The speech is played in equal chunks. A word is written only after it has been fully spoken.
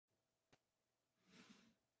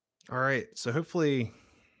All right. So hopefully,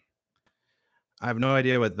 I have no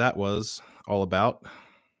idea what that was all about.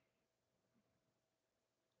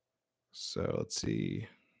 So let's see.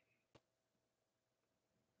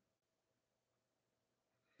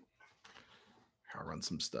 I'll run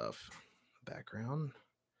some stuff. Background.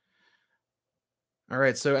 All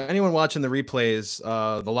right. So anyone watching the replays,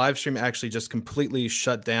 the live stream actually just completely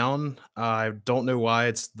shut down. I don't know why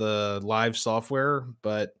it's the live software,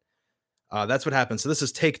 but that's what happened. So this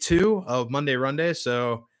is take two of Monday Runday.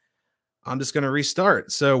 So I'm just going to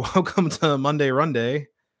restart. So welcome to Monday Runday.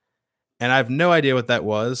 And I have no idea what that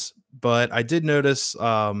was, but I did notice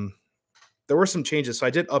there were some changes. So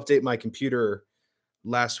I did update my computer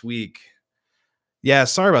last week. Yeah,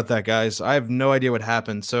 sorry about that, guys. I have no idea what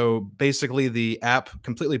happened. So basically, the app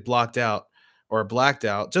completely blocked out or blacked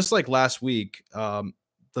out, just like last week. The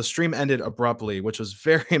stream ended abruptly, which was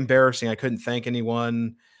very embarrassing. I couldn't thank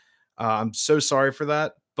anyone. I'm so sorry for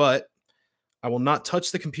that, but I will not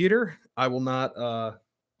touch the computer. I will not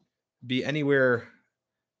be anywhere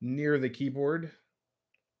near the keyboard.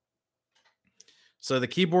 So the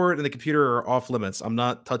keyboard and the computer are off limits. I'm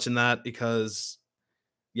not touching that because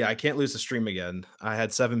yeah, I can't lose the stream again. I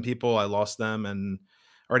had 7 people, I lost them, and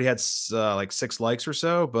already had like 6 likes or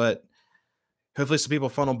so, but hopefully some people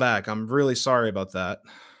funnel back. I'm really sorry about that.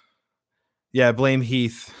 Yeah, blame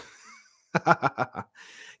Heath.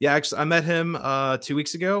 Yeah, actually, I met him 2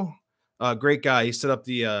 weeks ago. Great guy. He set up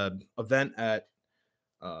the event at.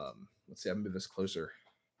 Let's see, I'm gonna move this closer.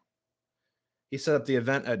 He set up the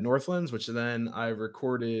event at Northlands, which then I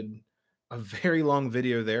recorded a very long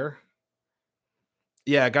video there.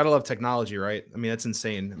 Yeah, gotta love technology, right? I mean, that's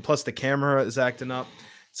insane. And plus, the camera is acting up.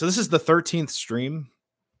 So this is the 13th stream.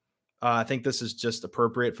 I think this is just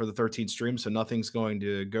appropriate for the 13th stream, so nothing's going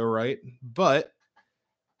to go right. But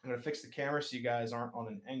I'm gonna fix the camera so you guys aren't on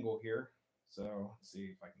an angle here. So let's see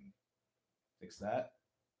if I can fix that.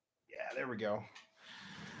 Yeah, there we go.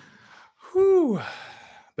 Whew.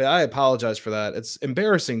 But I apologize for that. It's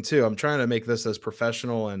embarrassing too. I'm trying to make this as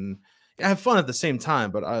professional and have fun at the same time,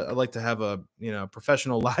 but I like to have a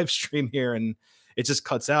professional live stream here, and it just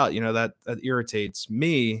cuts out. That irritates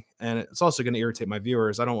me, and it's also going to irritate my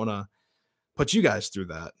viewers. I don't want to put you guys through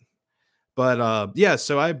that. But yeah,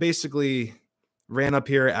 so I basically ran up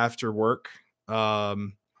here after work,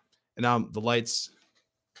 and now the lights.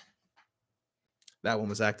 That one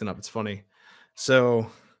was acting up. It's funny. So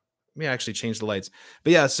let me actually change the lights.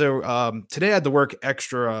 But yeah, so today I had to work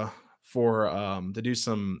extra for to do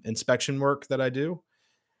some inspection work that I do.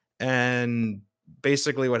 And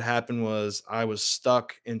basically what happened was I was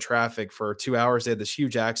stuck in traffic for 2 hours. They had this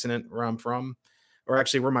huge accident where I'm from, or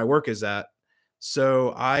actually where my work is at.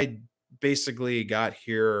 So I basically got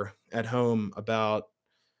here at home about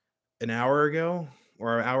an hour ago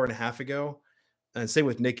or an hour and a half ago. And same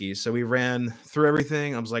with Nikki. So we ran through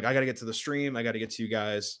everything. I was like, I got to get to the stream. I got to get to you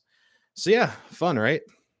guys. So yeah, fun, right?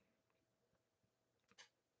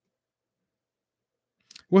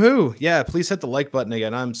 Woohoo! Yeah, please hit the like button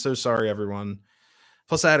again. I'm so sorry, everyone.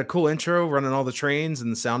 Plus, I had a cool intro running all the trains and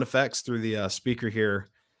the sound effects through the speaker here.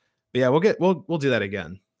 But yeah, we'll do that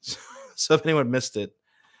again. So if anyone missed it,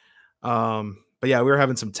 but yeah, we were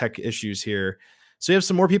having some tech issues here. So we have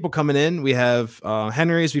some more people coming in. We have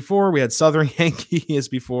Henry as before. We had Southern Yankee as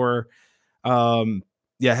before. Yeah,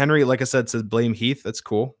 Henry, like I said, said blame Heath. That's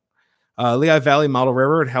cool. Lehigh Valley Model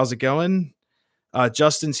Railroad, how's it going?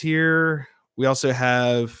 Justin's here. We also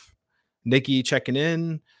have Nikki checking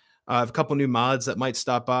in. I have a couple new mods that might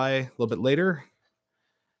stop by a little bit later.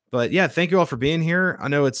 But yeah, thank you all for being here. I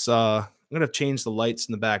know it's I'm gonna change the lights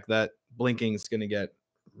in the back. That blinking is gonna get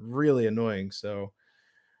really annoying. So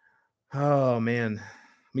oh man.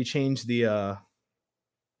 Let me change the let's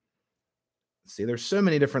see, there's so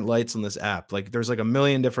many different lights on this app. Like there's like a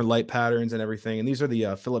million different light patterns and everything. And these are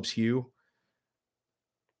the Philips Hue.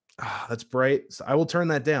 That's bright. So I will turn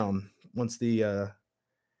that down once the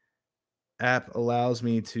app allows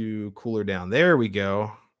me to cool her down. There we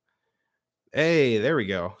go. Hey, there we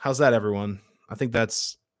go. How's that, everyone? I think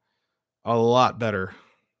that's a lot better.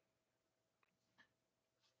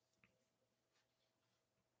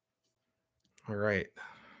 All right.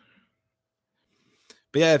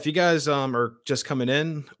 But yeah, if you guys are just coming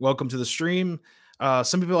in, welcome to the stream.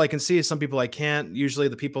 Some people I can see, some people I can't. Usually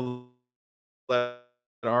the people that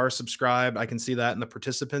are subscribed, I can see that in the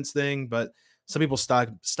participants thing, but some people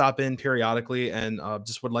stop in periodically, and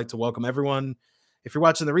just would like to welcome everyone. If you're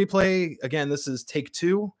watching the replay, again, this is take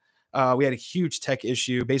 2. We had a huge tech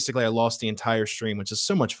issue. Basically, I lost the entire stream, which is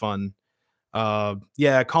so much fun.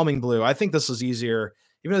 Yeah, calming blue. I think this was easier.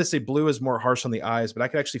 Even though they say blue is more harsh on the eyes, but I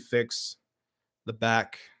could actually fix the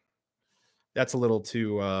back. That's a little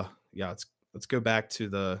too Yeah, let's go back to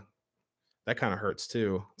the that kind of hurts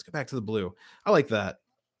too. Let's go back to the blue. I like that.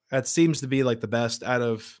 That seems to be like the best out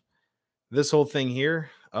of this whole thing here.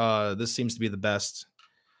 This seems to be the best.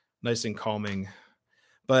 Nice and calming.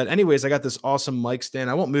 But anyways, I got this awesome mic stand.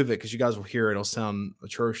 I won't move it because you guys will hear it. It'll sound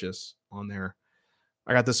atrocious on there.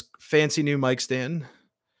 I got this fancy new mic stand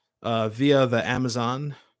via the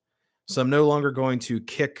Amazon. So I'm no longer going to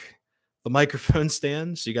kick the microphone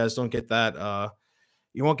stand. So you guys don't get that.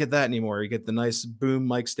 You won't get that anymore. You get the nice boom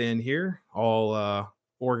mic stand here, all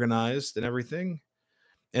organized and everything.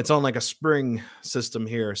 And it's on like a spring system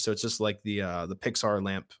here. So it's just like the Pixar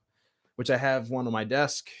lamp, which I have one on my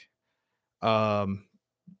desk. I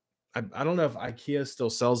don't know if IKEA still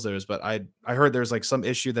sells those, but I heard there's like some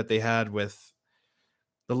issue that they had with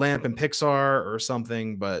the lamp in Pixar or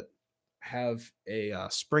something, but have a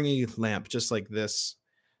springy lamp just like this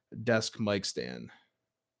desk mic stand.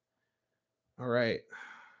 All right.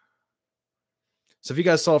 So if you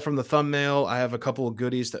guys saw from the thumbnail, I have a couple of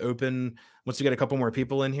goodies to open. Once we get a couple more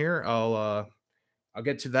people in here, I'll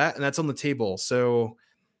get to that, and that's on the table. So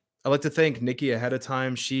I'd like to thank Nikki ahead of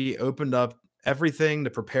time. She opened up everything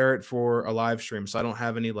to prepare it for a live stream, so I don't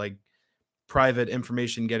have any like private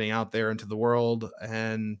information getting out there into the world,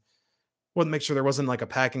 and wanted to make sure there wasn't like a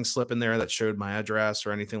packing slip in there that showed my address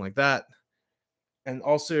or anything like that. And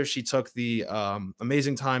also, she took the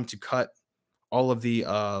amazing time to cut all of the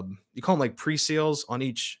you call them like pre-seals on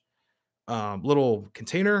each little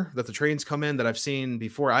container that the trains come in that I've seen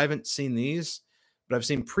before. I haven't seen these, but I've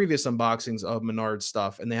seen previous unboxings of Menards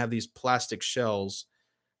stuff, and they have these plastic shells.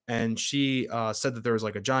 And she said that there was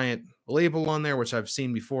like a giant label on there, which I've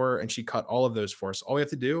seen before, and she cut all of those for us. All we have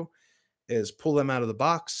to do is pull them out of the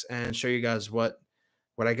box and show you guys what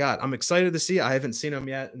I got. I'm excited to see. I haven't seen them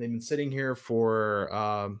yet, and they've been sitting here for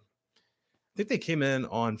I think they came in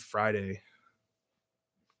on Friday.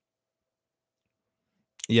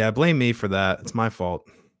 Yeah, blame me for that. It's my fault.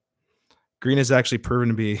 Green has actually proven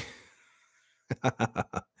to be.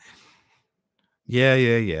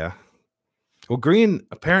 Yeah. Well,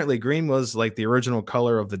 apparently green was like the original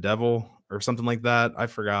color of the devil or something like that. I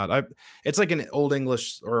forgot. It's like an old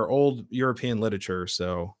English or old European literature,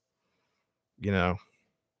 so you know,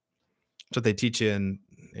 it's what they teach you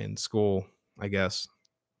in school, I guess.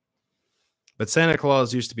 But Santa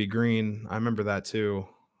Claus used to be green. I remember that too.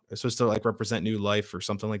 It's supposed to like represent new life or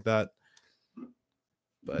something like that.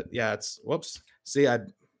 But yeah, it's whoops. See, I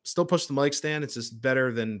still push the mic stand. It's just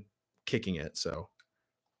better than kicking it. So,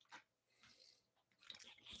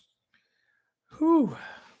 whew.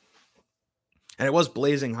 And it was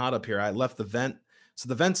blazing hot up here. I left the vent, so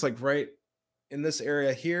the vent's like right in this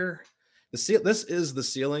area here. This is the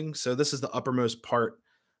ceiling, so this is the uppermost part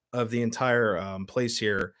of the entire place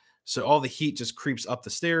here. So all the heat just creeps up the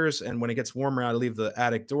stairs, and when it gets warmer, I leave the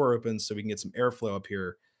attic door open so we can get some airflow up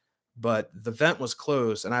here. But the vent was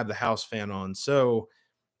closed, and I have the house fan on, so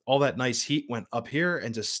all that nice heat went up here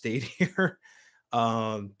and just stayed here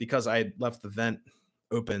because I had left the vent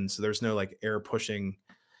open, so there's no like air pushing.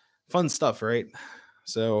 Fun stuff, right?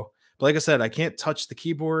 So, but like I said, I can't touch the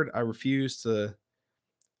keyboard. I refuse to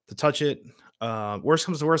touch it. Worst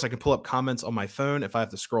comes to worst, I can pull up comments on my phone if I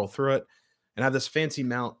have to scroll through it. And I have this fancy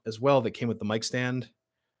mount as well that came with the mic stand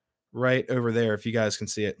right over there. If you guys can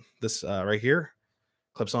see it, this right here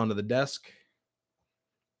clips onto the desk.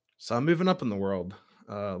 So I'm moving up in the world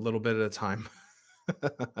a little bit at a time.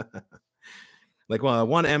 Like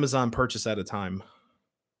one Amazon purchase at a time.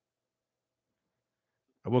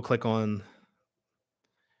 I will click on.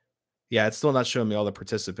 Yeah, it's still not showing me all the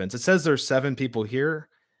participants. It says there's 7 people here.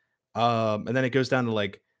 And then it goes down to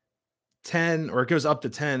like 10, or it goes up to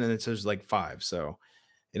 10, and it says like 5. So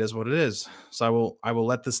it is what it is. So I will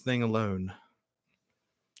let this thing alone.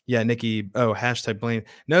 Yeah, Nikki. Oh, hashtag blame.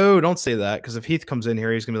 No, don't say that, because if Heath comes in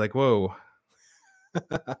here, he's gonna be like, whoa.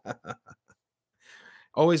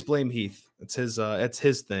 Always blame Heath. It's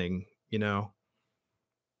his thing, you know.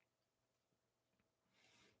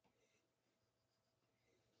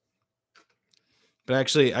 But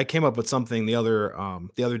actually, I came up with something the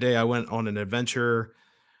other day. I went on an adventure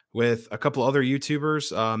with a couple other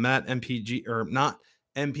YouTubers, Matt MPG, or not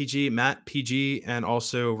MPG, Matt PG, and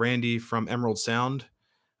also Randy from Emerald Sound.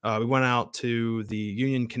 We went out to the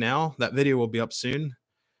Union Canal. That video will be up soon.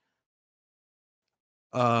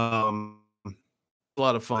 A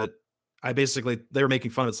lot of fun. They were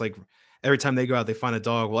making fun of it's like every time they go out, they find a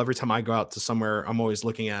dog. Well, every time I go out to somewhere, I'm always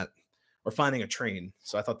looking at or finding a train.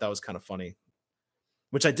 So I thought that was kind of funny,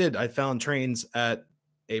 which I did. I found trains at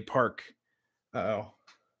a park. Oh,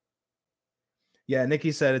 yeah.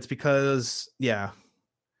 Nikki said it's because, yeah.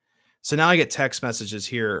 So now I get text messages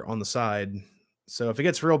here on the side. So if it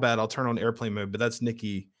gets real bad, I'll turn on airplane mode, but that's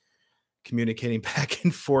Nikki communicating back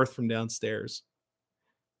and forth from downstairs.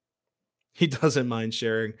 He doesn't mind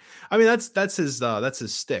sharing. I mean, that's his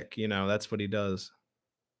stick, that's what he does.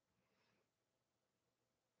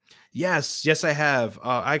 Yes, yes, I have.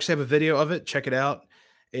 I actually have a video of it. Check it out.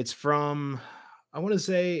 It's from, I want to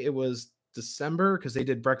say it was December because they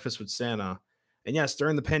did Breakfast with Santa. And yes,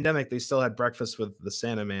 during the pandemic, they still had Breakfast with the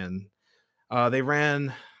Santa Man. They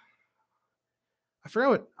ran, I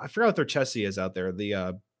forgot what their chassis is out there.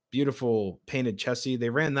 The beautiful painted chassis. They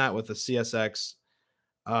ran that with a CSX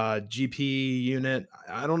GP unit.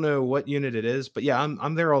 I don't know what unit it is, but yeah,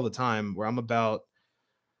 I'm there all the time. Where I'm about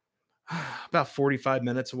about 45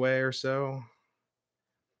 minutes away or so.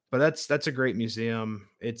 But that's a great museum.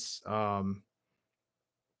 It's a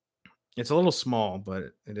little small,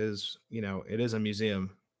 but it is, it is a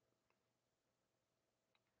museum.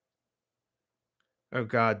 Oh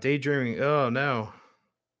god, daydreaming. Oh no.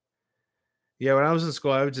 Yeah, when I was in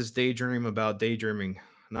school, I would just daydream about daydreaming,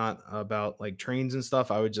 not about like trains and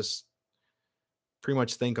stuff. I would just pretty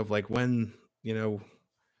much think of like you know,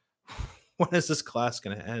 when is this class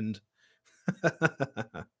gonna end?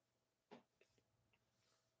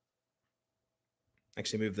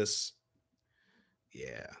 Actually move this.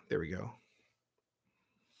 Yeah, there we go.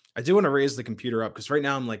 I do want to raise the computer up because right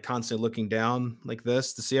now I'm like constantly looking down like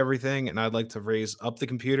this to see everything, and I'd like to raise up the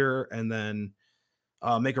computer and then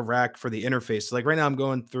make a rack for the interface. So like right now, I'm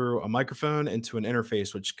going through a microphone into an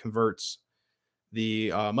interface, which converts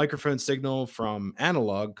the microphone signal from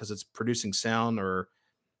analog because it's producing sound, or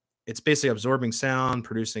it's basically absorbing sound,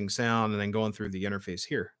 producing sound, and then going through the interface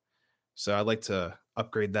here. So I'd like to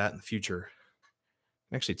upgrade that in the future.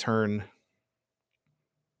 Actually, turn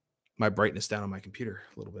my brightness down on my computer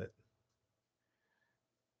a little bit.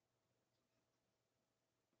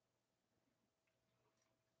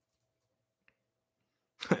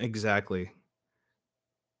 Exactly.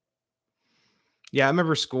 Yeah, I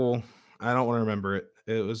remember school. I don't want to remember it.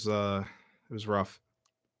 It was rough.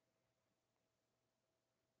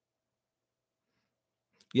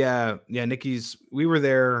 Yeah, yeah, Nikki's we were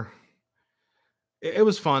there. It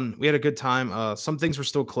was fun. We had a good time. Some things were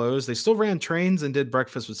still closed. They still ran trains and did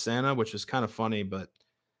Breakfast with Santa, which was kind of funny, but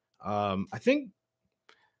I think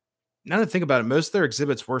now that I think about it, most of their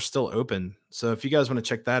exhibits were still open. So if you guys want to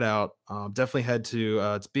check that out, definitely head to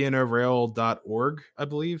it's bnorail.org, I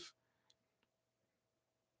believe.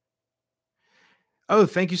 Oh,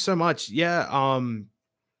 thank you so much. Yeah,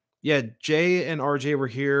 Jay and RJ were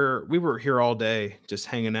here. We were here all day, just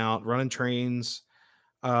hanging out, running trains.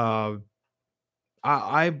 Uh,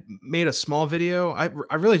 I made a small video. I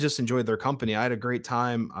really just enjoyed their company. I had a great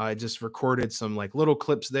time. I just recorded some like little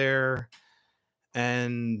clips there,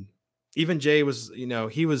 and even Jay was,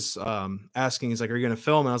 he was asking, he's like, "Are you going to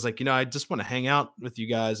film?" And I was like, "I just want to hang out with you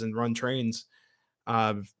guys and run trains."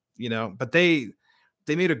 Uh, but they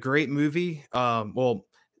made a great movie. Well,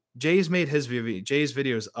 Jay's made his video. Jay's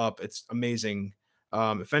video is up. It's amazing.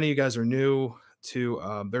 If any of you guys are new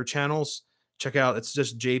to their channels, check out. It's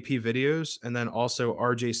just JP Videos, and then also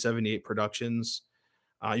RJ78 Productions.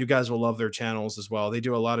 You guys will love their channels as well. They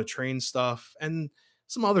do a lot of train stuff and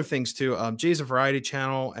some other things too. Jay's a variety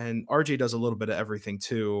channel, and RJ does a little bit of everything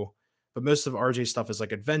too. But most of RJ stuff is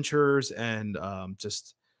like adventures and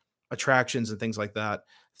just attractions and things like that.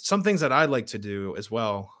 Some things that I'd like to do as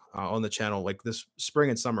well on the channel, like this spring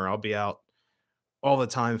and summer, I'll be out all the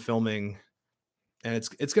time filming, and it's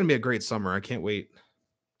going to be a great summer. I can't wait.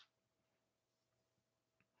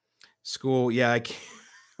 School, yeah, I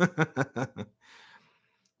can't.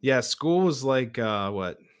 Yeah, school was like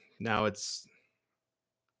what? Now it's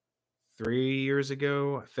 3 years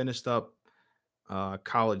ago. I finished up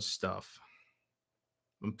college stuff.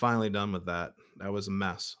 I'm finally done with that. That was a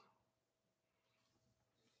mess.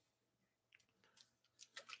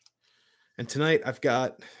 And tonight I've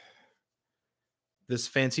got this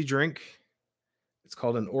fancy drink. It's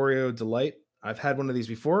called an Oreo Delight. I've had one of these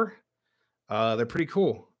before. They're pretty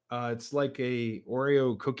cool. It's like a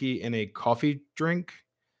Oreo cookie in a coffee drink,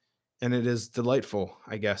 and it is delightful,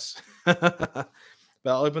 I guess. But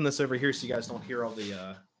I'll open this over here so you guys don't hear all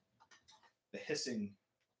the hissing.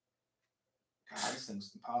 God, this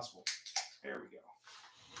thing's impossible. There we go.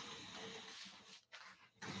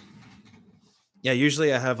 Yeah,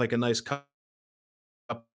 usually I have like a nice cup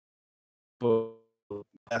of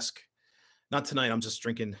desk. Not tonight. I'm just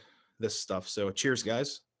drinking this stuff. So cheers,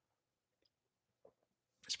 guys.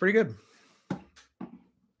 It's pretty good.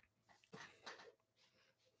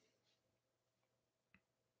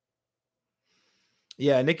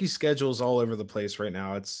 Yeah, Nikki's schedule is all over the place right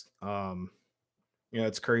now. It's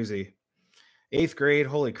it's crazy. 8th grade,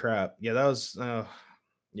 holy crap. Yeah, that was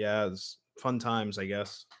yeah, it was fun times, I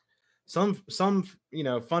guess. Some,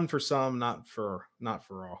 fun for some, not for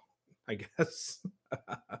all, I guess.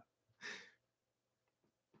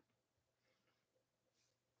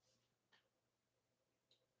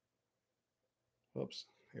 Whoops.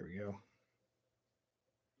 Here we go.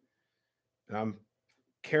 And I'm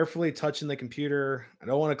carefully touching the computer. I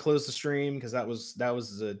don't want to close the stream because that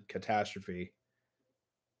was a catastrophe.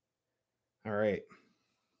 All right.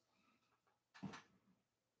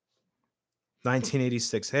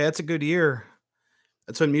 1986. Hey, that's a good year.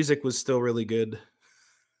 That's when music was still really good.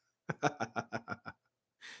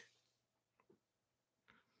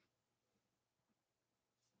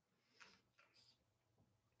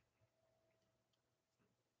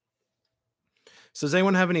 So does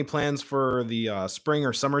anyone have any plans for the spring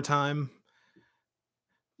or summertime?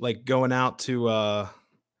 Like going out to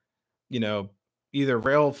you know, either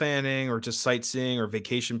rail fanning or just sightseeing or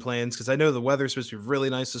vacation plans? Because I know the weather's supposed to be really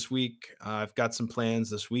nice this week. I've got some plans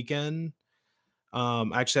this weekend. I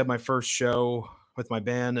actually had my first show with my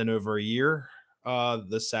band in over a year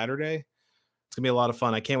this Saturday. It's gonna be a lot of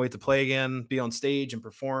fun. I can't wait to play again, be on stage and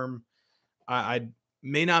perform. I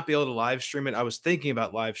may not be able to live stream it. I was thinking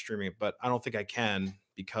about live streaming it, but I don't think I can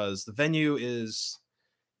because the venue is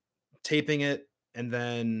taping it and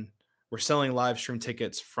then we're selling live stream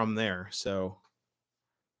tickets from there. So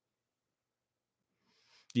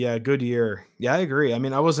yeah, good year. Yeah, I agree. I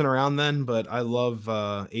mean, I wasn't around then, but I love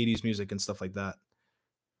 80s music and stuff like that.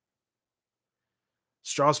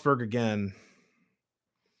 Strasbourg again.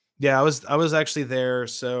 Yeah, I was actually there.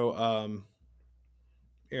 So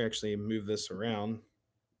here actually move this around.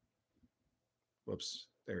 Whoops.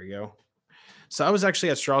 There we go. So I was actually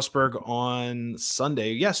at Strasbourg on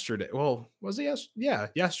Sunday yesterday. Well, was it yeah,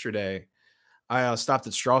 yesterday. I stopped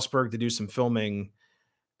at Strasbourg to do some filming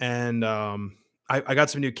and I got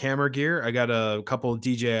some new camera gear. I got a couple of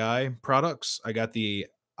DJI products. I got the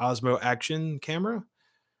Osmo Action camera,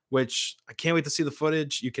 which I can't wait to see the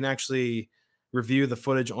footage. You can actually review the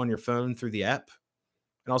footage on your phone through the app.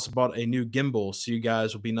 And also bought a new gimbal, so you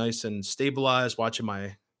guys will be nice and stabilized watching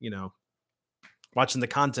watching the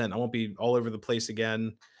content. I won't be all over the place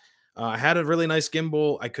again. I had a really nice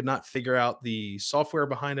gimbal. I could not figure out the software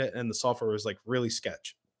behind it, and the software was like really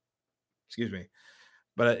sketch. Excuse me,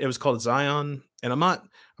 but it was called Zion, and I'm not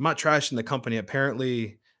trashing the company.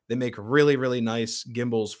 Apparently, they make really really nice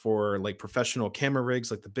gimbals for like professional camera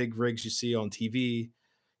rigs, like the big rigs you see on TV,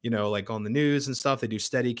 like on the news and stuff. They do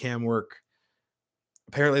steady cam work.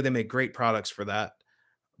 Apparently, they make great products for that.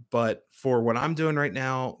 But for what I'm doing right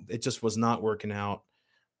now, it just was not working out.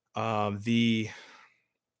 The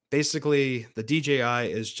basically the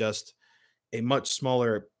DJI is just a much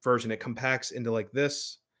smaller version. It compacts into like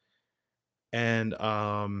this. And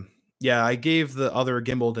yeah, I gave the other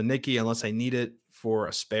gimbal to Nikki unless I need it for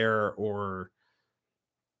a spare or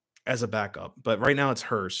as a backup. But right now it's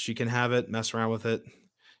hers. She can have it, mess around with it.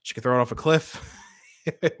 She can throw it off a cliff.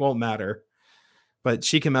 It won't matter. But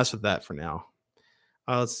she can mess with that for now.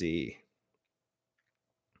 Let's see.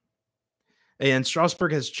 And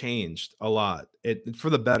Strasbourg has changed a lot.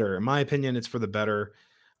 For the better. In my opinion, it's for the better.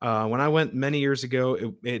 When I went many years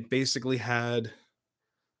ago, it basically had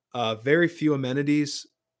very few amenities.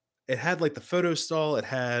 It had like the photo stall, it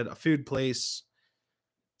had a food place,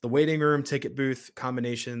 the waiting room, ticket booth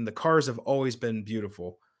combination. The cars have always been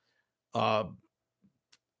beautiful. Uh,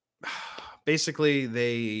 basically,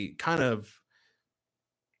 they kind of,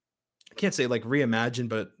 I can't say like reimagined,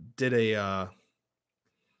 but did a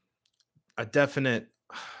definite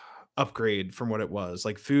upgrade from what it was,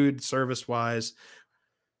 like food service wise.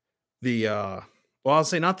 The well, I'll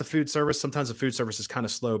say not the food service. Sometimes the food service is kind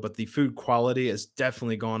of slow, but the food quality has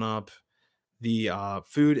definitely gone up. The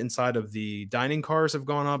food inside of the dining cars have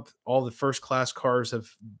gone up. All the first class cars have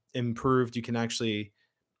improved. You can actually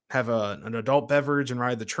have an adult beverage and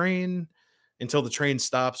ride the train until the train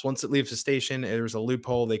stops. Once it leaves the station, there's a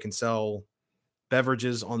loophole. They can sell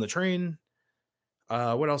beverages on the train.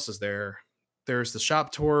 What else is there? There's the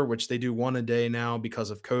shop tour, which they do one a day now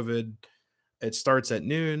because of COVID. It starts at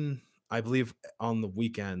noon, I believe, on the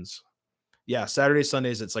weekends. Yeah, Saturday,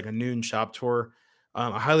 Sundays, it's like a noon shop tour.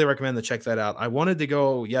 I highly recommend to check that out. I wanted to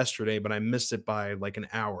go yesterday, but I missed it by like an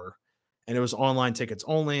hour, and it was online tickets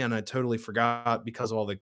only, and I totally forgot because of all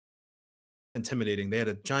the intimidating. They had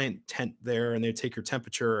a giant tent there, and they take your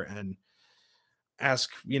temperature and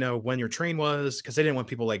ask, when your train was, because they didn't want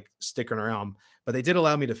people like sticking around. But they did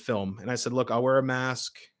allow me to film, and I said, "Look, I'll wear a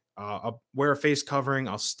mask, I'll wear a face covering,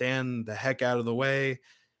 I'll stand the heck out of the way."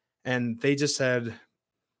 And they just said,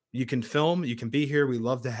 you can film, you can be here. We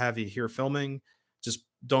love to have you here filming. Just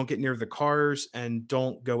don't get near the cars and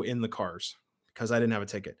don't go in the cars because I didn't have a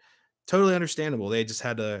ticket. Totally understandable. They just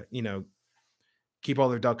had to, keep all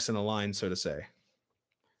their ducks in a line, so to say.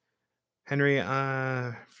 Henry,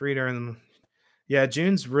 free during, yeah,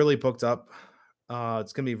 June's really booked up.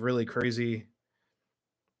 It's gonna be really crazy.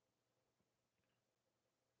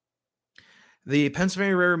 The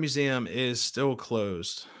Pennsylvania Railroad Museum is still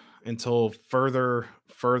closed until further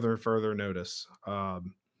notice.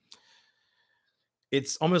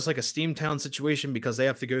 It's almost like a Steamtown situation because they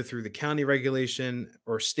have to go through the county regulation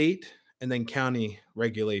or state and then county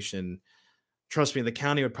regulation. Trust me, the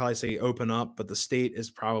county would probably say open up, but the state is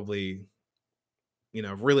probably,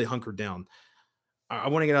 really hunkered down. I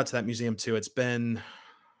want to get out to that museum too. It's been,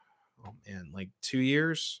 oh man, like 2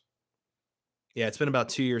 years. Yeah, it's been about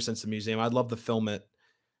 2 years since the museum. I'd love to film it,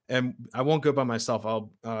 and I won't go by myself.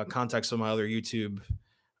 I'll contact some of my other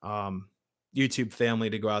um, YouTube family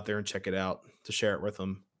to go out there and check it out to share it with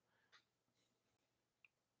them.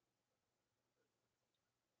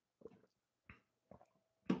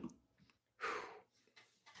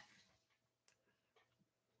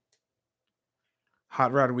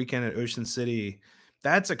 Hot Rod Weekend at Ocean City.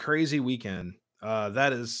 That's a crazy weekend.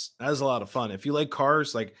 That is a lot of fun. If you like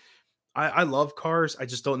cars, like I love cars. I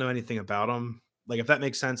just don't know anything about them. Like if that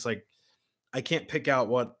makes sense, like I can't pick out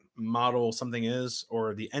what model something is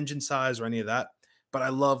or the engine size or any of that. But I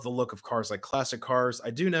love the look of cars, like classic cars.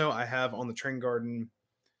 I do know I have on the train garden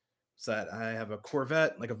set. I have a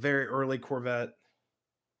Corvette, like a very early Corvette.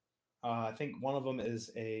 I think one of them is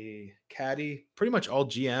a Caddy, pretty much all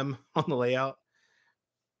GM on the layout.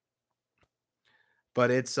 But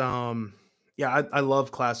it's yeah, I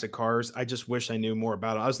love classic cars. I just wish I knew more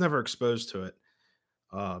about it. I was never exposed to it.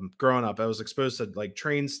 Growing up, I was exposed to like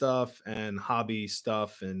train stuff and hobby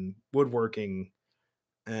stuff and woodworking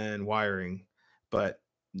and wiring. But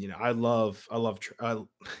I love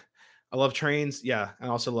trains. Yeah, I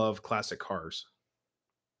also love classic cars.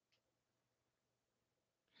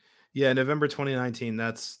 Yeah, November 2019.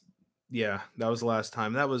 Yeah, that was the last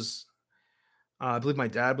time. That was I believe my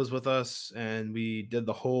dad was with us, and we did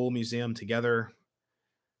the whole museum together.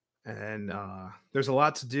 And there's a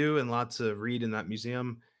lot to do and lots to read in that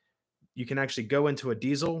museum. You can actually go into a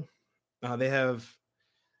diesel. They have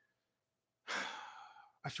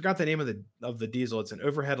I forgot the name of the diesel. It's an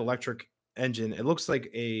overhead electric engine. It looks like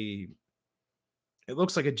a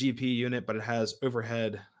GP unit, but it has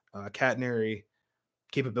overhead catenary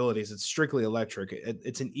capabilities. It's strictly electric.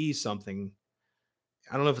 It's an E something.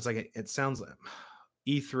 I don't know if it sounds like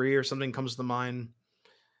E3 or something comes to mind.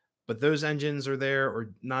 But those engines are there,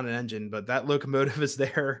 or not an engine, but that locomotive is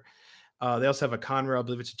there. They also have a Conrail, I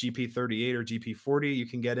believe it's a GP38 or GP40. You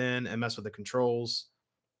can get in and mess with the controls.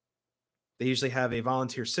 They usually have a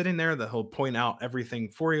volunteer sitting there that he'll point out everything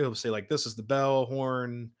for you. He'll say, like, this is the bell,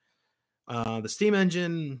 horn. The steam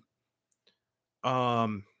engine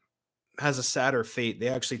um, has a sadder fate. They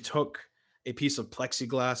actually took a piece of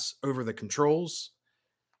plexiglass over the controls,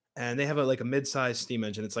 and they have like a mid-sized steam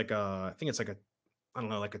engine. It's like I think it's like a, I don't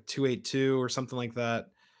know, like a 282 or something like that.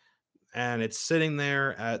 And it's sitting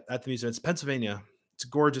there at the museum. It's Pennsylvania. It's a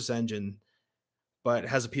gorgeous engine, but it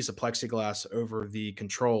has a piece of plexiglass over the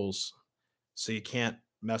controls, so you can't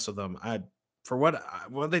mess with them.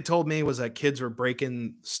 What they told me was that kids were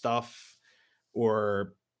breaking stuff,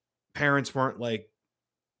 or parents weren't like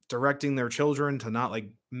directing their children to not like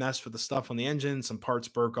mess with the stuff on the engine. Some parts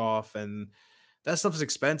broke off, and that stuff is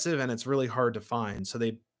expensive and it's really hard to find. So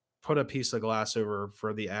they put a piece of glass over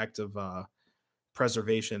for the act of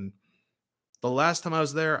preservation. The last time I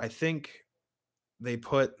was there, they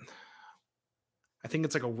put I think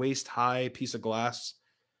it's like a waist high piece of glass,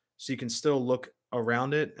 so you can still look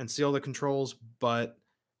around it and see all the controls. But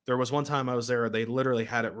there was one time I was there, they literally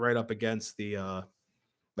had it right up against the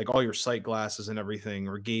like all your sight glasses and everything,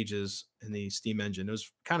 or gauges in the steam engine. It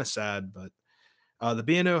was kind of sad, but the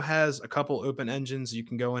B&O has a couple open engines you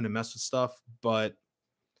can go in and mess with stuff, but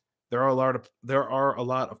there are a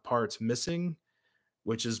lot of parts missing,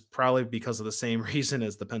 which is probably because of the same reason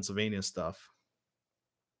as the Pennsylvania stuff.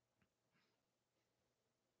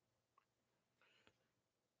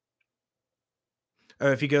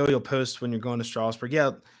 If you go, you'll post when you're going to Strasbourg.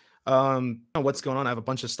 Yeah. What's going on? I have a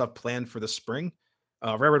bunch of stuff planned for the spring,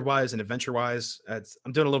 railroad wise and adventure wise.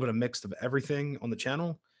 I'm doing a little bit of mix of everything on the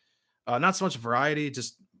channel. Not so much variety,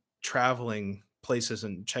 just traveling places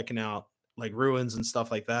and checking out like ruins and stuff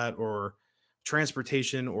like that, or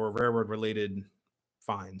transportation or railroad related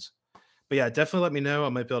finds. But yeah, definitely let me know. I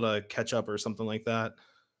might be able to catch up or something like that.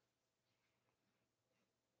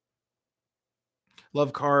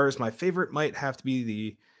 Love cars. My favorite might have to be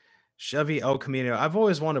the Chevy El Camino. I've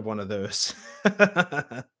always wanted one of those.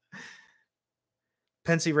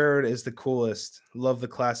 Pensy Railroad is the coolest. Love the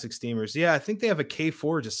classic steamers. Yeah, I think they have a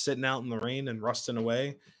K4 just sitting out in the rain and rusting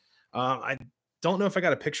away. I don't know if I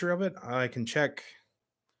got a picture of it. I can check.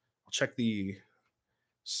 I'll check the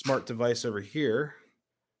smart device over here.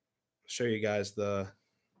 Show you guys the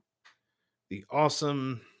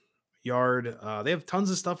awesome yard. They have tons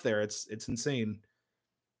of stuff there. It's insane.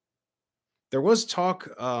 There was talk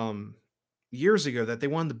years ago that they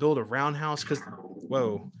wanted to build a roundhouse because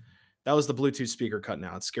whoa, that was the Bluetooth speaker cutting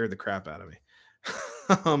out. It scared the crap out of me.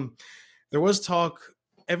 um, there was talk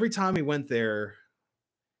every time we went there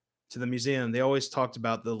to the museum. They always talked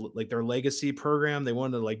about their legacy program. They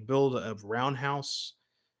wanted to like build a roundhouse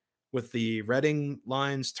with the Reading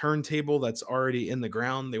lines turntable that's already in the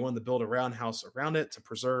ground. They wanted to build a roundhouse around it to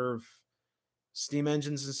preserve steam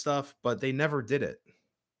engines and stuff, but they never did it.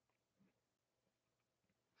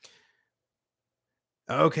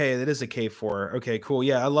 Okay, that is a K4. Okay, cool.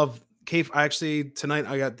 Yeah, I love K. I actually tonight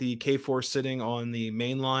I got the K4 sitting on the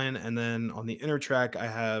main line, and then on the inner track I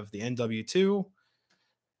have the NW2.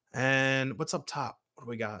 And what's up top? What do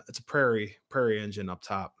we got? It's a prairie engine up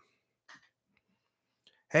top.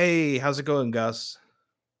 Hey, how's it going, Gus?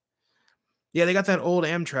 Yeah, they got that old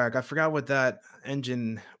Amtrak. I forgot what that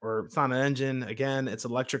engine, or it's not an engine. Again, it's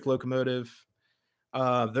electric locomotive.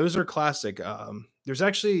 Those are classic. There's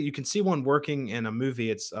actually you can see one working in a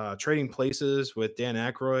movie. It's Trading Places with Dan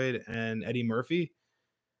Aykroyd and Eddie Murphy.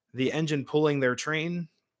 The engine pulling their train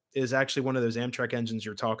is actually one of those Amtrak engines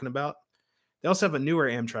you're talking about. They also have a newer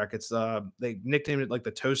Amtrak. It's they nicknamed it like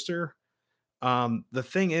the Toaster. The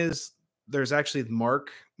thing is, there's actually the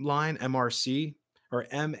Mark line, MRC or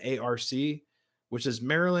MARC, which is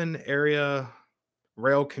Maryland Area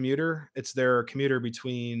Rail Commuter. It's their commuter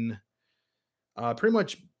between pretty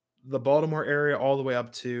much the Baltimore area all the way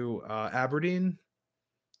up to Aberdeen.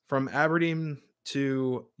 From Aberdeen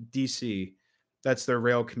to DC, that's their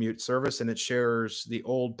rail commute service, and it shares the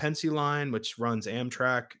old Pensy line, which runs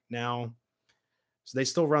Amtrak now. So they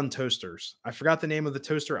still run toasters. I forgot the name of the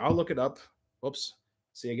toaster. I'll look it up. Whoops.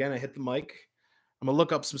 See, again, I hit the mic. I'm going to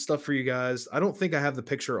look up some stuff for you guys. I don't think I have the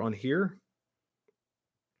picture on here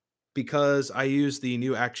because I use the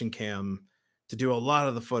new action cam to do a lot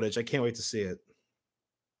of the footage. I can't wait to see it.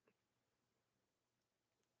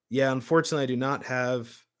 Yeah, unfortunately, I do not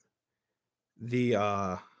have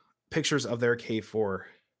the pictures of their K4.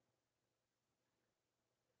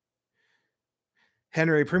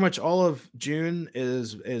 Henry, pretty much all of June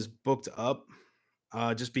is booked up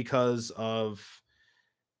just because of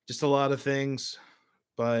just a lot of things,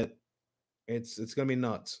 but it's gonna be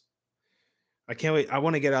nuts. I can't wait. I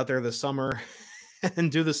want to get out there this summer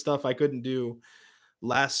and do the stuff I couldn't do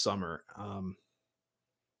last summer.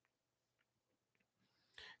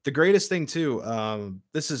 The greatest thing too,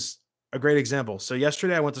 this is a great example. So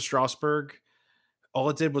yesterday I went to Strasbourg. All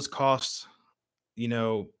it did was cost, you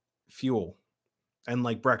know, fuel and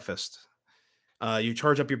like breakfast. You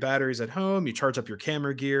charge up your batteries at home, you charge up your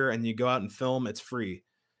camera gear, and you go out and film. It's free.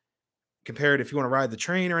 Compared if you want to ride the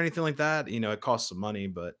train or anything like that, you know, it costs some money,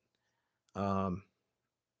 but um,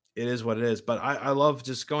 it is what it is. But I love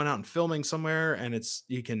just going out and filming somewhere, and it's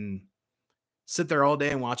you can sit there all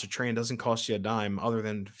day and watch a train. It doesn't cost you a dime other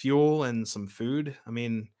than fuel and some food. I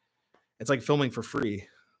mean, it's like filming for free.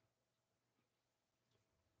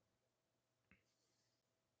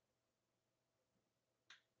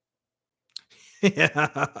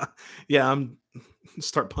 Yeah, yeah. I'm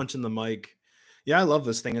start punching the mic. Yeah, I love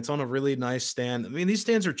this thing. It's on a really nice stand. I mean, these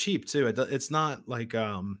stands are cheap too. It's not like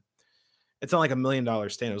it's not like $1 million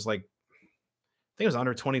stand. It was like I think it was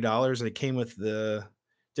under $20. It came with the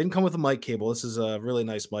didn't come with a mic cable. This is a really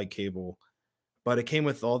nice mic cable, but it came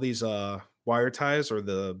with all these wire ties or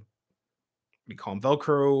the we call them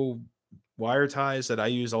Velcro wire ties that I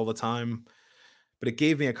use all the time. But it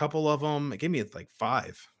gave me a couple of them. It gave me like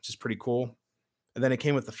five, which is pretty cool. And then it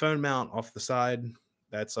came with the phone mount off the side.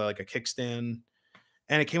 That's like a kickstand.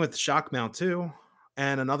 And it came with the shock mount too,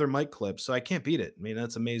 and another mic clip. So I can't beat it. I mean,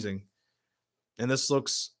 that's amazing. And this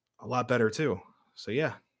looks a lot better too. So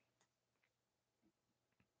yeah.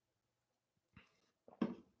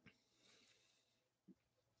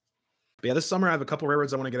 But yeah, this summer I have a couple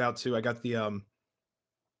railroads I want to get out to. I got the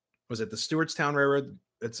was it the Stewartstown Railroad?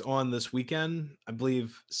 It's on this weekend. I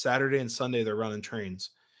believe Saturday and Sunday they're running trains.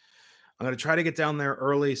 I'm gonna try to get down there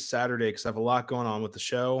early Saturday because I have a lot going on with the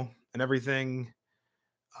show and everything.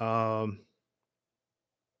 Um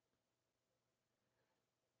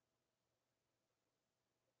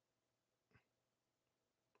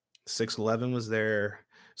 611 was there.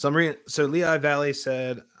 So Lehigh Valley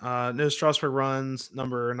said no Strasburg runs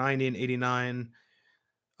number 90 and 89.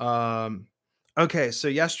 Um, okay, so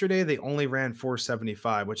yesterday they only ran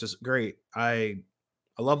 475, which is great. I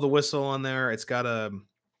love the whistle on there. It's got a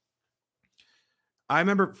I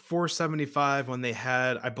remember 475 when they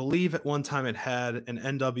had, I believe at one time it had an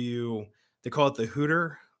NW, they call it the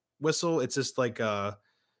Hooter whistle. It's just like a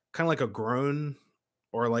kind of like a groan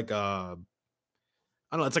or like a,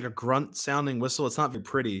 I don't know, it's like a grunt sounding whistle. It's not very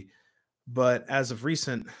pretty, but as of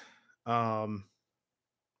recent, um,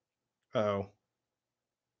 oh,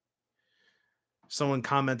 someone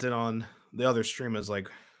commented on the other stream is like,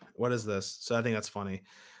 what is this? So I think that's funny.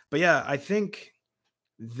 But yeah, I think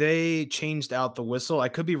they changed out the whistle. I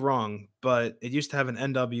could be wrong, but it used to have an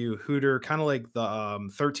NW Hooter, kind of like the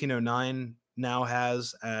 1309 now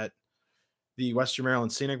has at the Western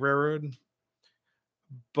Maryland Scenic Railroad.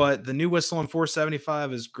 But the new whistle on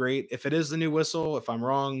 475 is great. If it is the new whistle, if I'm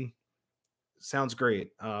wrong, sounds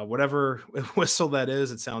great. Whatever whistle that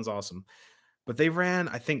is, it sounds awesome. But they ran,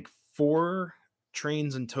 I think, 4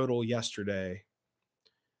 trains in total yesterday.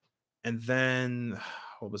 And then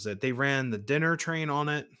what was it? They ran the dinner train on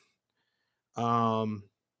it. Um,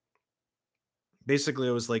 Basically,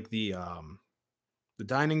 it was like the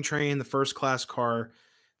dining train, the first class car.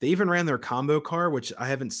 They even ran their combo car, which I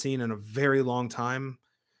haven't seen in a very long time.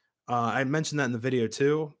 I mentioned that in the video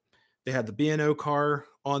too. They had the B&O car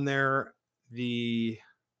on there, the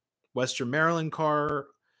Western Maryland car.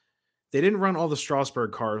 They didn't run all the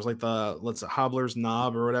Strasburg cars, like the let's say Hobbler's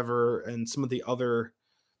Knob or whatever, and some of the other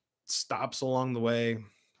stops along the way.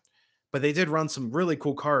 But they did run some really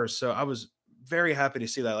cool cars, so I was very happy to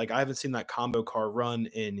see that. Like I haven't seen that combo car run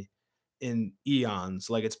in eons.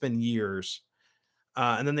 Like it's been years.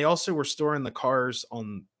 And then they also were storing the cars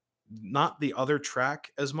on not the other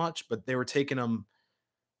track as much, but they were taking them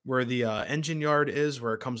where the engine yard is,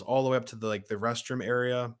 where it comes all the way up to the like the restroom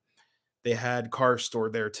area. They had cars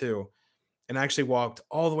stored there too, and I actually walked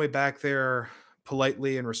all the way back there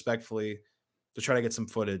politely and respectfully to try to get some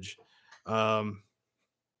footage. Um,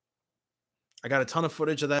 I got a ton of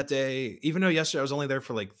footage of that day, even though yesterday I was only there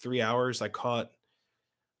for like 3 hours. I caught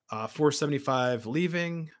 475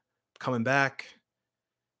 leaving, coming back,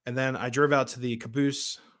 and then I drove out to the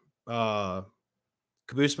uh,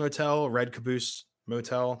 Caboose Motel, Red Caboose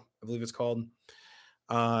Motel, I believe it's called.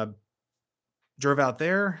 Uh, Drove out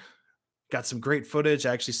there, got some great footage.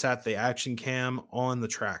 I actually sat the action cam on the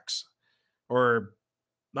tracks, or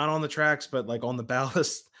not on the tracks, but like on the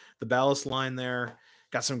ballast line there.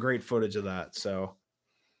 Got some great footage of that. So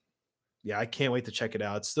yeah, I can't wait to check it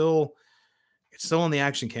out. It's still on the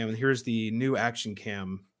action cam, and here's the new action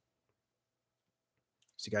cam,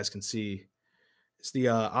 so you guys can see. It's the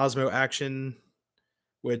Osmo Action,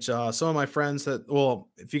 which some of my friends that, well,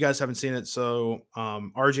 if you guys haven't seen it, so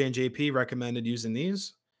RJ and JP recommended using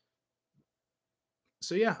these.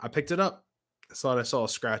 So yeah, I picked it up. I thought I saw a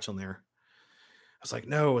scratch on there. I was like,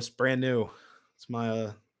 no, it's brand new. It's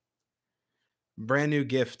my brand new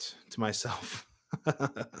gift to myself.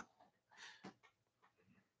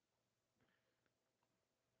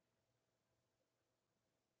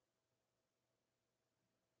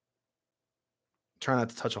 Try not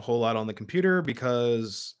to touch a whole lot on the computer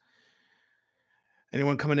because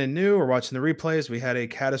anyone coming in new or watching the replays, we had a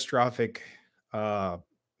catastrophic uh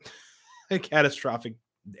a catastrophic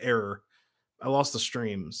error. I lost the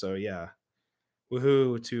stream, so yeah.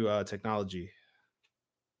 Woohoo to technology.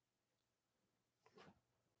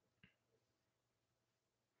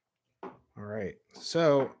 All right.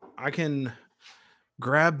 So I can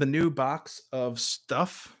grab the new box of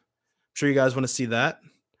stuff. I'm sure you guys want to see that.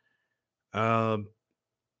 Um,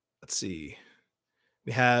 let's see.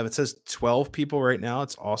 It says 12 people right now.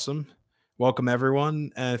 It's awesome. Welcome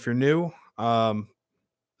everyone. And if you're new,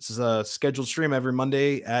 this is a scheduled stream every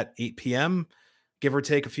Monday at 8 p.m., give or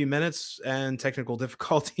take a few minutes and technical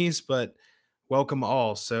difficulties, but welcome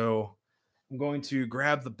all. So I'm going to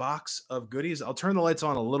grab the box of goodies. I'll turn the lights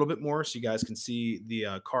on a little bit more so you guys can see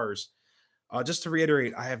the cars. Just to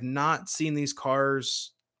reiterate, I have not seen these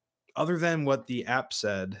cars other than what the app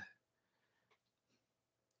said.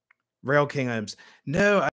 Rail King items.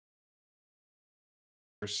 No,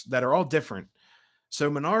 that are all different. So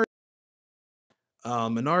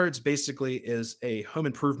Menards basically is a home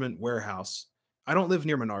improvement warehouse. I don't live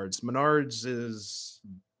near Menards. Menards is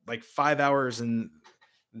like 5 hours in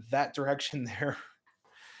that direction there,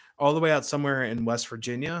 all the way out somewhere in West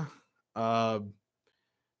Virginia. Uh,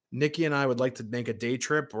 Nikki and I would like to make a day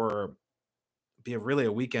trip or be really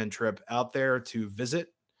a weekend trip out there to visit.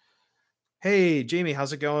 Hey, Jamie,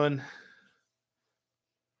 how's it going?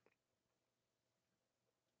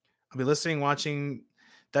 I'll be listening, watching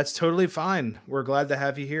That's totally fine. We're glad to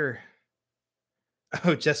have you here.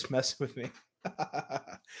 Oh, just messing with me.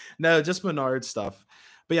 No, just Menards stuff.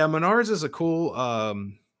 But yeah, Menards is a cool,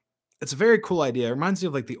 it's a very cool idea. It reminds me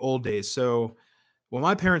of like the old days. So when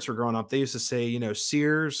my parents were growing up, they used to say,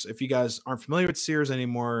 Sears. If you guys aren't familiar with Sears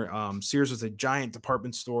anymore, Sears was a giant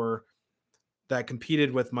department store that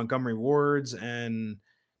competed with Montgomery Ward's and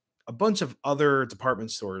a bunch of other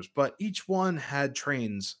department stores, but each one had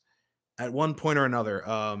trains at one point or another.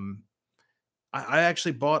 I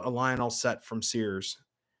actually bought a Lionel set from Sears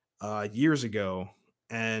years ago,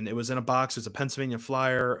 and it was in a box. It's a Pennsylvania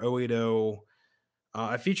Flyer 080.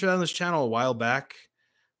 I featured that on this channel a while back,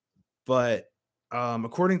 but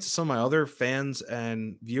according to some of my other fans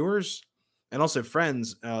and viewers, and also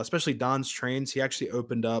friends, especially Don's Trains, he actually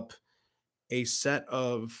opened up a set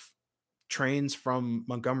of trains from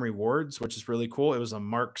Montgomery Ward's, which is really cool. It was a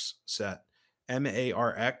Marx set,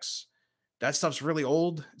 Marx. That stuff's really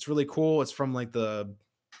old. It's really cool. It's from like let's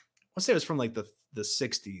say it was from like the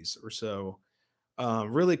 60s or so.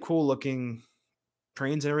 Really cool looking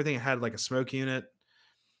trains and everything. It had like a smoke unit.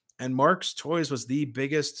 And Mark's Toys was the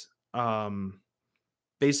biggest,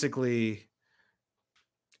 basically,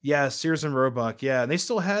 yeah, Sears and Roebuck. Yeah. And they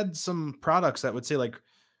still had some products that would say like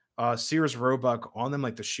Sears Roebuck on them,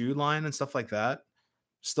 like the shoe line and stuff like that.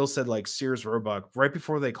 Still said like Sears Roebuck right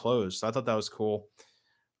before they closed. So I thought that was cool.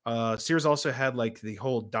 Sears also had like the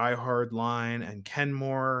whole Die Hard line and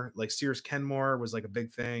Kenmore, like Sears Kenmore was like a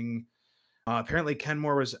big thing. Apparently,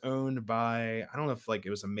 Kenmore was owned by, I don't know if like it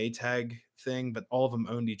was a Maytag thing, but all of them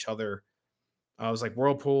owned each other. It was like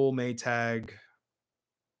Whirlpool, Maytag,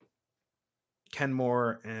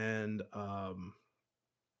 Kenmore, and I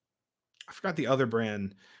forgot the other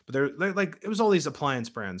brand, but they're like it was all these appliance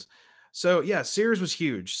brands. So yeah, Sears was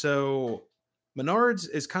huge. So Menards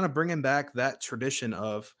is kind of bringing back that tradition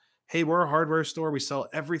of, hey, we're a hardware store. We sell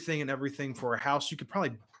everything and everything for a house. You could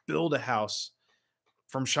probably build a house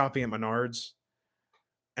from shopping at Menards,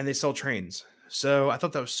 and they sell trains. So I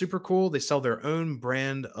thought that was super cool. They sell their own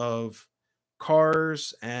brand of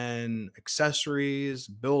cars and accessories,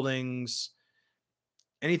 buildings,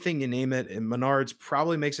 anything you name it. And Menards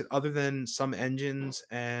probably makes it other than some engines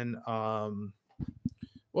and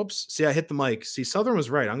whoops. See, I hit the mic. See, Southern was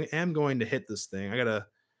right. I am going to hit this thing. Here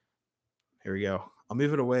we go. I'll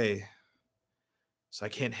move it away so I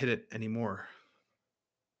can't hit it anymore.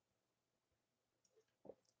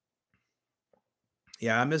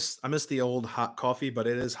 Yeah, I miss the old hot coffee, but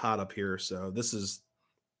it is hot up here. So this is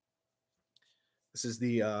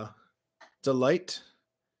the Delight.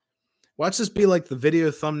 Watch this be like the video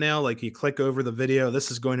thumbnail. Like you click over the video. This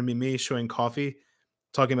is going to be me showing coffee,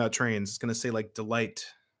 talking about trains. It's going to say like Delight.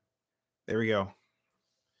 There we go.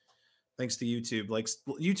 Thanks to YouTube. Like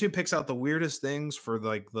YouTube picks out the weirdest things for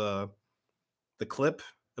like the clip.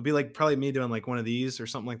 It'll be like probably me doing like one of these or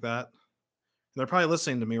something like that. And they're probably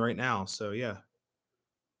listening to me right now. So yeah.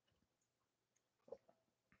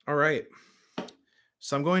 All right.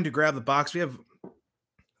 So I'm going to grab the box. We have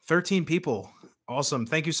 13 people. Awesome.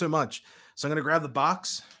 Thank you so much. So I'm going to grab the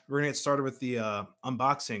box. We're going to get started with the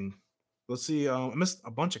unboxing. Let's see. I missed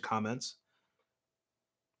a bunch of comments.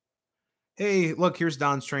 Hey, look, here's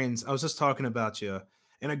Don's Trains. I was just talking about you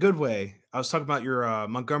in a good way. I was talking about your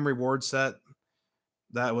Montgomery Ward set.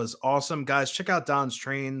 That was awesome. Guys, check out Don's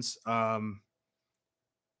Trains.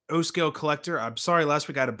 O scale collector. I'm sorry, last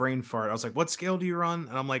week I had a brain fart. I was like, what scale do you run?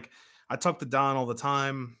 And I'm like, I talk to Don all the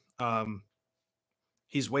time.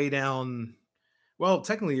 He's way down. Well,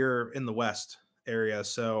 technically you're in the West area.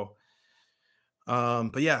 So,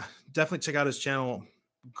 but yeah, definitely check out his channel.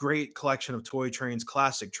 Great collection of toy trains,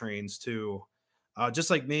 classic trains too. Just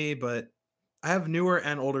like me, but I have newer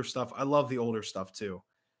and older stuff. I love the older stuff too.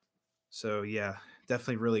 So yeah,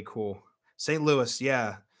 definitely really cool. St. Louis,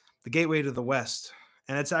 yeah, the gateway to the West,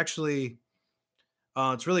 and it's really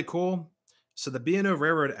cool. So the B&O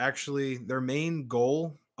Railroad actually, their main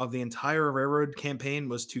goal of the entire railroad campaign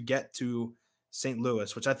was to get to St.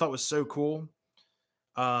 Louis, which I thought was so cool.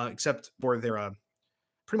 Except for their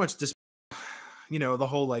pretty much just the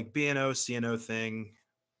whole like B&O CNO thing.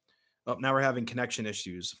 Oh, now we're having connection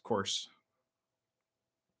issues, of course.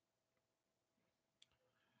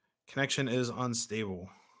 Connection is unstable.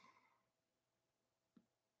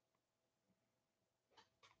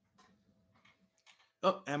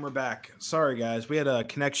 Oh, and we're back. Sorry, guys. We had a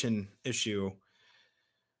connection issue.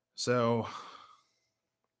 So,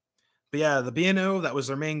 but yeah, the B&O, that was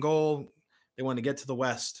their main goal. They wanted to get to the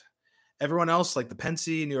West. Everyone else, like the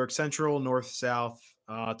Pennsy, New York Central, North South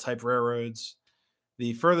type railroads.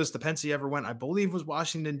 The furthest the Pennsy ever went, I believe, was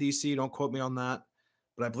Washington, D.C. Don't quote me on that.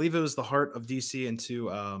 But I believe it was the heart of D.C. into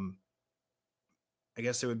I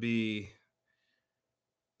guess it would be.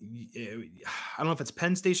 I don't know if it's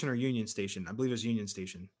Penn Station or Union Station. I believe it's Union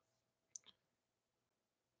Station.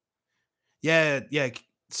 Yeah, yeah,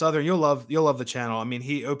 Southern. You'll love the channel. I mean,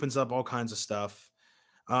 he opens up all kinds of stuff.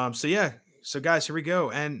 So yeah, so guys, here we go.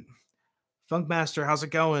 And Funkmaster, how's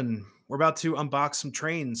it going? We're about to unbox some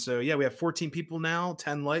trains. So yeah, we have 14 people now,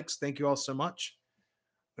 10 likes. Thank you all so much.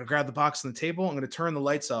 I'm gonna grab the box on the table. I'm gonna turn the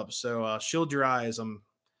lights up. So shield your eyes. I'm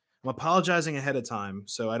apologizing ahead of time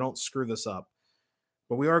so I don't screw this up.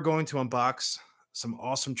 But we are going to unbox some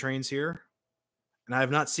awesome trains here. And I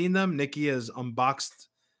have not seen them. Nikki has unboxed.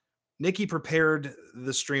 Nikki prepared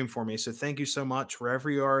the stream for me. So thank you so much wherever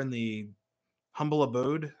you are in the humble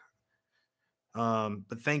abode.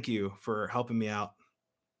 But thank you for helping me out.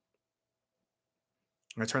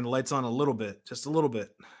 I'm gonna turn the lights on a little bit, just a little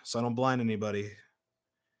bit, so I don't blind anybody.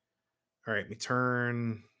 All right, let me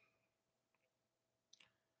turn.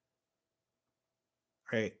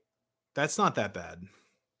 All right, that's not that bad,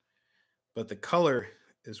 but the color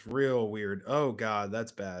is real weird. Oh God,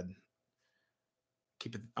 that's bad.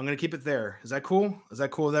 Keep it. I'm gonna keep it there. Is that cool? Is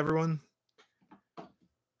that cool with everyone?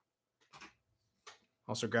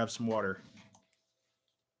 Also, grab some water.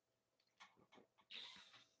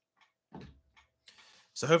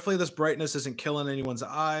 So hopefully this brightness isn't killing anyone's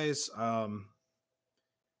eyes.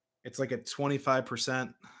 It's like at 25%.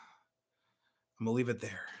 I'm gonna leave it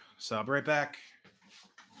there. So I'll be right back.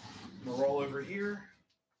 I'm gonna roll over here.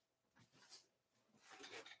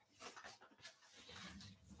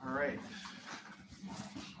 All right.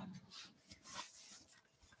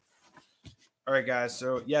 All right, guys.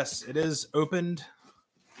 So yes, it is opened.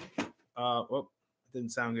 Whoop,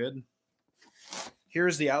 didn't sound good.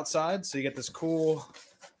 Here's the outside. So you get this cool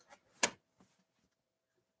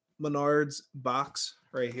Menards box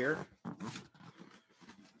right here.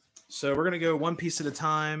 So we're gonna go one piece at a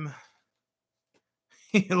time.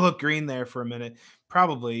 You look green there for a minute.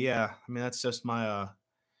 Probably, yeah. I mean, that's just my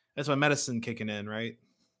medicine kicking in, right?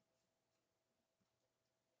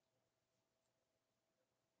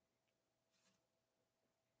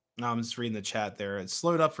 No, I'm just reading the chat there. It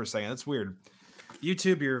slowed up for a second. That's weird.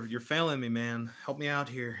 YouTube, you're failing me, man. Help me out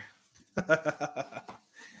here. All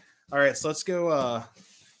right, so let's go.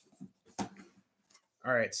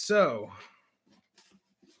 All right, so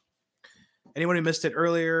anyone who missed it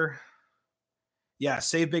earlier, yeah,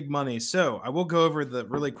 save big money. So I will go over the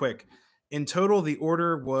really quick. In total, the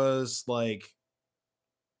order was like,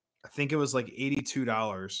 I think it was like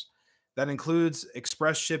 $82. That includes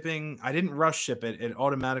express shipping. I didn't rush ship it; it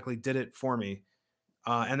automatically did it for me.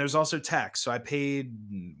 And there's also tax. So I paid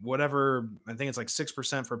whatever, I think it's like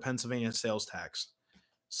 6% for Pennsylvania sales tax.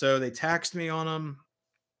 So they taxed me on them,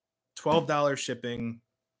 $12 shipping,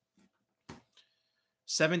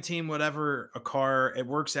 17 whatever a car. It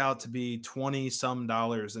works out to be 20 some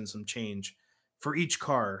dollars and some change for each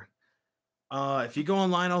car. If you go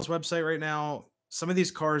on Lionel's website right now, some of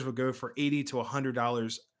these cars would go for $80 to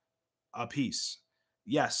 $100 a piece.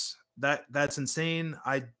 Yes, that's insane.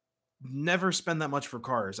 I never spend that much for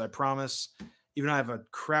cars. I promise. Even though I have a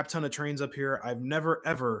crap ton of trains up here, I've never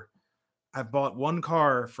ever I've bought one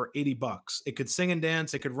car for $80. It could sing and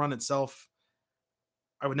dance. It could run itself.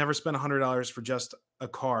 I would never spend $100 for just a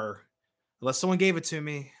car unless someone gave it to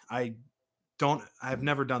me. I've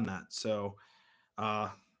never done that. So,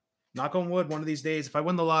 knock on wood, one of these days, if I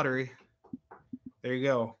win the lottery, there you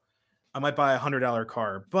go. I might buy $100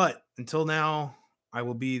 car. But until now, I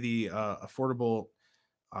will be the affordable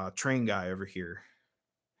train guy over here.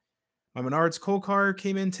 My Menards coal car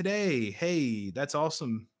came in today. Hey, that's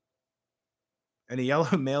awesome. And a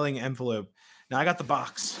yellow mailing envelope. Now I got the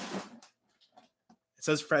box. It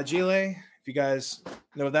says Fragile. If you guys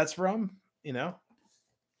know what that's from, you know.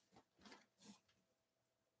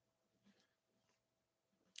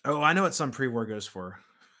 Oh, I know what some pre-war goes for.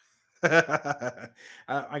 I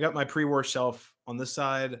got my pre-war shelf on this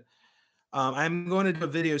side. I'm going to do a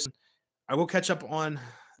video. I will catch up on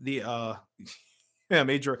the yeah,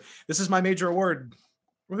 major. This is my major award.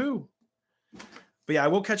 Woohoo! But yeah, I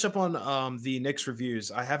will catch up on the Knicks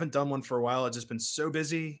reviews. I haven't done one for a while. I've just been so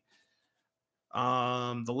busy.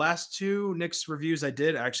 The last two Knicks reviews I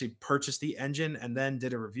did, I actually purchased the engine and then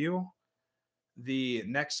did a review. The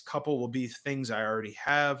next couple will be things I already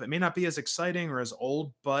have. It may not be as exciting or as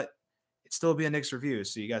old, but it still be a Knicks review,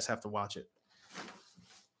 so you guys have to watch it.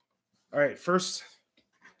 All right, first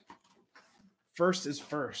is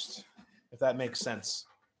first, if that makes sense.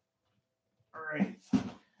 All right.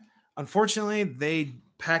 Unfortunately, they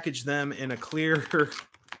packaged them in a clear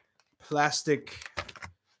plastic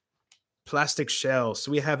shell.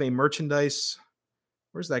 So we have a merchandise.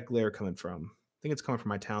 Where's that glare coming from? I think it's coming from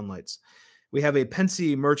my town lights. We have a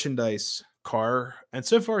Pensy merchandise car, and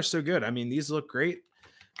so far so good. I mean, these look great.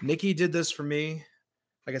 Nikki did this for me.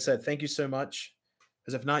 Like I said, thank you so much.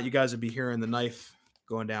 Because if not, you guys would be hearing the knife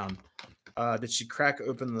going down. Did she crack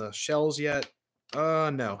open the shells yet?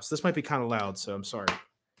 No. So this might be kind of loud, so I'm sorry.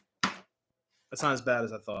 That's not as bad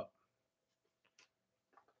as I thought.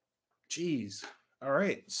 Jeez. All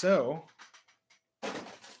right. So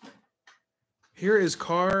here is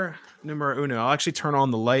car numero uno. I'll actually turn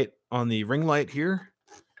on the light on the ring light here.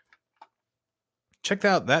 Check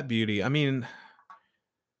out that beauty. I mean,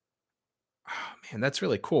 oh, man, that's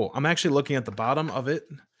really cool. I'm actually looking at the bottom of it.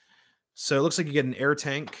 So it looks like you get an air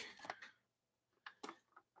tank.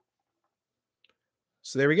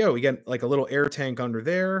 So there we go. We get like a little air tank under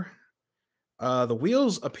there. The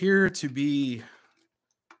wheels appear to be,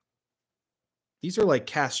 these are like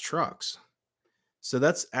cast trucks. So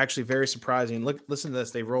that's actually very surprising. Look, listen to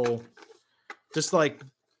this. They roll just like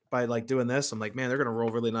by like doing this. I'm like, man, they're gonna roll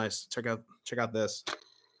really nice. Check out this.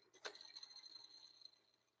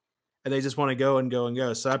 And they just want to go and go and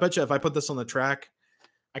go. So I bet you if I put this on the track,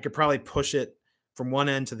 I could probably push it from one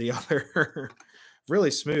end to the other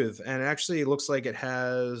really smooth. And it actually looks like it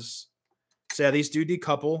has, so yeah, these do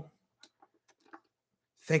decouple.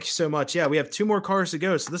 Thank you so much. Yeah, we have 2 more cars to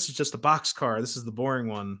go. So this is just a box car. This is the boring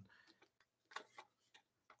one.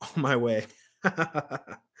 On my way.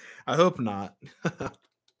 I hope not.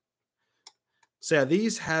 So yeah,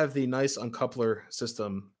 these have the nice uncoupler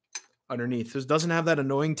system underneath. This doesn't have that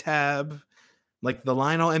annoying tab. Like the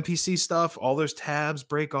Lionel NPC stuff, all those tabs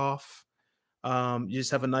break off. You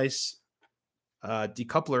just have a nice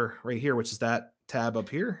decoupler right here, which is that tab up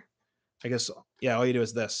here. I guess, yeah, all you do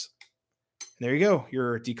is this. And there you go.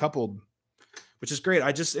 You're decoupled, which is great.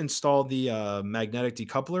 I just installed the magnetic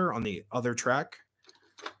decoupler on the other track.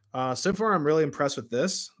 So far, I'm really impressed with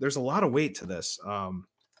this. There's a lot of weight to this.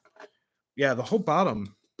 Yeah, the whole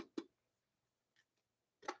bottom.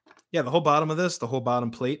 Yeah, the whole bottom of this, the whole bottom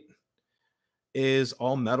plate is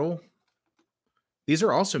all metal. These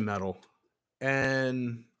are also metal.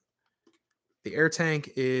 And the air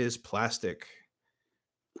tank is plastic.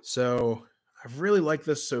 So I really like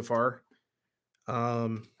this so far.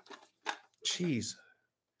 Jeez.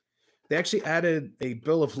 They actually added a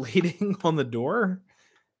bill of lading on the door.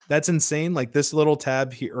 That's insane. Like this little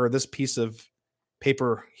tab here, or this piece of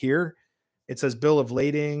paper here, it says bill of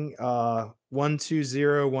lading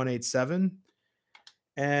 120187.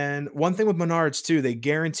 And one thing with Menards too, they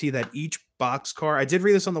guarantee that each box car, I did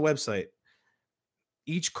read this on the website,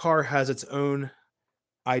 each car has its own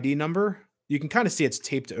ID number. You can kind of see it's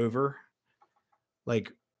taped over,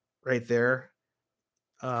 like right there.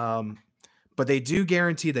 But they do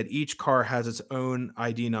guarantee that each car has its own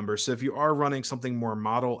ID number. So if you are running something more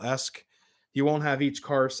model-esque, you won't have each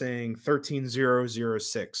car saying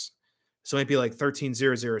 13006. So it might be like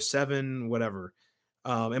 13007, whatever.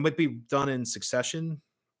 It might be done in succession.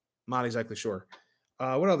 Not exactly sure.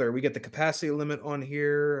 What other? We get the capacity limit on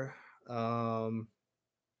here, the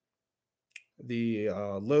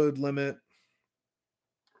load limit,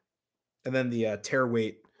 and then the tear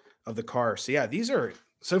weight of the car. So yeah, these are,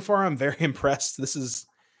 so far I'm very impressed. This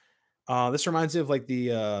reminds me of like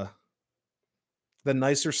the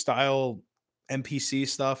nicer style NPC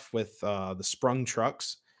stuff with the sprung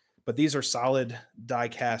trucks, but these are solid die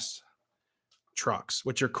cast trucks,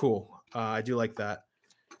 which are cool. I do like that.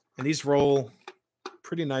 And these roll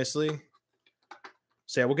pretty nicely.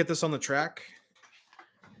 So yeah, we'll get this on the track.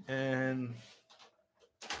 And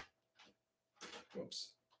whoops.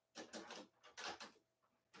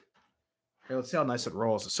 Here, let's see how nice it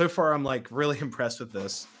rolls. So far, I'm like really impressed with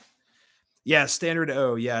this. Yeah, standard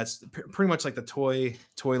O. Yeah, it's pretty much like the toy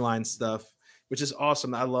line stuff, which is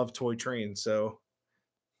awesome. I love toy trains. So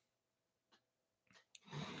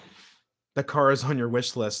the car is on your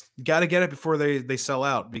wish list. You got to get it before they sell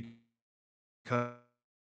out, because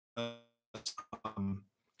um,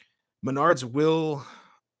 Menards will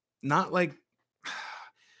not like.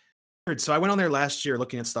 So I went on there last year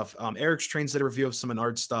looking at stuff. Eric's Trains did a review of some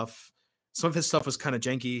Menards stuff. Some of his stuff was kind of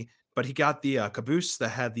janky, but he got the caboose that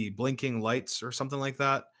had the blinking lights or something like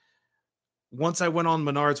that. Once I went on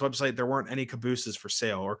Menards website, there weren't any cabooses for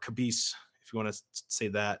sale, or caboose, if you want to say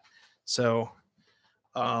that. So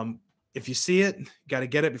if you see it, got to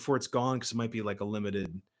get it before it's gone, because it might be like a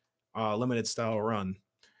limited style run.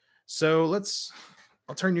 So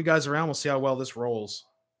I'll turn you guys around. We'll see how well this rolls,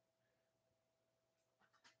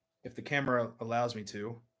 if the camera allows me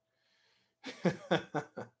to.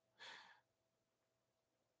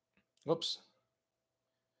 Whoops.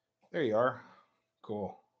 There you are.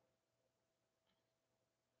 Cool.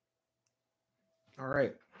 All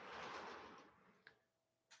right.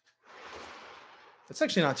 It's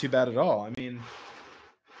actually not too bad at all. I mean,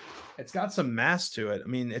 it's got some mass to it. I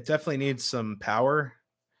mean, it definitely needs some power.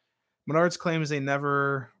 Menards claims they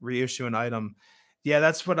never reissue an item. Yeah,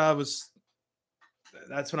 that's what I'm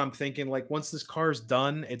thinking. Like once this car is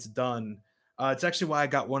done, it's done. It's actually why I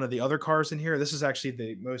got one of the other cars in here. This is actually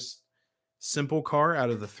the most simple car out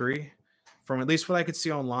of the three, from at least what I could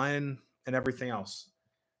see online and everything else.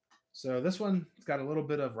 So this one, it's got a little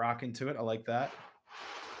bit of rocking to it. I like that,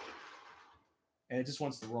 and it just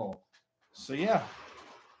wants to roll. So yeah,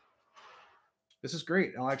 this is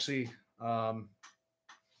great. I'll actually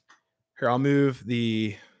here I'll move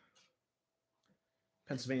the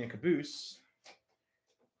Pennsylvania caboose.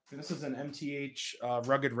 This is an MTH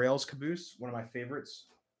rugged rails caboose, one of my favorites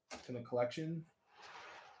in the collection.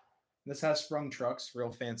 This has sprung trucks,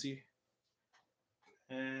 real fancy.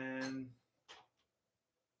 And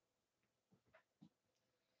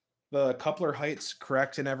the coupler height's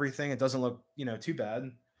correct and everything. It doesn't look, too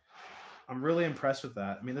bad. I'm really impressed with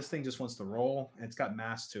that. I mean, this thing just wants to roll and it's got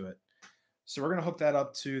mass to it. So we're going to hook that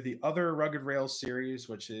up to the other Rugged Rails series,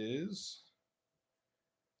 which is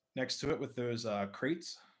next to it with those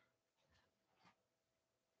crates.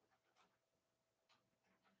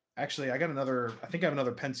 Actually, I think I have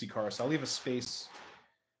another Pensy car, so I'll leave a space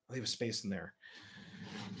in there.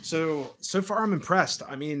 So far I'm impressed.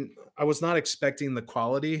 I mean, I was not expecting the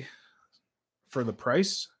quality for the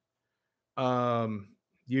price.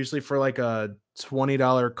 Usually for like a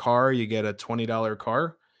 $20 car, you get a $20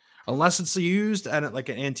 car, unless it's used at like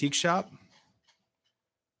an antique shop.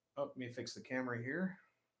 Oh, let me fix the camera here.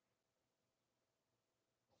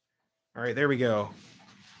 All right, there we go.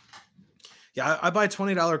 Yeah, I buy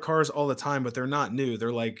 $20 cars all the time, but they're not new.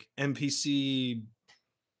 They're like MPC,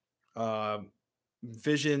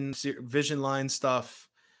 Vision line stuff.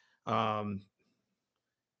 Um,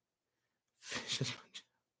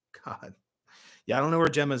 God, yeah, I don't know where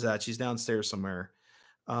Gemma's at. She's downstairs somewhere.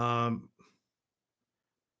 Lionel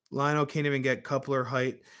can't even get coupler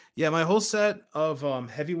height. Yeah, my whole set of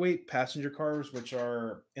heavyweight passenger cars, which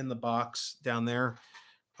are in the box down there,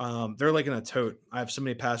 they're like in a tote. I have so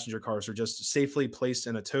many passenger cars are just safely placed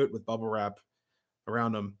in a tote with bubble wrap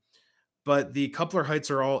around them. But the coupler heights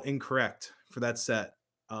are all incorrect for that set.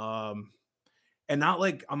 And not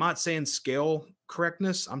like, I'm not saying scale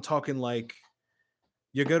correctness. I'm talking like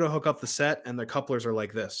you go to hook up the set and the couplers are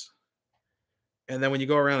like this. And then when you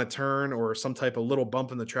go around a turn or some type of little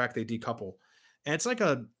bump in the track, they decouple. And it's like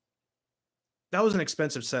that was an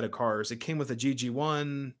expensive set of cars. It came with a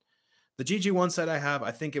GG1. The GG1 set I have,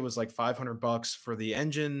 I think it was like $500 for the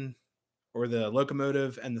engine or the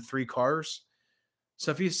locomotive and the three cars.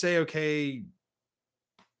 So if you say, okay,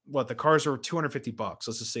 the cars are $250,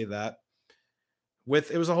 let's just say that.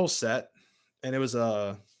 It was a whole set, and it was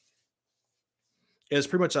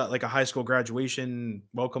pretty much like a high school graduation,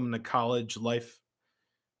 welcome to college life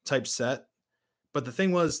type set. But the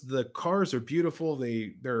thing was, the cars are beautiful.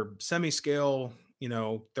 They're semi-scale,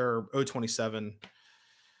 they're 027.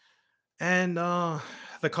 And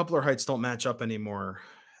the coupler heights don't match up anymore.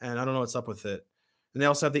 And I don't know what's up with it. And they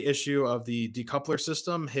also have the issue of the decoupler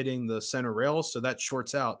system hitting the center rail. So that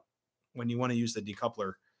shorts out when you want to use the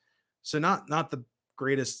decoupler. So not the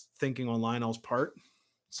greatest thinking on Lionel's part.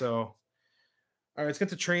 So, all right, let's get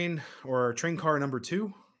to train car number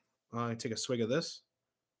 2. Take a swig of this.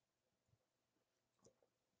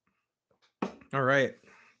 All right.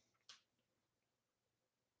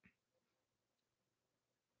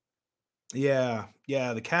 Yeah.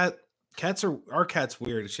 Our cat's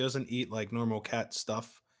weird. She doesn't eat like normal cat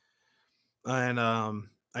stuff. And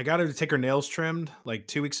I got her to take her nails trimmed like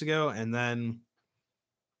 2 weeks ago, and then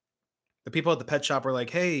the people at the pet shop were like,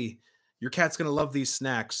 "Hey, your cat's gonna love these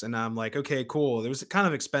snacks." And I'm like, "Okay, cool." It was kind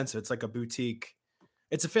of expensive. It's like a boutique.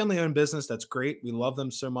 It's a family-owned business. That's great. We love them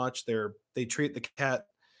so much. They treat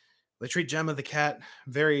they treat Gemma the cat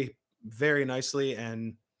very, very nicely,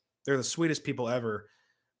 and they're the sweetest people ever.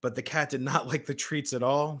 But the cat did not like the treats at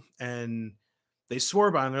all, and they swore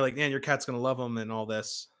by him. They're like, "Man, your cat's gonna love them," and all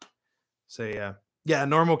this. So yeah,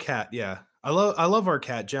 normal cat. Yeah, I love our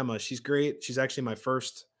cat Gemma. She's great. She's actually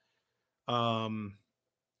um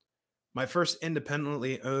my first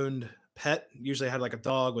independently owned pet. Usually I had like a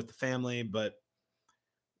dog with the family, but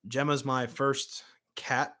Gemma's my first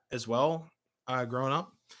cat as well, growing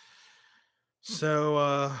up.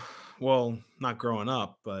 So, well, not growing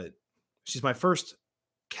up, but she's my first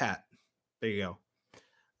cat. There you go.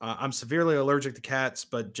 I'm severely allergic to cats,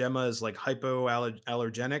 but Gemma is like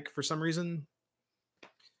hypoallergenic for some reason.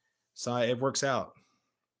 So it works out.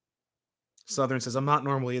 Southern says, I'm not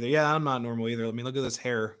normal either. Yeah, I'm not normal either. Let me look at this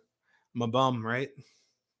hair. I'm a bum, right?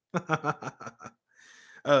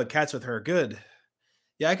 Oh, cats with her. Good.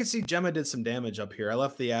 Yeah, I could see Gemma did some damage up here. I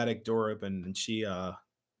left the attic door open and she what'd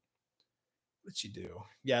she do?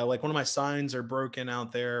 Yeah, like one of my signs are broken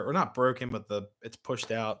out there, or not broken, but it's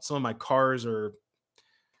pushed out. Some of my cars are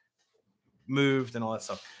moved and all that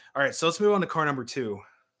stuff. All right, so let's move on to car number 2.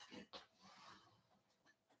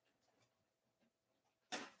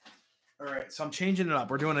 All right, so I'm changing it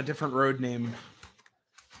up. We're doing a different road name.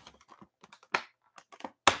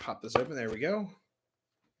 Pop this open. There we go.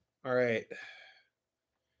 All right.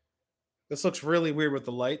 This looks really weird with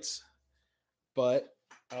the lights, but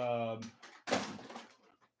I'm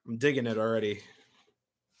digging it already.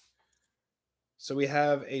 So we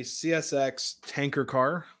have a CSX tanker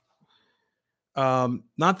car.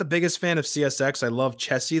 Not the biggest fan of CSX. I love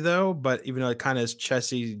Chessie though, but even though it kind of is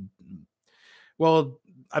Chessie, well,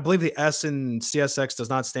 I believe the S in CSX does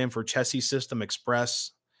not stand for Chessie System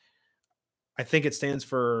Express. I think it stands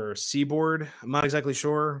for Seaboard. I'm not exactly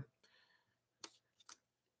sure.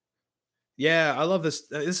 Yeah, I love this.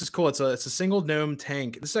 This is cool. It's a single dome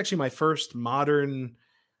tank. This is actually my first modern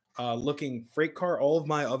looking freight car. All of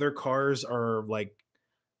my other cars are like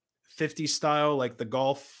 50 style, like the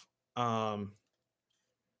Golf. I'll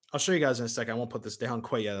show you guys in a second. I won't put this down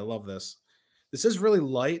quite yet. I love this. This is really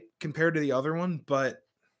light compared to the other one, but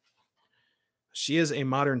she is a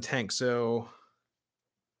modern tank. So,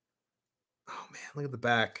 oh man, look at the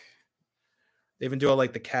back. They even do all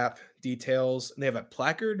like the cap details, and they have a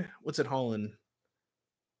placard. What's it hauling?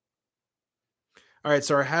 All right,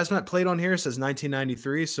 so our hazmat plate on here says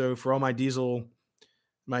 1993. So for all my diesel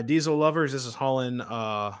lovers, this is hauling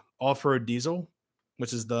off-road diesel,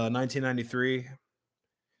 which is the 1993.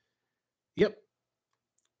 Yep.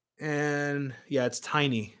 And yeah, it's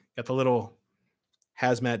tiny. Got the little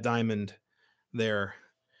hazmat diamond there.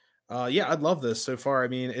 Yeah, I'd love this so far. I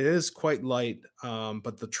mean, it is quite light,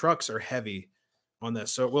 but the trucks are heavy on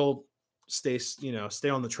this, so it will stay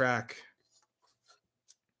on the track.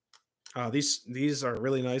 These are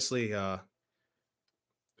really nicely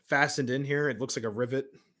fastened in here. It looks like a rivet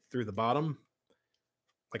through the bottom,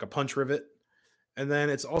 like a punch rivet, and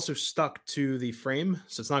then it's also stuck to the frame,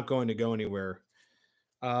 so it's not going to go anywhere.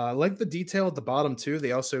 I like the detail at the bottom too.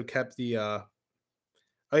 They also kept the. Oh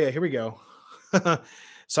yeah, here we go.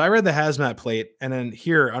 So I read the hazmat plate, and then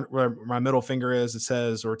here where my middle finger is, it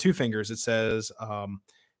says, or two fingers, it says,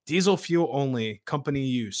 diesel fuel only, company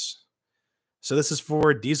use. So this is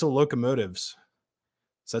for diesel locomotives.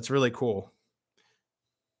 So that's really cool.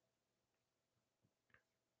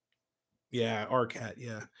 Yeah, RCAT,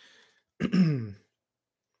 yeah.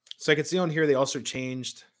 So I can see on here they also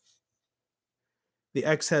changed. The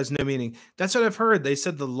X has no meaning. That's what I've heard. They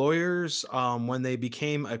said the lawyers, when they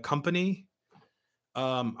became a company,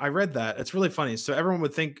 I read that. It's really funny. So everyone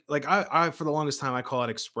would think, like, I for the longest time I call it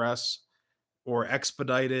express or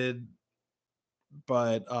expedited,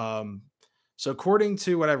 but so according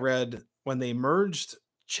to what I read, when they merged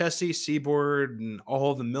Chessie, Seaboard, and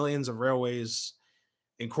all the millions of railways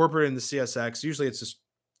incorporated in the CSX, usually it's just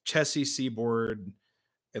Chessie, Seaboard,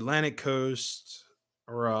 Atlantic Coast,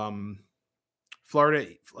 or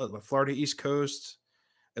Florida East Coast,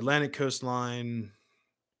 Atlantic Coastline.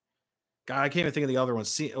 God, I can't even think of the other one.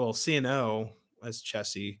 CNO as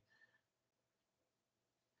Chessie.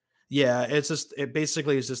 Yeah, it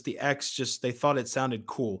basically is just the X. Just they thought it sounded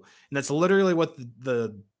cool, and that's literally what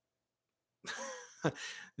the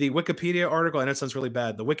Wikipedia article. I know it sounds really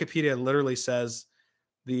bad. The Wikipedia literally says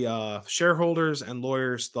the shareholders and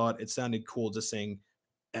lawyers thought it sounded cool just saying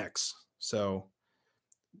X. So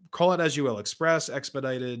call it as you will: express,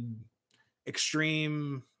 expedited,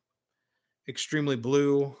 extreme, extremely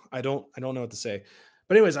blue. I don't know what to say.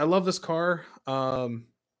 But anyways, I love this car.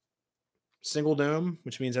 Single dome,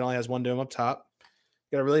 which means it only has one dome up top.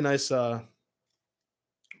 Got a really nice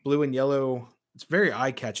blue and yellow. It's very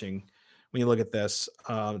eye catching when you look at this.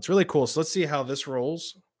 It's really cool. So let's see how this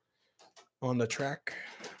rolls on the track.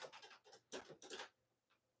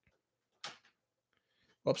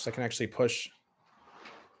 Oops, I can actually push.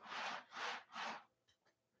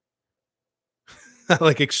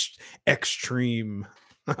 Like extreme.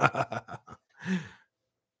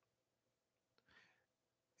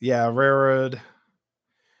 Yeah, railroad.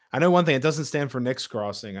 I know one thing. It doesn't stand for Nix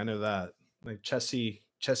Crossing. I know that. Like Chessie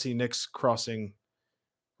Nix Crossing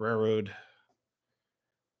Railroad.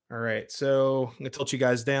 All right, so I'm gonna tilt you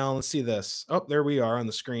guys down. Let's see this. Oh, there we are on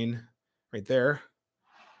the screen, right there.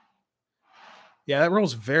 Yeah, that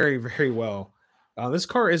rolls very, very well. This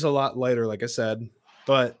car is a lot lighter, like I said,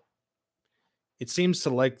 but it seems to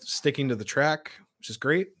like sticking to the track, which is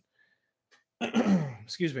great.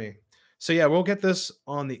 Excuse me. So yeah, we'll get this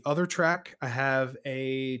on the other track. I have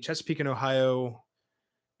a Chesapeake and Ohio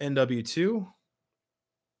NW2.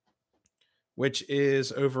 which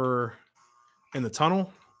is over in the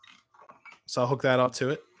tunnel. So I'll hook that up to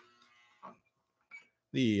it.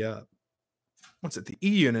 The what's it? The E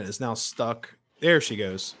unit is now stuck. There she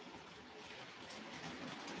goes.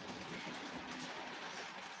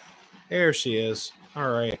 There she is. All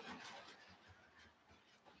right.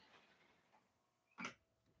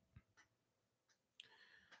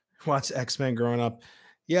 Watch X-Men growing up.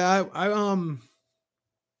 Yeah, I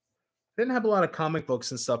didn't have a lot of comic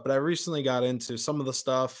books and stuff, but I recently got into some of the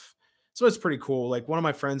stuff. So it's pretty cool. Like one of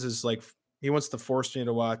my friends is like he wants to force me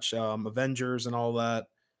to watch Avengers and all that.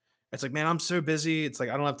 It's like, man, I'm so busy. It's like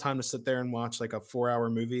I don't have time to sit there and watch like a 4-hour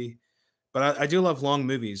movie. But I do love long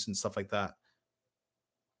movies and stuff like that.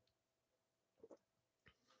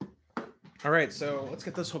 All right, so let's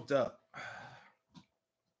get this hooked up.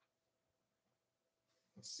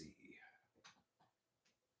 Let's see.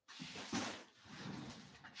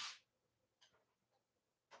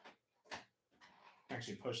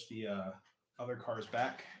 Actually, push the other cars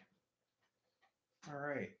back. All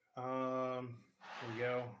right. Here we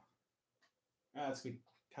go. That's gonna be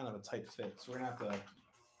kind of a tight fit, so we're gonna have to.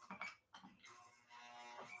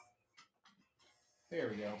 There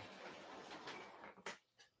we go.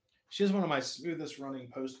 She is one of my smoothest running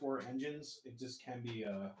post-war engines. It just can be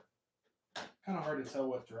kind of hard to tell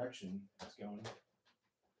what direction it's going.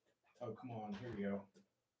 Oh, come on. Here we go.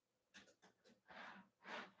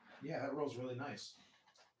 Yeah, that rolls really nice.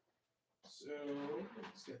 So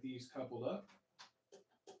let's get these coupled up.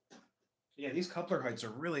 Yeah, these coupler heights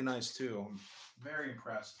are really nice too. I'm very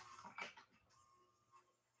impressed.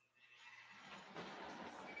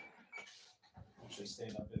 Actually,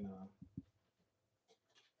 stand up in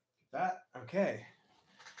that. Okay.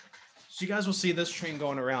 So you guys will see this train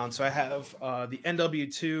going around. So I have the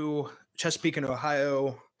NW2 Chesapeake and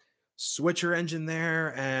Ohio switcher engine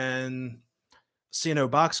there and C&O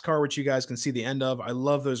boxcar, which you guys can see the end of. I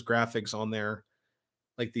love those graphics on there,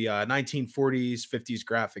 like the 1940s, 50s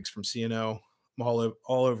graphics from C&O. I'm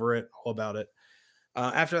all over it, all about it.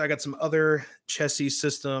 After that, I got some other chassis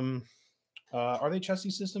system. Are they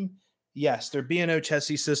chassis system? Yes, they're B&O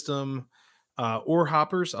chassis system ore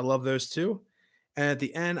hoppers. I love those too. And at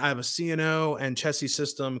the end, I have a C&O and chassis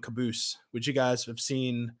system caboose, which you guys have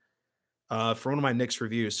seen for one of my Knicks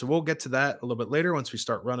reviews. So we'll get to that a little bit later once we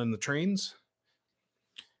start running the trains.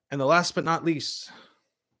 And the last but not least,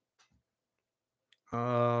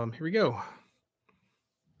 here we go.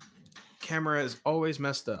 Camera is always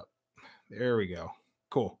messed up. There we go.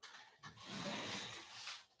 Cool.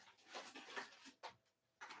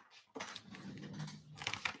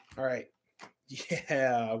 All right.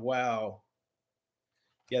 Yeah. Wow.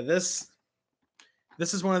 Yeah. This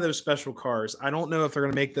is one of those special cars. I don't know if they're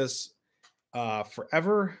gonna make this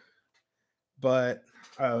forever, but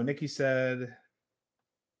oh, Nikki said.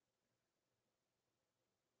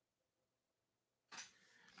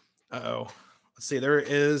 Oh, let's see. There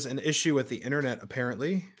is an issue with the internet,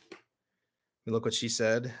 apparently. Let me look what she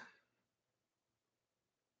said.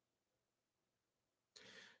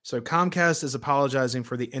 So Comcast is apologizing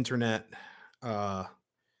for the internet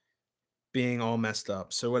being all messed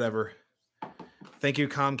up. So whatever. Thank you,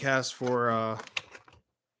 Comcast, for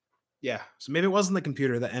yeah. So maybe it wasn't the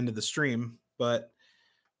computer that ended the stream, but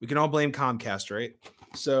we can all blame Comcast, right?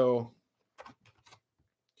 So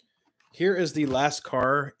here is the last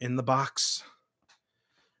car in the box.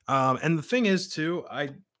 And the thing is, too,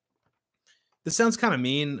 this sounds kind of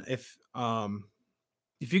mean. If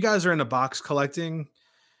you guys are into box collecting,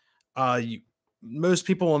 most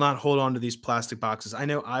people will not hold on to these plastic boxes. I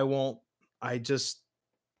know I won't. It's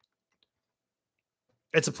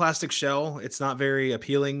a plastic shell. It's not very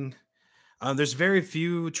appealing. There's very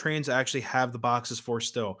few trains that actually have the boxes for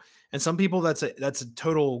still, and some people that's a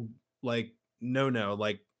total like no.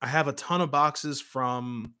 Like I have a ton of boxes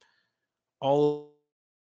from all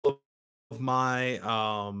of my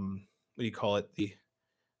what do you call it, the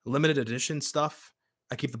limited edition stuff.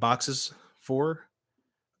 I keep the boxes for,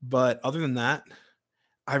 but other than that,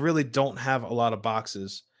 I really don't have a lot of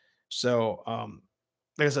boxes. So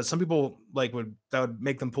like I said, some people that would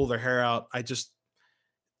make them pull their hair out.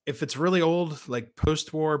 If it's really old, like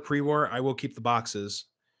post-war, pre-war, I will keep the boxes.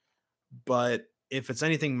 But if it's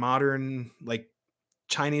anything modern, like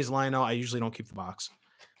Chinese Lionel, I usually don't keep the box.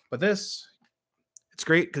 But this, it's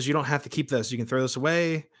great because you don't have to keep this. You can throw this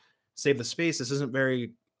away, save the space. This isn't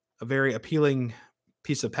a very appealing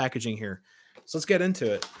piece of packaging here. So let's get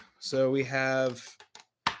into it. So we have,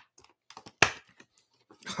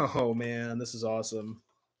 oh man, this is awesome.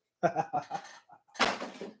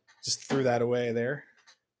 Just threw that away there.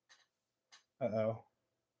 Uh-oh.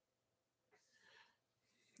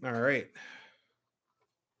 All right.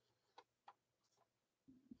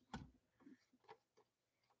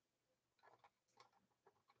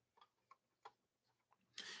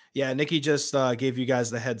 Yeah, Nikki just gave you guys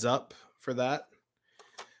the heads up for that.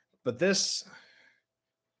 But this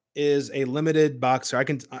is a limited boxer. I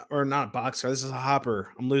can, or not boxer. This is a hopper.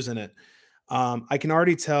 I'm losing it. I can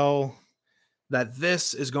already tell that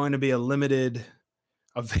this is going to be a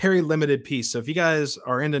very limited piece. So if you guys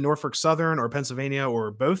are into Norfolk Southern or Pennsylvania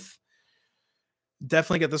or both,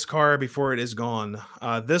 definitely get this car before it is gone.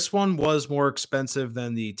 This one was more expensive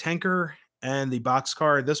than the tanker and the box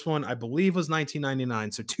car. This one, I believe, was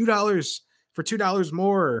 19.99. So $2 for $2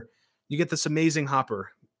 more, you get this amazing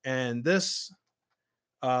hopper. And this,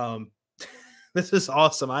 um, this is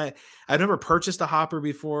awesome. I've never purchased a hopper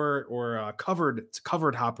before or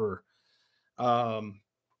covered hopper. Um,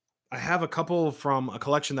 I have a couple from a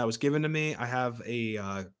collection that was given to me. I have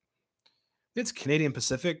it's Canadian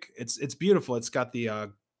Pacific. It's beautiful. It's got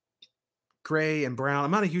the gray and brown.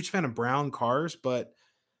 I'm not a huge fan of brown cars, but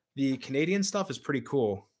the Canadian stuff is pretty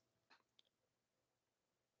cool.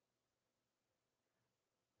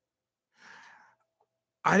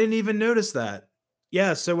 I didn't even notice that.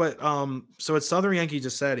 Yeah, so what Southern Yankee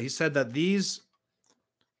just said, he said that these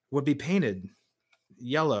would be painted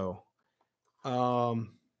yellow.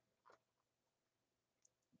 Um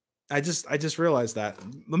I just realized that.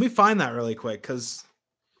 Let me find that really quick cuz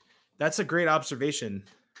that's a great observation.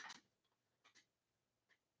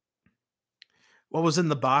 What was in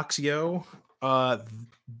the box, yo? Uh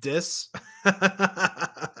this.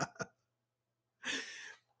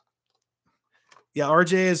 Yeah,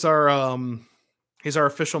 RJ is our he's our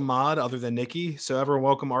official mod other than Nikki. So everyone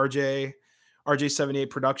welcome RJ, RJ78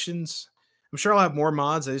 Productions. I'm sure I'll have more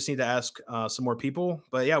mods. I just need to ask some more people.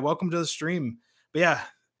 But yeah, welcome to the stream. But yeah,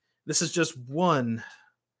 this is just one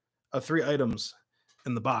of three items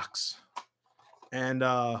in the box. And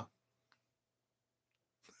yeah,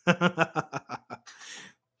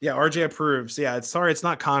 RJ approves. Yeah, it's sorry it's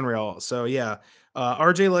not Conrail. So yeah,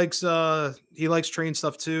 RJ likes he likes train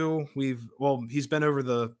stuff too. He's been over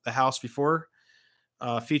the house before,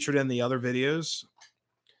 featured in the other videos.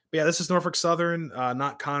 But yeah, this is Norfolk Southern,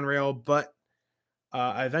 not Conrail, but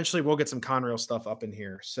I eventually will get some Conrail stuff up in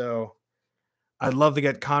here. So I'd love to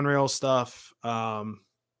get Conrail stuff. I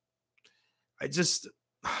just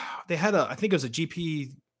they had I think it was a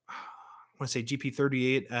GP, I want to say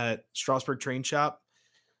GP38 at Strasburg Train Shop,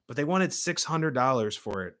 but they wanted $600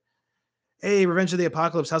 for it. Hey, Revenge of the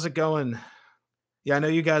Apocalypse, how's it going? Yeah, I know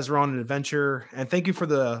you guys were on an adventure, and thank you for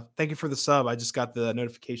the sub. I just got the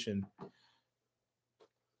notification.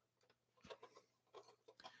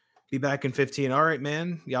 Be back in 15. All right,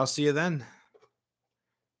 man. Yeah, I'll see you then.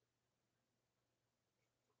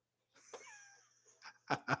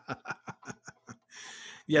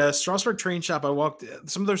 Yeah, Strasburg Train Shop. I walked.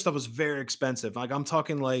 Some of their stuff was very expensive. Like I'm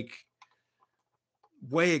talking like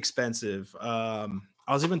way expensive. I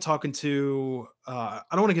was even talking to. I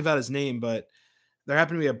don't want to give out his name, but there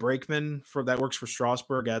happened to be a brakeman for that works for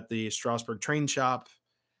Strasburg at the Strasburg Train Shop.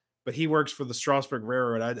 But he works for the Strasburg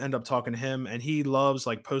Railroad. I'd end up talking to him, and he loves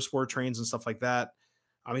like post-war trains and stuff like that.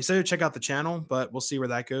 He said to check out the channel, but we'll see where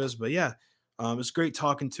that goes. But yeah, it's great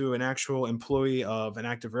talking to an actual employee of an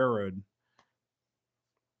active railroad.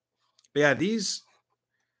 But yeah, these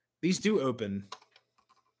do open.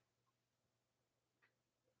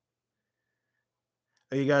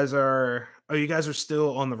 You guys are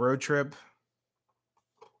still on the road trip.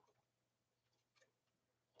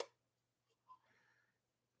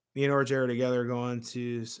 Me and RJ are together going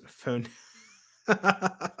to phone.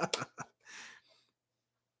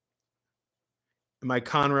 My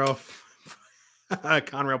Conrail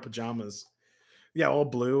Conrail pajamas. Yeah, all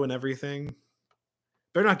blue and everything.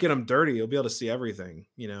 Better not get them dirty. You'll be able to see everything.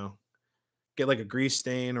 Get like a grease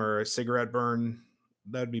stain or a cigarette burn.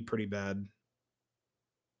 That'd be pretty bad.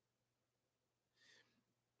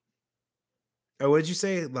 Oh, what did you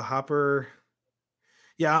say? The hopper.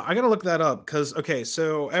 Yeah, I gotta look that up because okay,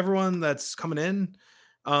 so everyone that's coming in,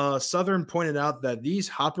 Southern pointed out that these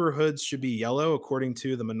hopper hoods should be yellow according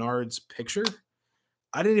to the Menards picture.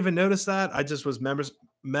 I didn't even notice that. I just was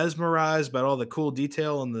mesmerized by all the cool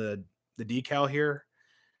detail on the decal here.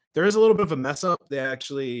 There is a little bit of a mess up. They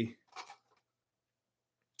actually,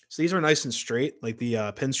 so these are nice and straight, like the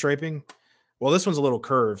pinstriping. Well, this one's a little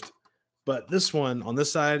curved, but this one on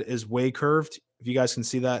this side is way curved. If you guys can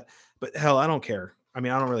see that, but hell, I don't care. I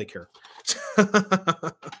mean, I don't really care.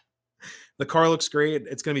 The car looks great.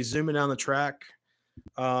 It's going to be zooming down the track.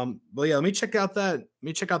 But yeah, let me check out that. Let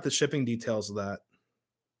me check out the shipping details of that.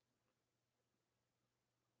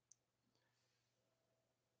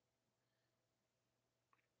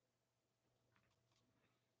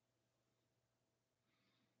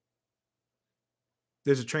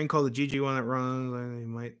 There's a train called the GG one that runs. You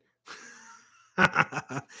might.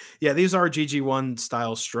 Yeah, these are GG1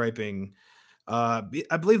 style striping. I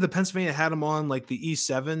believe the Pennsylvania had them on like the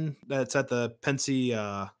E7 that's at the Pensy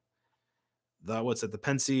the what's it? The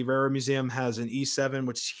Pensy Railroad Museum has an E7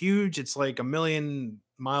 which is huge. It's like a million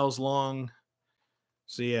miles long.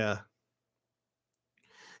 So yeah.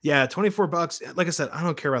 Yeah, 24 bucks. Like I said, I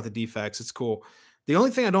don't care about the defects. It's cool. The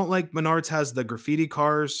only thing I don't like, Menards has the graffiti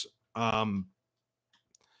cars. Um,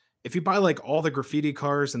 if you buy like all the graffiti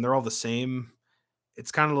cars and they're all the same,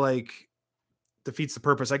 it's kind of like defeats the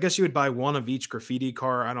purpose. I guess you would buy one of each graffiti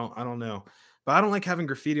car. I don't know. But I don't like having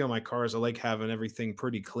graffiti on my cars. I like having everything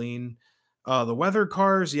pretty clean. The weather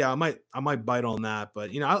cars, yeah, I might bite on that, but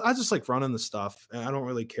I just like running the stuff. And I don't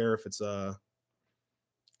really care if it's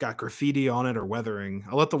got graffiti on it or weathering.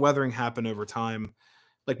 I'll let the weathering happen over time.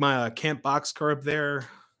 Like my camp box car up there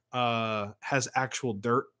has actual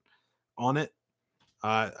dirt on it.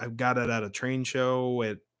 I've got it at a train show.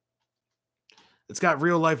 It's got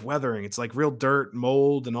real life weathering. It's like real dirt,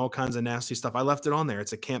 mold, and all kinds of nasty stuff. I left it on there.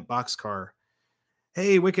 It's a camp box car.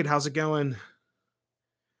 Hey, Wicked, how's it going?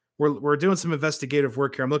 We're doing some investigative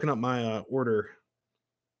work here. I'm looking up my order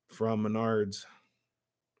from Menards.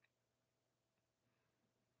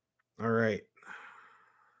 All right,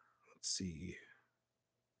 let's see.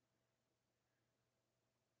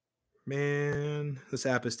 Man, this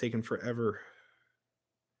app is taking forever.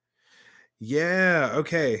 Yeah,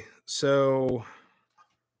 okay. So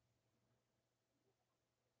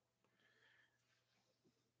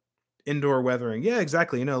indoor weathering. Yeah,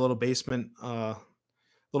 exactly. A little basement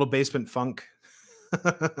funk.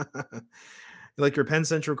 Like your Penn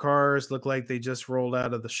Central cars look like they just rolled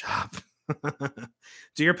out of the shop.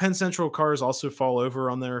 Do your Penn Central cars also fall over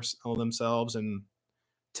on themselves and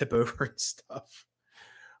tip over and stuff?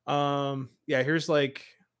 Yeah, here's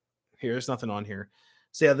nothing on here.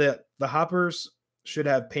 So yeah, the hoppers should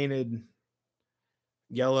have painted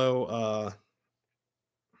yellow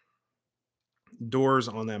doors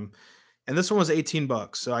on them. And this one was 18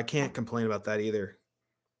 bucks, so I can't complain about that either.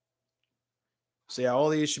 So yeah, all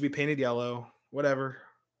these should be painted yellow. Whatever.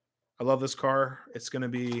 I love this car. It's going to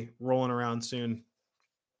be rolling around soon.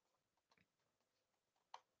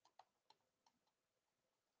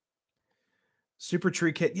 Super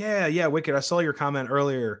Tree Kit. Yeah, yeah, Wicked. I saw your comment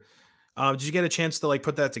earlier. Did you get a chance to like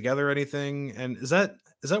put that together or anything? And is that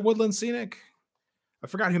Woodland Scenic? I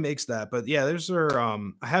forgot who makes that, but yeah, there's are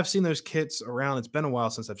I have seen those kits around. It's been a while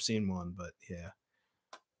since I've seen one, but yeah.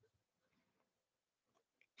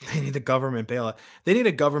 They need a government bailout. They need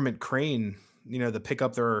a government crane, to pick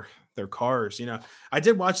up their cars. I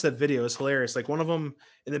did watch that video. It's hilarious. Like one of them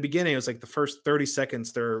in the beginning, it was like the first 30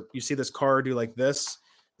 seconds. There, you see this car do like this,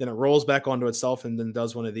 then it rolls back onto itself and then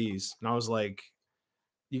does one of these. And I was like,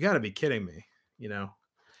 you got to be kidding me, you know.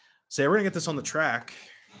 So yeah, we're gonna get this on the track.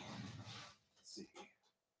 Let's see.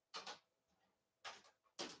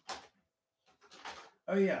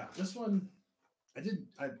 Oh yeah, this one I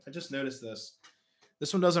just noticed this.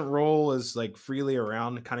 This one doesn't roll as like freely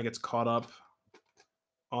around. It kind of gets caught up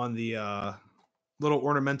on the little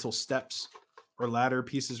ornamental steps or ladder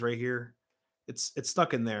pieces right here. It's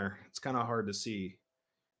stuck in there. It's kind of hard to see.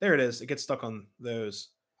 There it is. It gets stuck on those.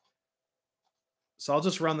 So I'll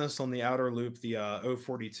just run this on the outer loop, the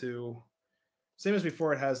 042. Same as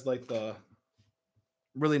before, it has like the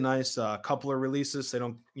really nice coupler releases. So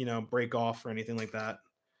they don't, break off or anything like that.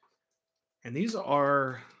 And these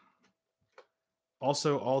are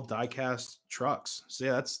also all die-cast trucks. So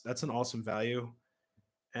yeah, that's an awesome value.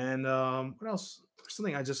 And what else?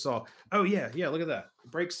 Something I just saw. Oh yeah, yeah. Look at that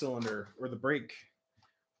brake cylinder, or the brake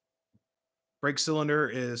cylinder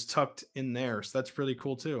is tucked in there. So that's really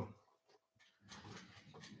cool too.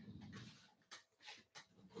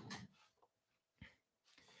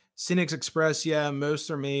 Scenic Express, yeah,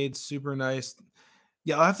 most are made super nice.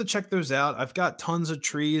 Yeah, I'll have to check those out. I've got tons of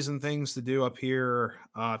trees and things to do up here.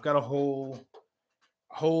 I've got a whole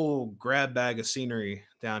grab bag of scenery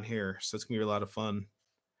down here, so it's gonna be a lot of fun.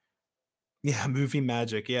 Yeah, movie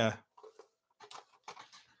magic. Yeah,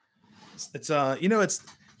 it's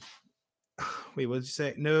wait, what did you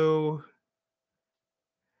say? No,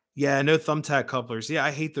 yeah, no thumbtack couplers. Yeah,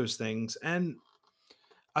 I hate those things. And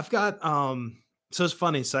I've got so it's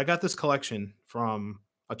funny. So I got this collection from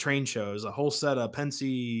a train show. It's a whole set of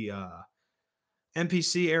Pensy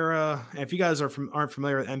NPC era. And if you guys aren't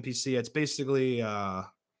familiar with NPC, it's basically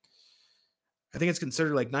I think it's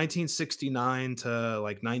considered like 1969 to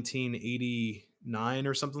like 1989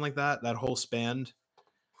 or something like that. That whole span.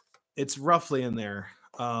 It's roughly in there.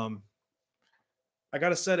 I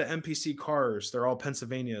got a set of NPC cars. They're all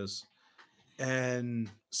Pennsylvanias, and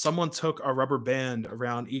someone took a rubber band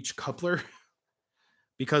around each coupler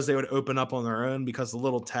because they would open up on their own because the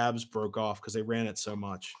little tabs broke off because they ran it so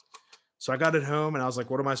much. So I got it home and I was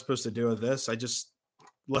like, what am I supposed to do with this? I just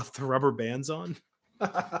left the rubber bands on. All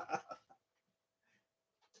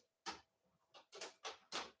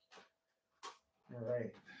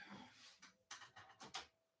right.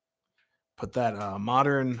 Put that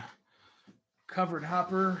modern covered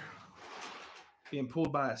hopper being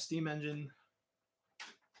pulled by a steam engine.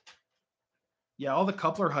 Yeah, all the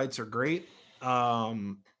coupler heights are great.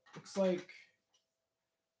 Looks like,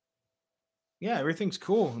 yeah, everything's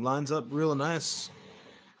cool. Lines up real nice.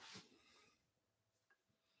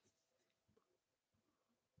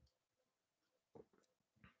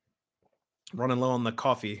 Running low on the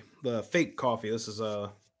coffee, the fake coffee. This is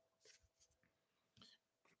a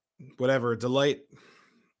whatever delight.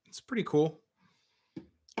 It's pretty cool.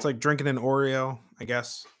 It's like drinking an Oreo, I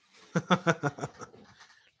guess.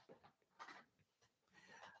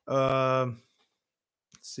 Let's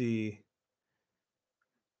see.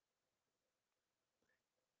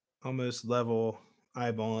 Almost level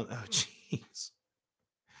eyeballing. Oh, jeez.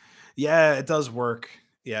 Yeah, it does work.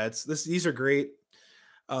 Yeah, it's this. These are great.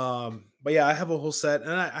 But yeah, I have a whole set,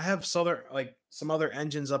 and I have some other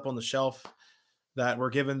engines up on the shelf that were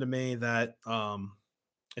given to me. That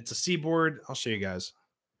it's a Seaboard. I'll show you guys.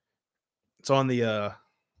 It's on the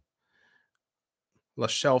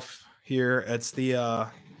shelf here. It's the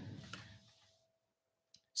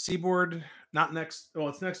Seaboard, not next. Well,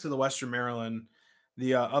 it's next to the Western Maryland.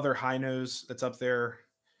 The other high nose that's up there.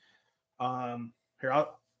 Here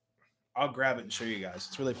I'll grab it and show you guys.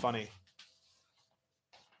 It's really funny.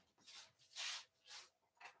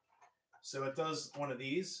 So it does one of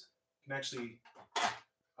these. You can actually,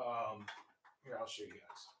 here I'll show you guys.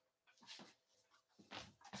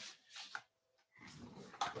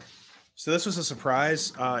 So this was a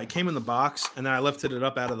surprise. It came in the box, and then I lifted it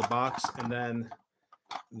up out of the box, and then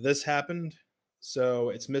this happened. So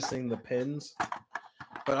it's missing the pins.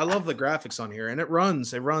 But I love the graphics on here, and it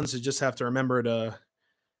runs. It runs. You just have to remember to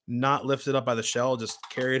not lift it up by the shell. Just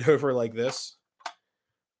carry it over like this.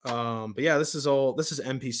 But yeah, this is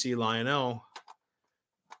MPC Lionel.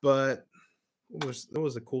 But what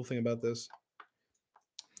was the cool thing about this?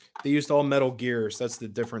 They used all metal gears. That's the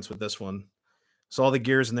difference with this one. So all the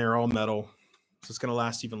gears in there are all metal. So it's gonna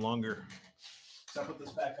last even longer. So I put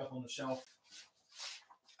this back up on the shelf.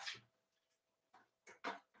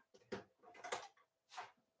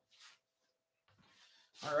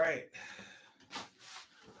 All right.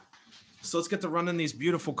 So let's get to running these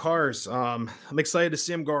beautiful cars. I'm excited to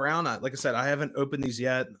see them go around. Like I said, I haven't opened these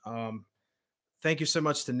yet. Thank you so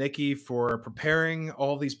much to Nikki for preparing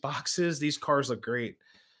all these boxes. These cars look great.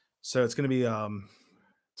 So it's gonna be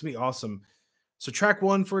awesome. So track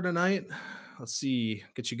one for tonight. Let's see,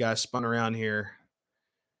 get you guys spun around here.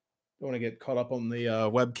 Don't want to get caught up on the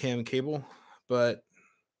webcam cable, but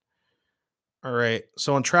all right.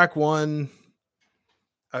 So on track one,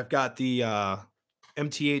 I've got the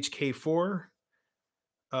MTH K4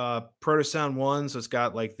 Proto Sound 1. So it's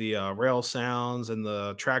got like the rail sounds and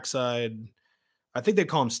the trackside. I think they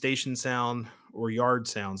call them station sound or yard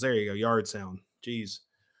sounds. There you go, yard sound. Jeez.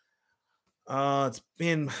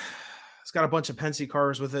 It's got a bunch of Penske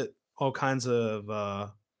cars with it, all kinds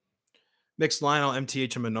of mixed Lionel,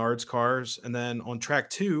 MTH, and Menards cars. And then on track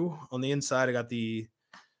two, on the inside, I got the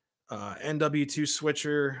NW2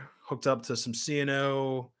 switcher hooked up to some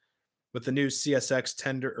C&O with the new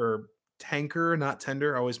CSX tanker, not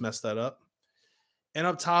tender. I always mess that up. And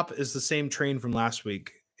up top is the same train from last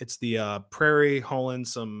week. It's the Prairie hauling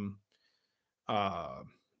some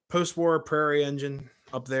post-war Prairie engine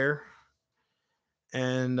up there.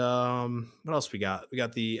 And what else we got? We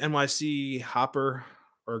got the NYC hopper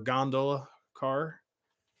or gondola car.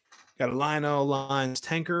 Got a Lionel Lines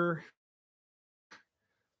tanker.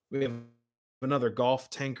 We have another Golf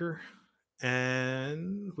tanker.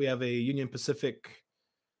 And we have a Union Pacific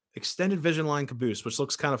extended vision line caboose, which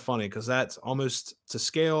looks kind of funny because that's almost to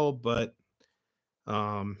scale, but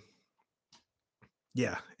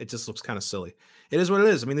yeah, it just looks kind of silly. It is what it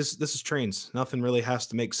is. I mean, this is trains. Nothing really has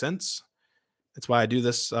to make sense. That's why I do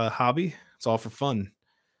this hobby. It's all for fun.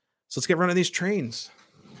 So let's get running these trains.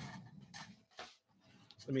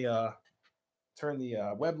 Let me turn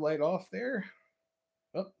the web light off there.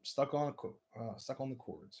 Oh, stuck on the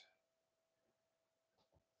cords.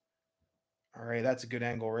 All right, that's a good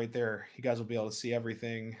angle right there. You guys will be able to see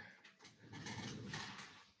everything.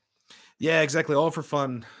 Yeah, exactly. All for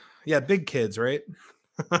fun. Yeah, big kids, right?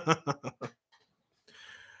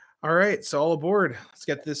 All right, so all aboard. Let's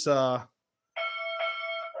get this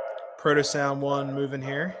Proto Sound 1 moving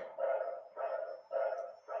here.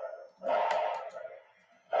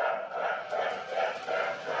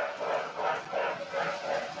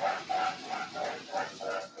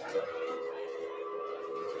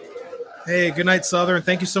 Hey, good night, Southern.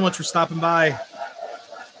 Thank you so much for stopping by.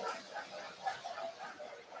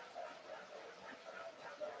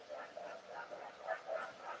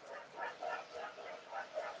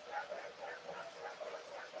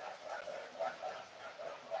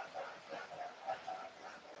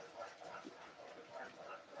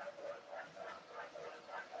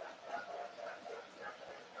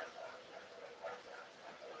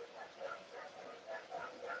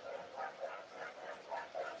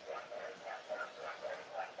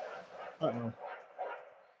 Uh-oh.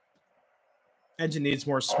 Engine needs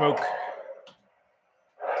more smoke.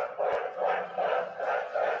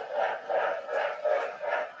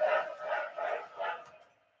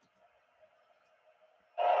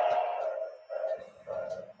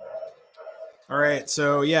 All right,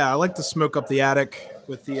 so yeah, I like to smoke up the attic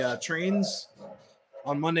with the trains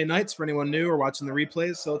on Monday nights for anyone new or watching the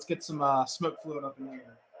replays. So let's get some smoke fluid up in here.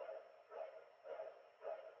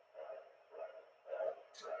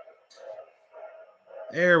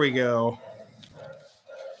 There we go.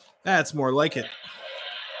 That's more like it.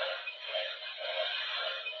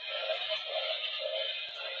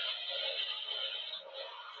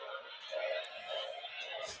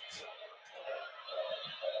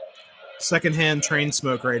 Secondhand train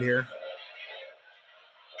smoke right here.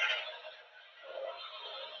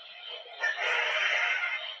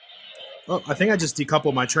 Oh, I think I just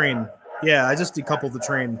decoupled my train. Yeah, I just decoupled the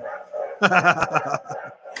train.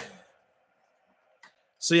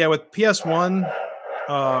 So yeah, with PS1,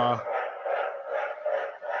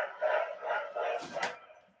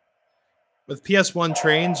 with PS1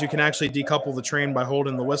 trains, you can actually decouple the train by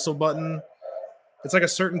holding the whistle button. It's like a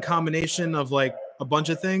certain combination of like a bunch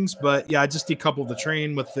of things, but yeah, I just decoupled the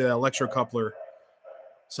train with the electrocoupler.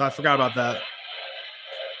 So I forgot about that.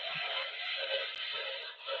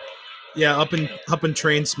 Yeah, up in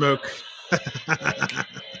train smoke.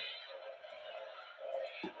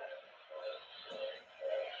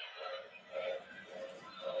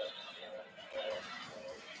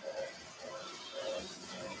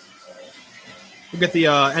 We'll get the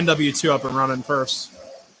NW2 up and running first.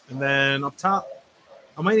 And then up top,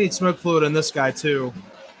 I might need smoke fluid in this guy too.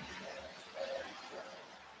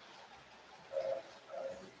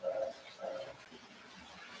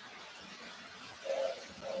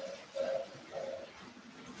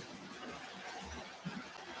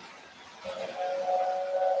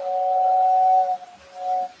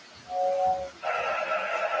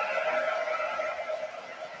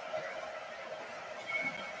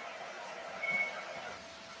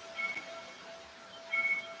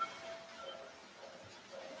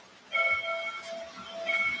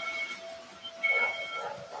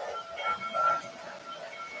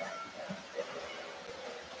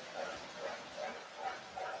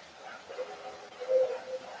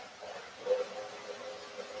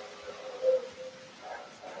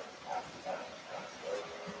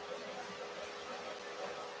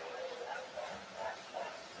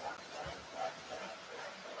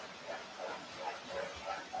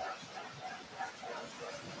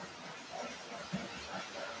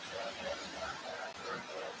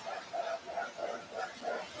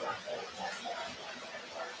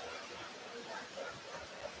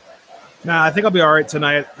 Nah, I think I'll be all right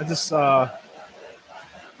tonight. I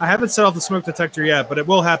haven't set off the smoke detector yet, but it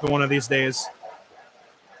will happen one of these days.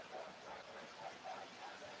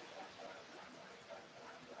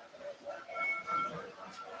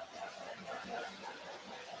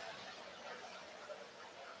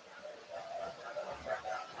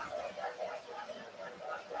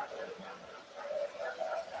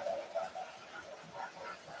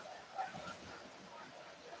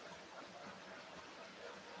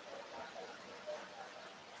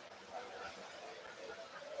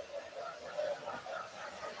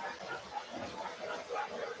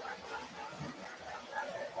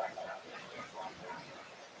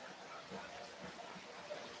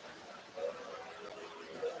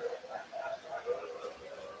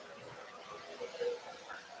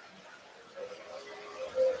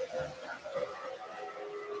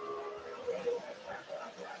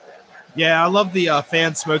 Yeah, I love the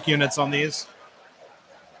fan smoke units on these.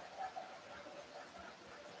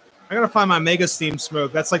 I gotta find my Mega Steam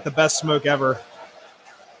smoke. That's like the best smoke ever.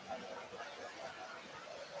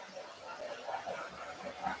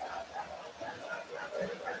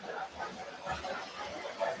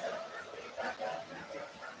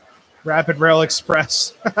 Rapid Rail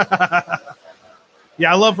Express.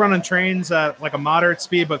 Yeah, I love running trains at like a moderate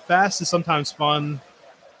speed, but fast is sometimes fun,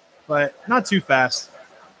 but not too fast.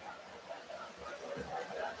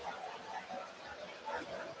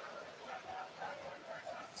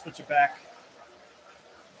 Switch it back.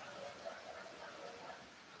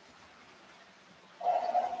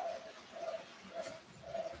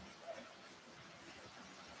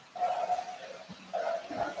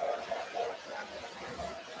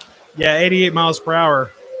 Yeah, 88 miles per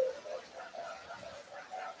hour.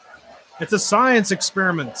 It's a science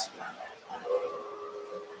experiment.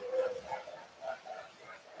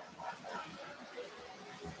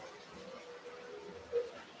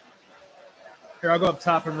 Here, I'll go up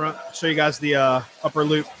top and show you guys the upper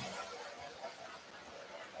loop.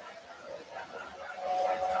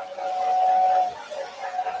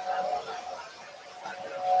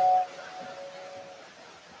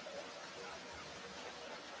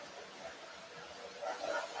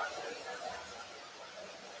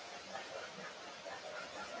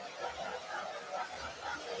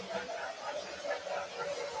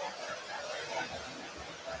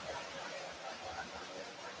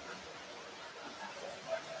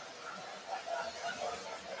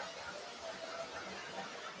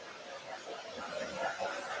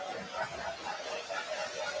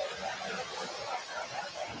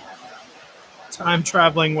 Time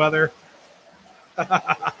traveling weather.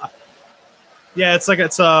 Yeah, it's like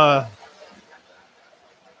what's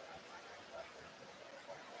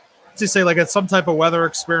he say? Like it's some type of weather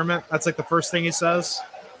experiment. That's like the first thing he says.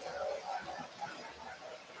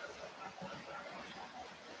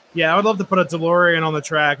 Yeah, I would love to put a DeLorean on the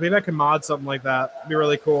track. Maybe I can mod something like that. It'd be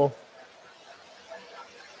really cool.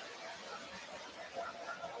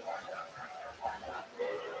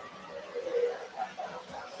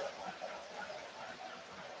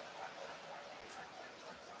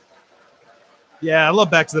 Yeah, I love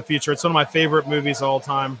Back to the Future. It's one of my favorite movies of all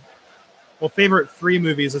time. Well, favorite 3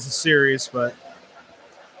 movies as a series, but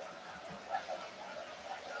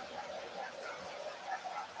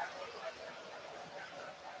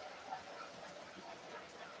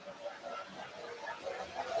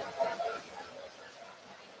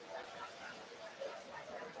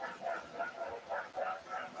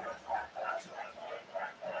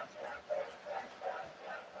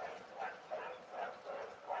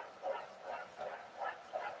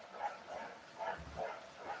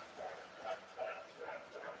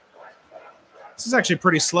this is actually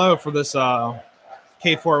pretty slow for this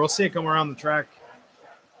K4. We'll see it come around the track.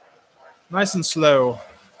 Nice and slow.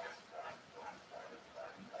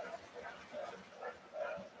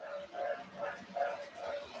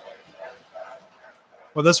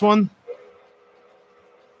 Well, this one?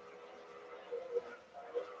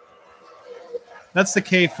 That's the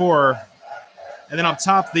K4. And then up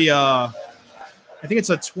top, the, I think it's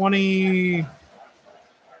a 20,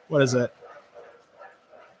 what is it?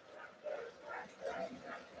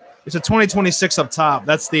 It's a 2026 up top.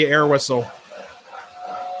 That's the air whistle.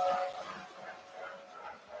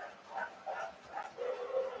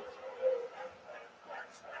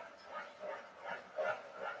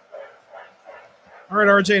 All right,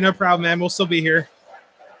 RJ, no problem, man. We'll still be here.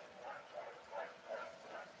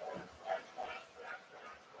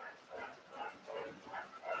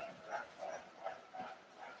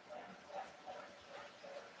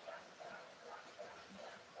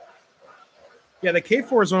 Yeah, the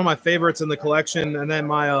K4 is one of my favorites in the collection, and then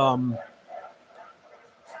my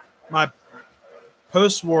my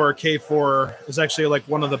post-war K4 is actually like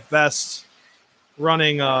one of the best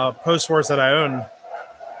running post-wars that I own.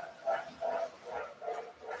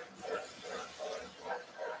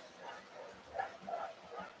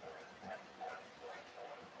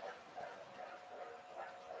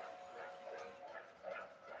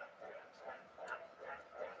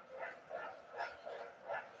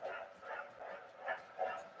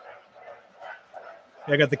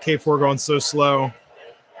 I got the K4 going so slow.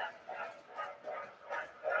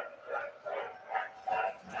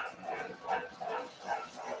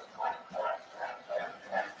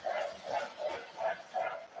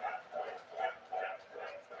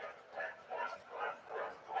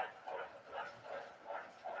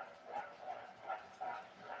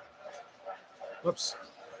 Whoops.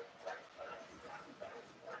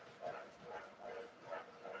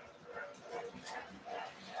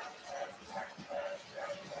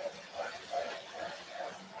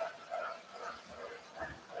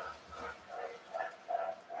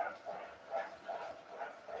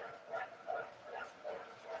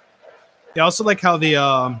 Yeah, I also like how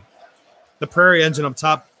the Prairie engine up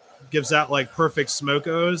top gives out like perfect smoke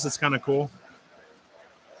O's. It's kind of cool.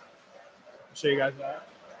 I'll show you guys that.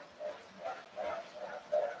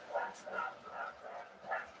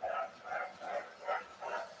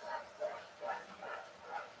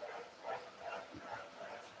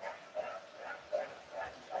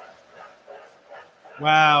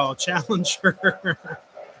 Wow, Challenger.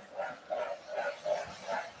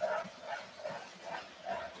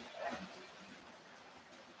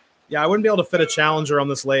 Yeah, I wouldn't be able to fit a Challenger on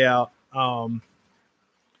this layout.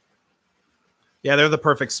 Yeah, they're the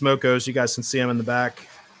perfect smokos. You guys can see them in the back.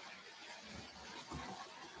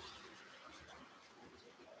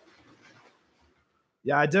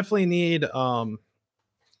 Yeah, I definitely need God,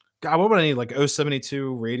 what would I need? Like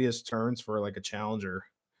 072 radius turns for like a Challenger.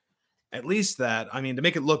 At least that. I mean, to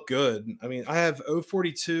make it look good. I mean, I have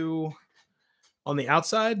 042 on the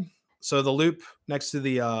outside. So the loop next to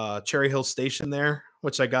the Cherry Hill station there,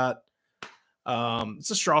 which I got.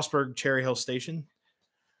 It's a Strasbourg Cherry Hill station.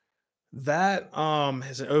 That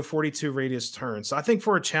has an 042 radius turn. So I think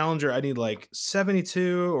for a Challenger, I need like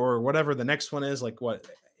 72 or whatever the next one is. Like what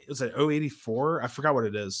is it? 084? I forgot what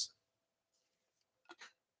it is.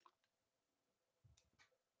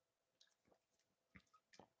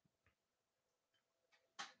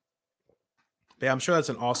 But yeah, I'm sure that's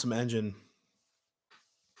an awesome engine.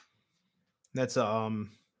 That's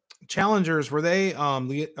Challengers, were they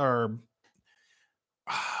or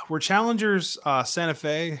were Challengers Santa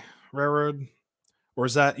Fe Railroad, or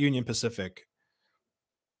is that Union Pacific?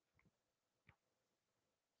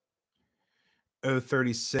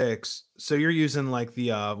 036. So you're using like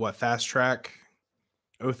the what, fast track?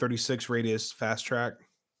 036 radius fast track.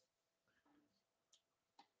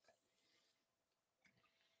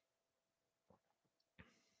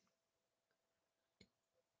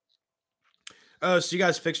 Oh, so you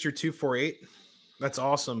guys fixed your 248? That's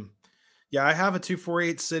awesome. Yeah, I have a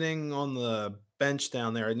 248 sitting on the bench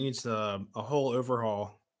down there. It needs a whole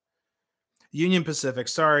overhaul. Union Pacific.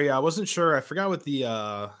 Sorry, I wasn't sure. I forgot what the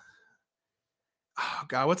oh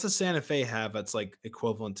god, what's the Santa Fe have that's like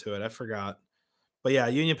equivalent to it? I forgot. But yeah,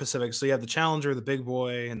 Union Pacific. So you have the Challenger, the big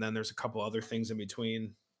boy, and then there's a couple other things in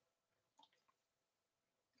between.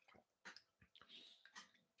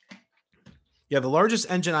 Yeah, the largest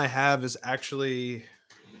engine I have is actually,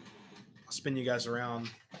 I'll spin you guys around.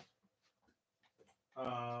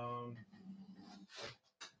 Um,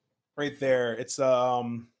 right there. It's a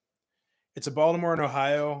Baltimore and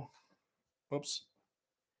Ohio. Oops.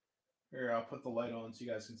 Here, I'll put the light on so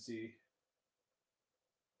you guys can see.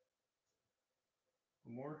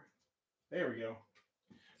 One more. There we go.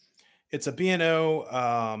 It's a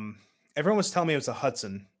B&O. Everyone was telling me it was a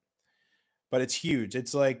Hudson, but it's huge.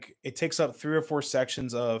 It's like it takes up 3 or 4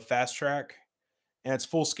 sections of fast track, and it's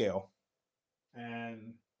full scale.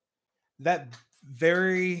 And that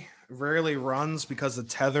very rarely runs because the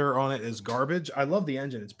tether on it is garbage. I love the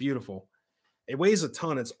engine. It's beautiful. It weighs a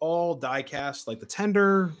ton. It's all die cast. Like the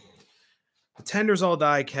tender's all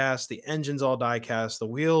die cast. The engine's all die cast. The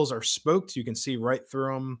wheels are spoked. You can see right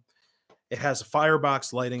through them. It has a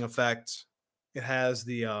firebox lighting effect. It has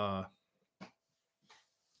the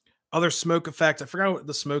other smoke effect. I forgot what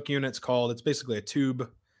the smoke unit's called. It's basically a tube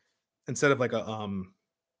instead of like a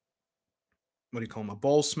what do you call them? A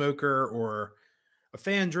bowl smoker or a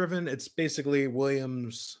fan driven. It's basically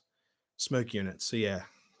Williams smoke unit. So yeah.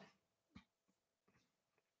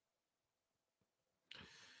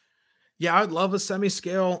 Yeah, I'd love a semi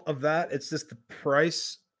scale of that. It's just the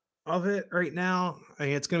price of it right now. I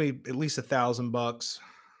mean, it's gonna be at least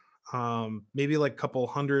 $1,000. Maybe like a couple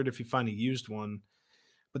hundred if you find a used one.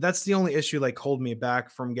 But that's the only issue like holding me back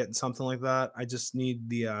from getting something like that. I just need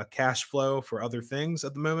the cash flow for other things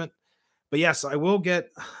at the moment. But yes, I will get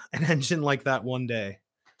an engine like that one day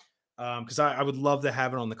because I would love to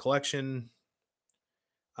have it on the collection.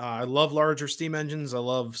 I love larger steam engines. I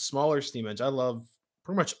love smaller steam engines. I love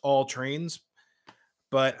pretty much all trains,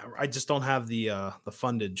 but I just don't have the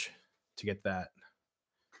fundage to get that.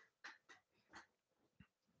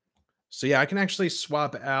 So yeah, I can actually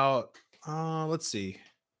swap out. Let's see.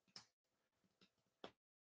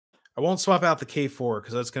 I won't swap out the K4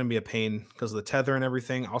 because that's going to be a pain because of the tether and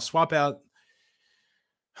everything. I'll swap out.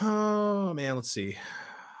 Oh man, let's see.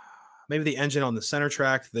 Maybe the engine on the center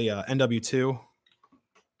track, the NW2.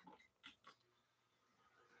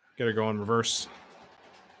 Got to go in reverse.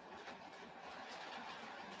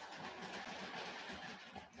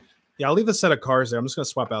 Yeah, I'll leave the set of cars there. I'm just going to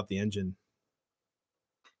swap out the engine.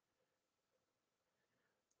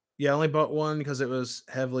 Yeah, I only bought one because it was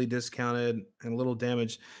heavily discounted and a little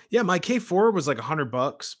damaged. Yeah, my K4 was like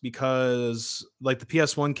 $100 because like the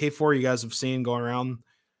PS1 K4 you guys have seen going around.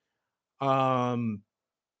 Um,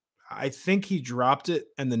 I think he dropped it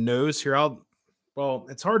and the nose here. Well,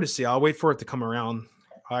 it's hard to see. I'll wait for it to come around.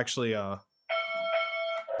 I'll actually I'll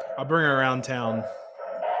bring it around town.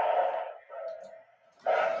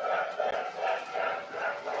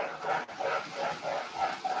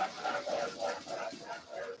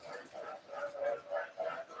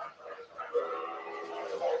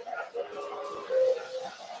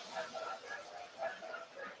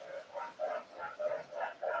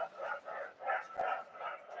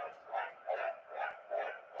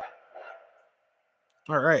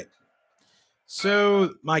 All right.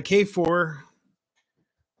 So my K4,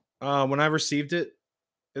 when I received it,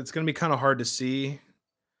 it's going to be kind of hard to see.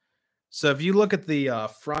 So if you look at the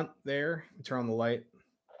front there, turn on the light.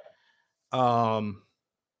 Um,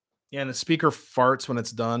 yeah, and the speaker farts when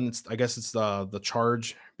it's done. I guess it's the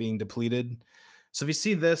charge being depleted. So if you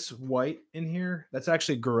see this white in here, that's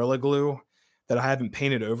actually Gorilla Glue that I haven't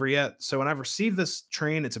painted over yet. So when I've received this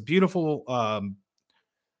train, it's a beautiful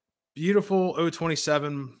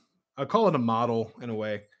 027. I call it a model in a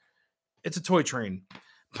way. It's a toy train,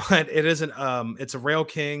 but it isn't. It's a Rail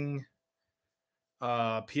King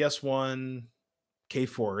PS1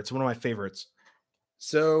 K4. It's one of my favorites.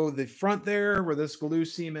 So the front there, where this glue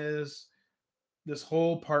seam is, this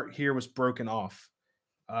whole part here was broken off.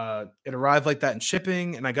 It arrived like that in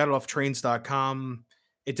shipping, and I got it off trains.com.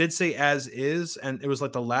 It did say as is, and it was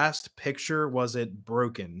like the last picture was it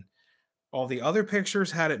broken. All the other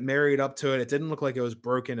pictures had it married up to it. It didn't look like it was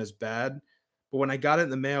broken as bad. But when I got it in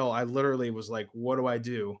the mail, I literally was like, what do I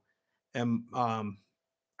do? And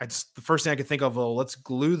I just the first thing I could think of, well, let's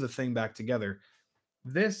glue the thing back together.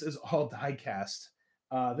 This is all die cast.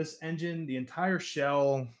 This engine, the entire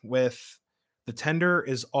shell with the tender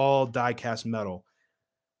is all die cast metal.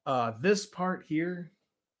 This part here,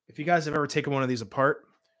 if you guys have ever taken one of these apart,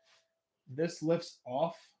 this lifts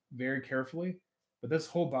off very carefully, but this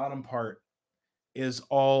whole bottom part is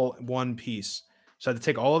all one piece. So I had to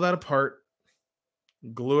take all of that apart,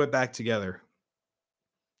 glue it back together.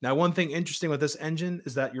 Now, one thing interesting with this engine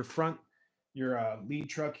is that your lead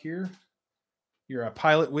truck here, your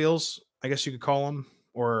pilot wheels, I guess you could call them,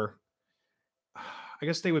 or I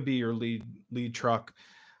guess they would be your lead truck.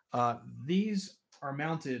 These are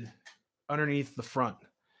mounted underneath the front,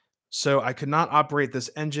 so I could not operate this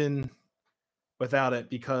engine without it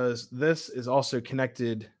because this is also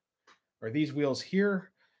connected, or these wheels here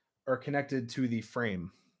are connected to the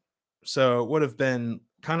frame. So it would have been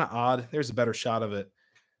kind of odd. There's a better shot of it.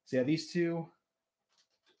 So yeah, these two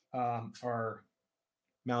are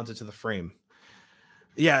mounted to the frame.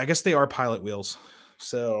 Yeah, I guess they are pilot wheels.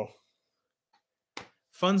 So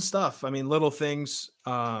fun stuff. I mean, little things,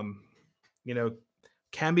 you know,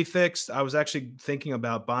 can be fixed. I was actually thinking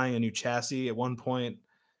about buying a new chassis at one point,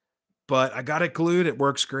 but I got it glued. It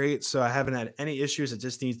works great. So I haven't had any issues. It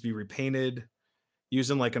just needs to be repainted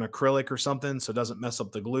using like an acrylic or something so it doesn't mess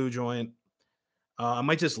up the glue joint. I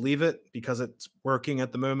might just leave it because it's working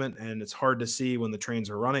at the moment and it's hard to see when the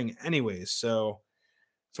trains are running, anyways. So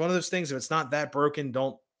it's one of those things. If it's not that broken,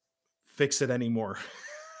 don't fix it anymore.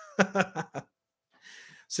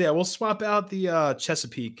 So yeah, we'll swap out the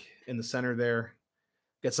Chesapeake in the center there.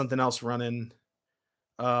 Get something else running.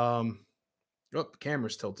 Um, oh, the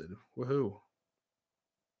camera's tilted. Woohoo!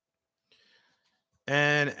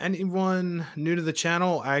 And anyone new to the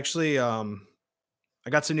channel, I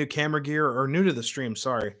got some new camera gear, or new to the stream.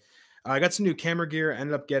 Sorry, I got some new camera gear.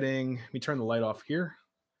 Ended up getting. Let me turn the light off here.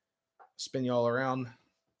 Spin you all around.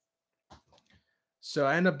 So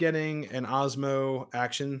I ended up getting an Osmo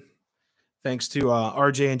Action, thanks to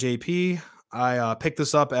RJ and JP. I picked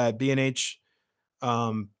this up at B&H.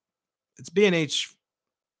 It's B&H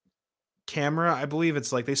camera. I believe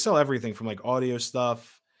it's like they sell everything from like audio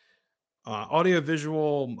stuff, audio,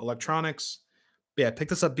 visual, electronics. But yeah, I picked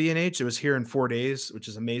this up B&H. It was here in 4 days, which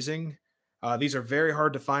is amazing. These are very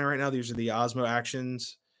hard to find right now. These are the Osmo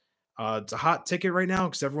Actions. It's a hot ticket right now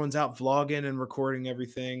because everyone's out vlogging and recording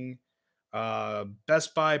everything.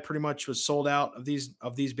 Best Buy pretty much was sold out of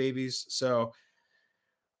these babies. So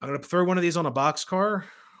I'm gonna throw one of these on a box car,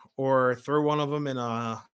 or throw one of them in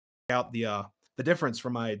out the difference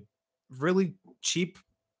from my really cheap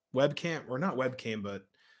webcam, or not webcam, but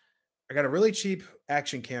I got a really cheap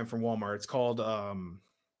action cam from Walmart. It's called oh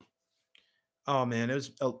man, it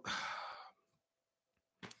was I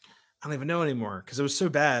don't even know anymore because it was so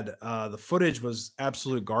bad. The footage was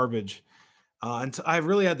absolute garbage. And I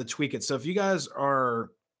really had to tweak it. So if you guys are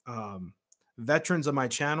veterans of my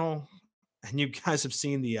channel and you guys have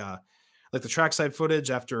seen the like the trackside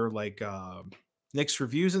footage after like Nick's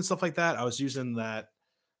reviews and stuff like that, I was using that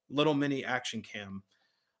little mini action cam.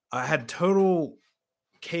 I had total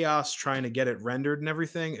chaos trying to get it rendered and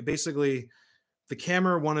everything. Basically, the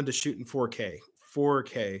camera wanted to shoot in 4K.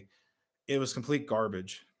 4K. It was complete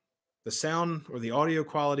garbage. The sound or the audio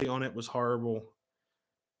quality on it was horrible.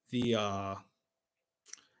 The uh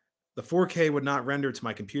the 4K would not render to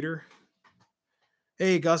my computer.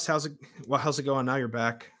 Hey Gus, how's it going? Now you're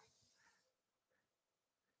back.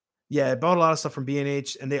 Yeah, I bought a lot of stuff from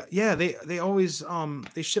B&H, and they always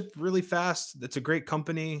they ship really fast. It's a great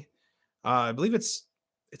company. I believe it's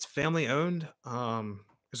family owned.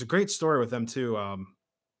 There's a great story with them too.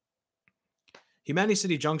 Humanity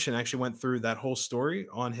City Junction actually went through that whole story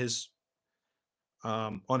on his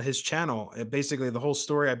channel. Basically, the whole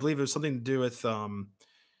story, I believe it was something to do with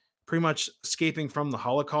pretty much escaping from the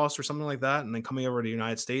Holocaust or something like that, and then coming over to the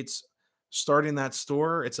United States, starting that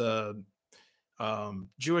store. It's a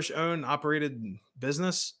Jewish owned operated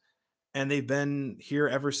business, and they've been here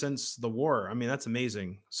ever since the war. I mean, that's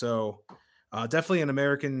amazing. So definitely an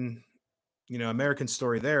American, American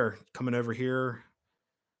story there, coming over here,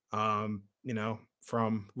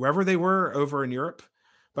 from wherever they were over in Europe.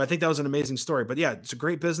 But I think that was an amazing story. But yeah, it's a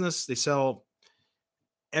great business. They sell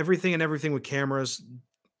everything and everything with cameras.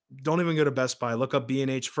 Don't even go to Best Buy. Look up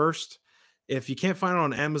B&H first. If you can't find it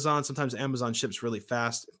on Amazon, sometimes Amazon ships really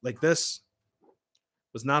fast. Like this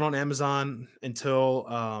was not on Amazon until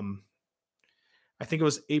I think it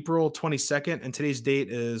was April 22nd, and today's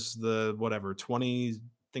date is the whatever 20. I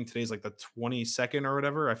think today's like the 22nd or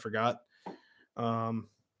whatever. I forgot.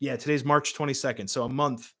 Yeah, today's March 22nd. So a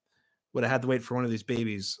month would have had to wait for one of these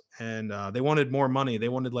babies, and they wanted more money. They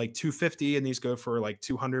wanted like 250, and these go for like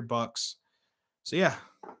 $200. So yeah.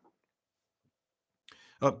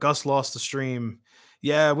 Oh, Gus lost the stream.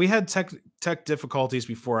 Yeah, we had tech difficulties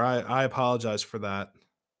before. I apologize for that.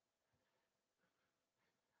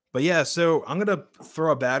 But yeah, so I'm gonna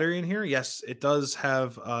throw a battery in here. Yes, it does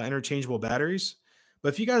have interchangeable batteries. But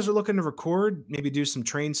if you guys are looking to record, maybe do some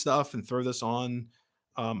train stuff and throw this on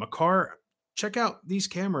a car, check out these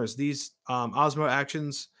cameras. These Osmo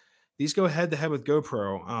Actions. These go head to head with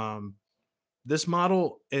GoPro. This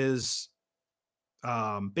model is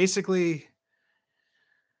basically,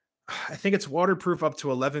 I think it's waterproof up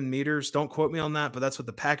to 11 meters. Don't quote me on that, but that's what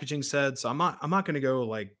the packaging said. So I'm not going to go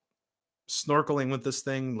like snorkeling with this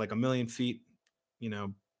thing like a million feet, you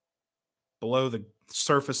know, below the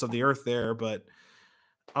surface of the earth there, but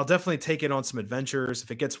I'll definitely take it on some adventures.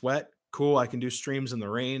 If it gets wet, cool. I can do streams in the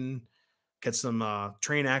rain, get some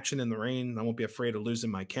train action in the rain. I won't be afraid of losing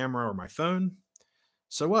my camera or my phone.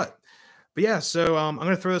 So what? But yeah, so I'm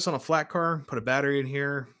going to throw this on a flat car, put a battery in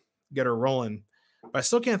here, get her rolling. But I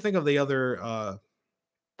still can't think of the other.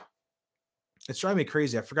 It's driving me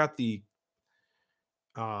crazy. I forgot the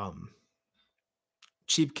um,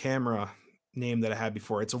 cheap camera name that I had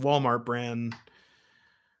before. It's a Walmart brand.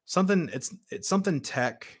 Something. It's something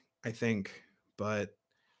tech, I think. But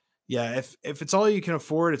yeah, if it's all you can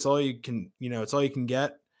afford, it's all you can. It's all you can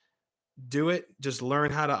get. Do it. Just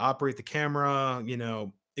learn how to operate the camera.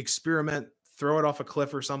 Experiment. Throw it off a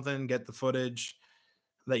cliff or something. Get the footage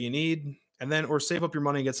that you need, and then or save up your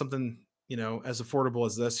money and get something as affordable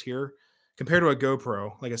as this here compared to a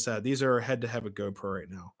GoPro. Like I said, these are head to head with GoPro right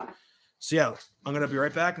now. So yeah, I'm gonna be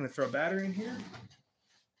right back. I'm gonna throw a battery in here.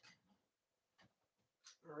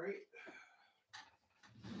 All right,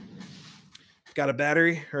 got a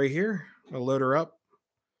battery right here. I'll load her up,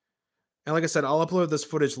 and like I said, I'll upload this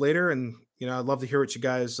footage later. And I'd love to hear what you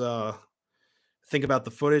guys think about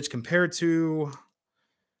the footage compared to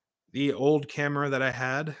the old camera that I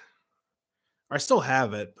had. I still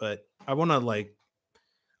have it, but I want to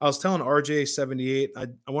I was telling RJ78,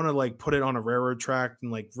 I want to put it on a railroad track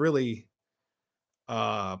and really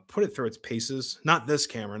put it through its paces. Not this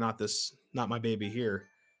camera, not my baby here.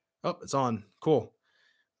 Oh, it's on. Cool.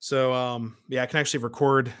 So yeah, I can actually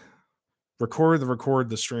record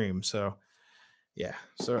the stream. So yeah.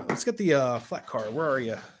 So let's get the flat car. Where are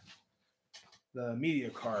you? The media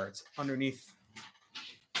car. It's underneath.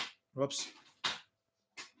 Whoops.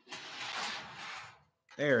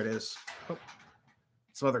 There it is. Oh,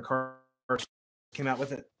 some other cars came out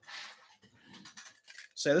with it.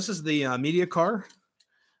 So this is the media car.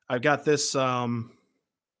 I've got this. All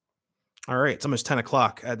right, it's almost 10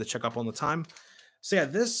 o'clock. I had to check up on the time. So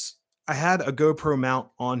yeah, I had a GoPro mount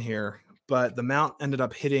on here, but the mount ended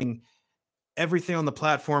up hitting everything on the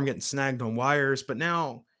platform, getting snagged on wires. But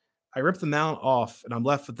now I ripped the mount off, and I'm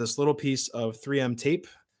left with this little piece of 3M tape,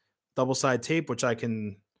 double side tape, which I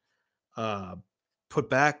can put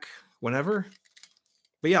back whenever.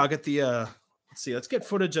 But yeah, I'll get the. Let's see. Let's get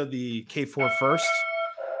footage of the K4 first.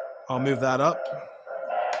 I'll move that up.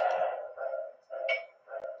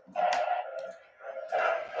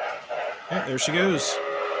 Yeah, there she goes.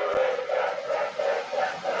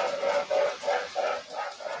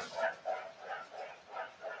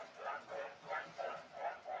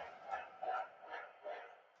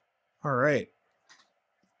 All right.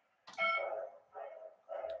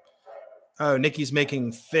 Oh, Nikki's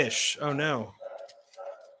making fish. Oh no.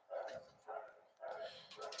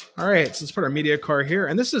 All right, so let's put our media car here.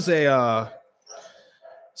 And this is a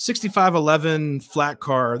 6511 flat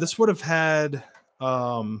car. This would have had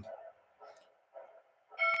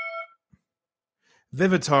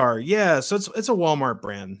Vivitar. Yeah, so it's a Walmart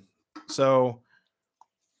brand. So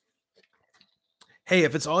hey,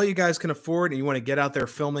 if it's all you guys can afford and you want to get out there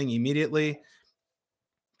filming immediately,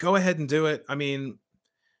 go ahead and do it. I mean,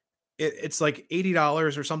 It's like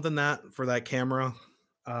 $80 or something that for that camera.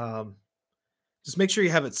 Um, just make sure you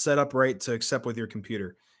have it set up right to accept with your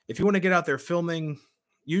computer. If you want to get out there filming,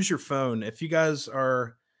 use your phone. If you guys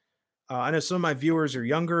are, I know some of my viewers are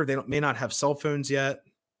younger; they may not have cell phones yet.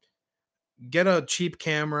 Get a cheap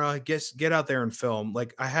camera. Get out there and film.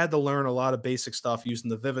 Like I had to learn a lot of basic stuff using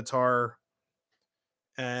the Vivitar,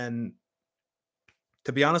 and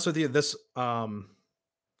to be honest with you, this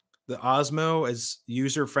the Osmo is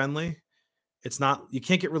user friendly. It's not, you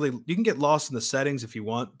can't get really, you can get lost in the settings if you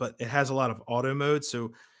want, but it has a lot of auto mode.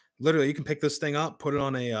 So literally you can pick this thing up, put it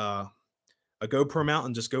on a GoPro mount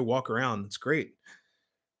and just go walk around. It's great.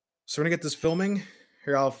 So we're gonna get this filming.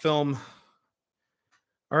 Here, I'll film.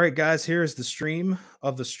 All right, guys, here's the stream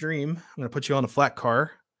of the stream. I'm gonna put you on a flat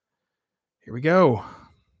car. Here we go.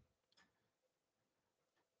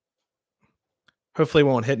 Hopefully it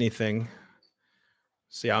won't hit anything.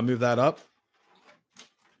 So yeah, I'll move that up.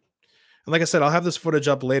 And like I said, I'll have this footage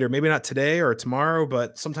up later. Maybe not today or tomorrow,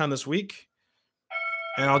 but sometime this week.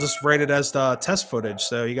 And I'll just write it as the test footage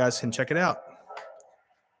so you guys can check it out.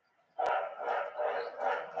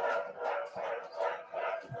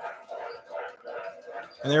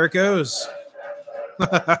 And there it goes.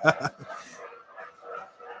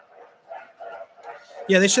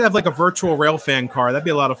 Yeah, they should have like a virtual railfan car. That'd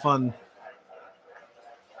be a lot of fun.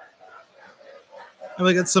 I'm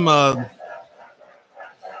gonna get some. I'm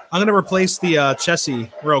gonna replace the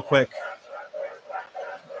chassis real quick.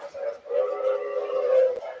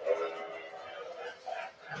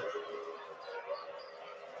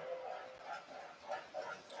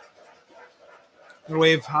 I'm gonna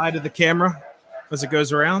wave hi to the camera as it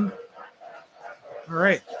goes around. All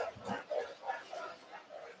right.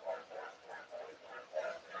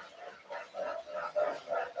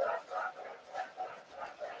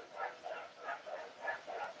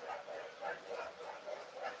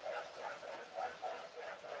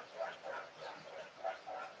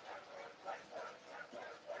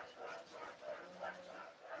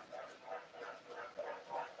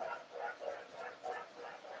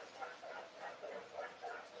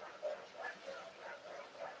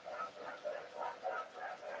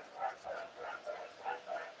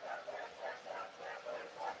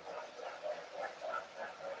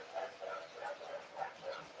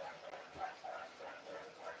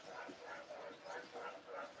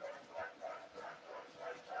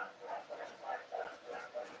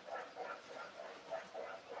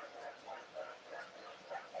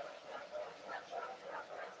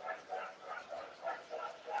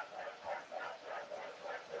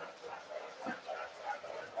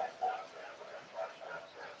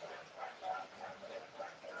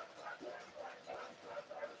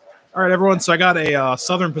 All right, everyone. So I got a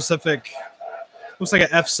Southern Pacific, looks like an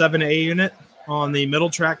F7A unit on the middle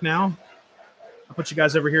track now. I'll put you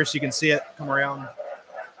guys over here so you can see it. Come around.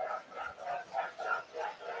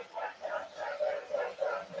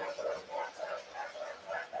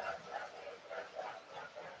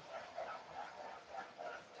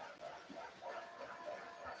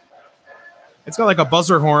 It's got like a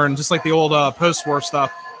buzzer horn, just like the old post-war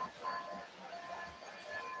stuff.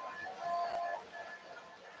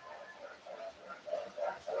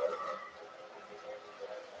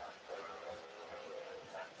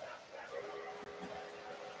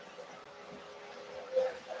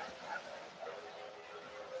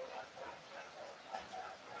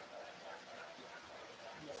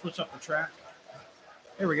 Switch up the track.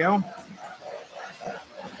 There we go.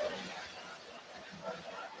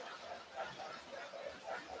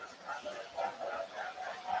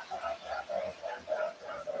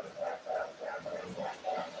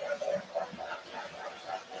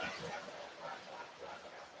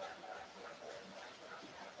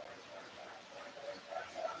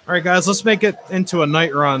 All right, guys, let's make it into a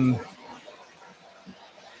night run.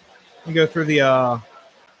 We go through the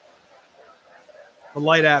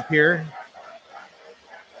light app here.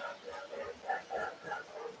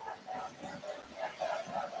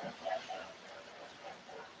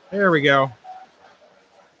 There we go.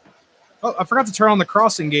 Oh, I forgot to turn on the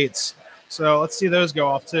crossing gates. So let's see those go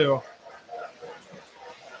off too.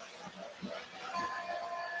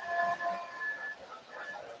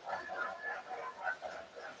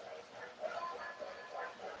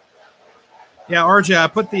 Yeah, RJ, I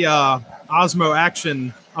put the Osmo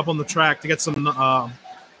Action up on the track to get some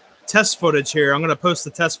test footage here. I'm going to post the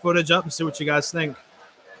test footage up and see what you guys think.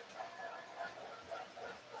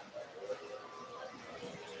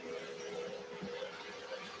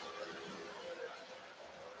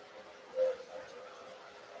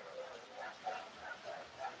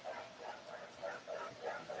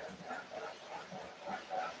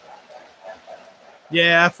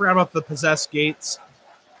 Yeah, I forgot about the possessed gates.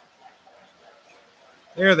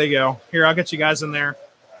 There they go. Here, I'll get you guys in there.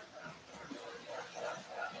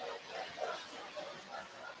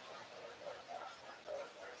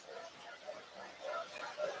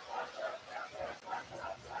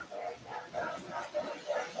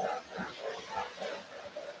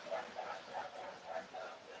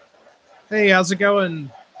 Hey, how's it going?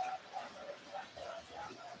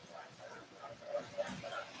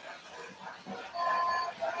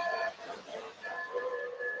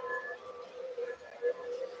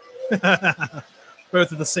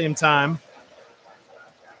 Both at the same time.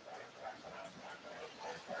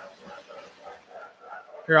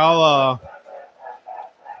 Here, I'll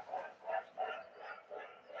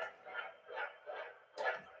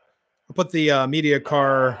put the media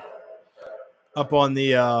car up on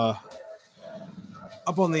the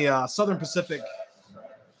Southern Pacific.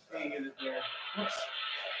 Oops.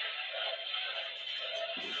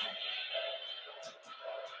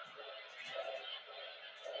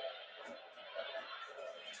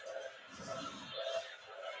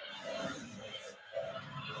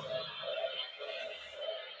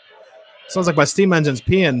 Sounds like my steam engine's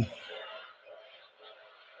peeing.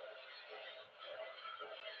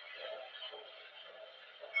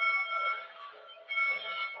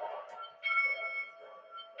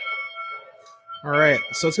 All right,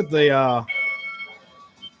 so let's get the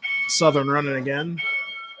Southern running again.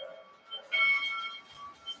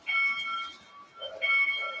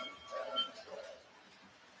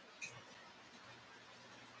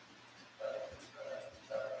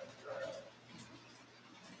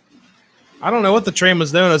 I don't know what the train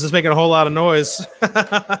was doing. It was just making a whole lot of noise.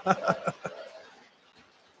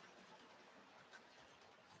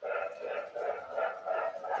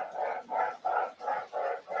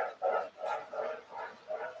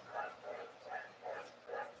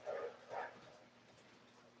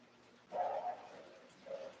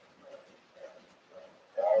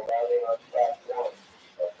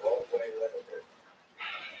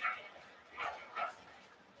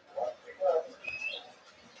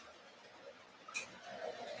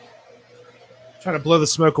 Trying to blow the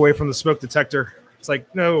smoke away from the smoke detector. It's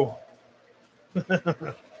like, no.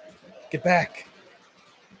 Get back.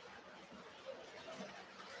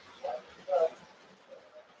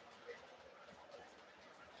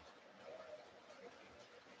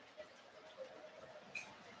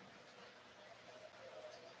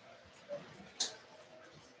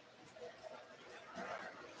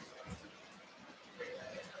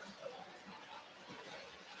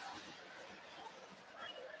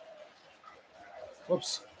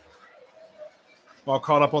 Whoops. All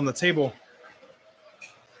caught up on the table.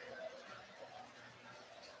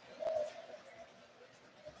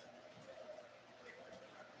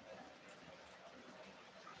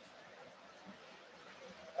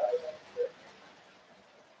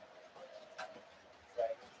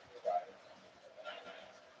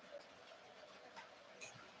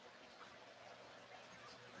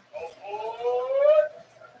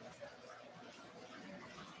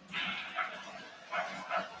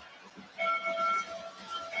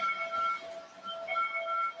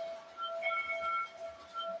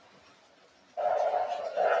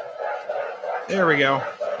 There we go.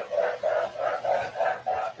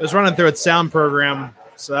 It was running through its sound program,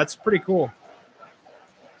 so that's pretty cool.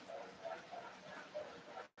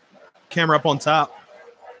 Camera up on top.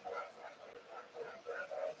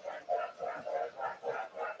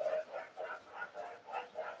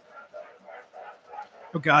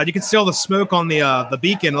 Oh God, you can see all the smoke on the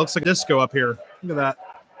beacon. It looks like disco up here. Look at that.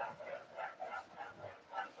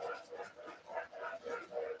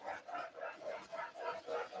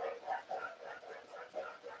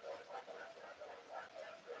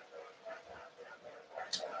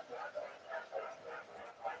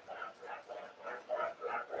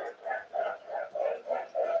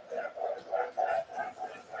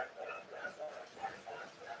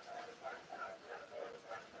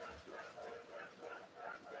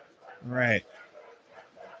 All right.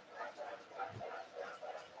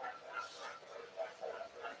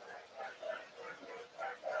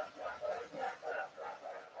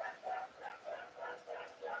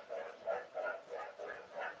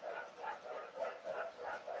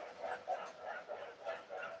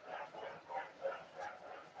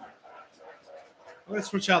 I'm going to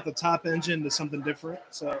switch out the top engine to something different.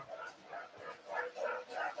 So.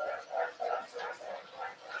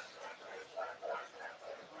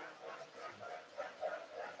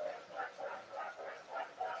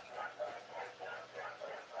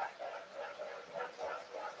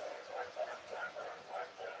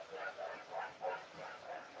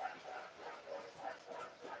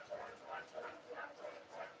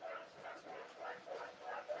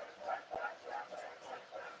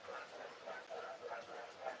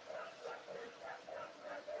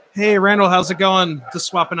 Hey, Randall, how's it going? Just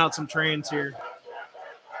swapping out some trains here.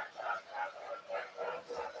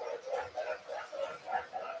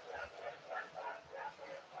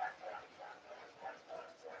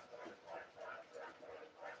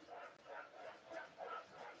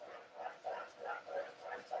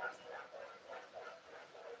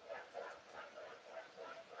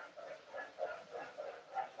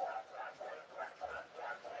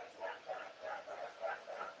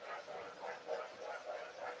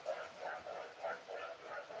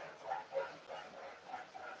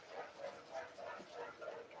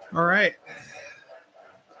 All right.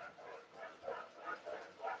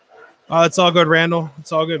 It's all good, Randall.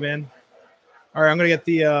 It's all good, man. All right, I'm going to get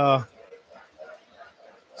the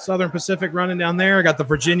Southern Pacific running down there. I got the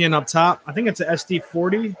Virginian up top. I think it's a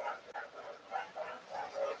SD40.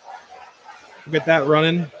 We'll get that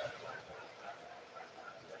running.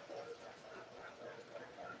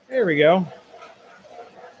 There we go. A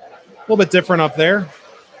little bit different up there.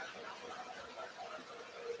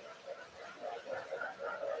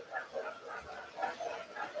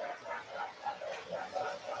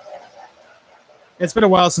 It's been a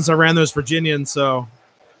while since I ran those Virginians, so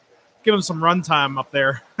give them some run time up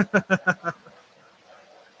there.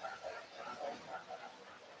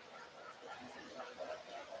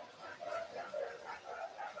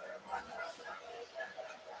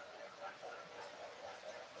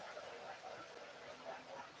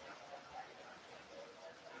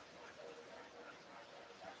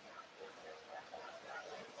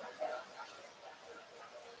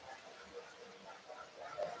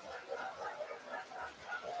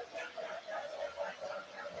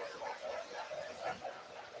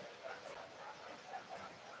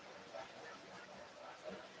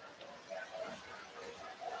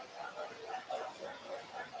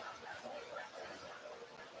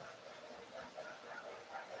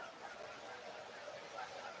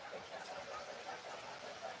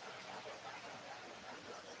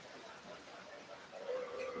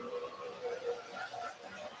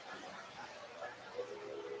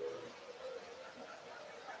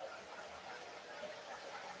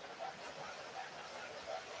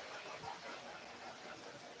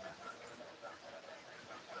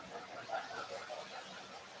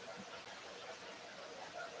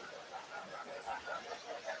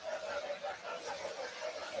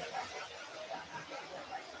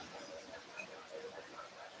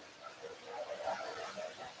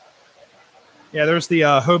 Yeah, there's the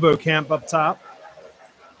hobo camp up top.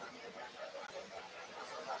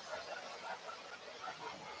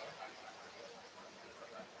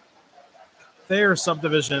 Thayer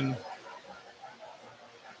subdivision.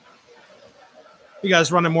 You guys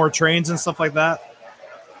running more trains and stuff like that?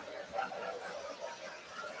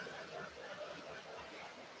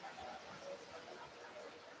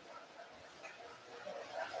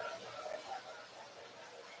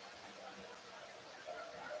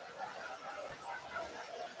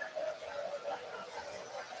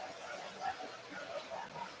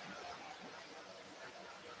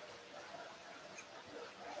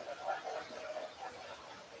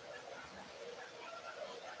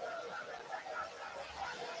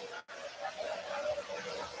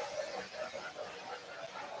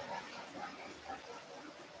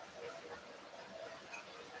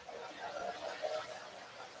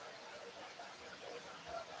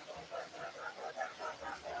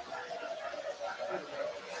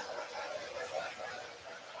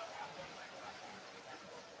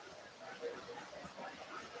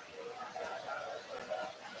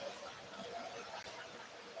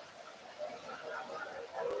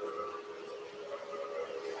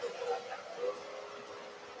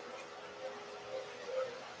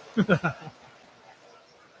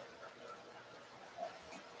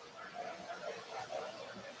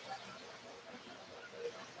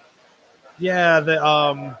 Yeah,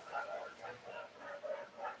 the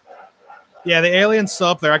alien's still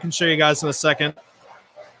up there. I can show you guys in a second.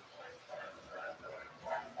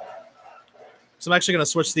 So I'm actually going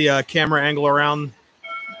to switch the camera angle around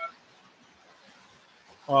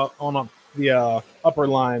on the upper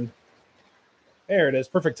line. There it is.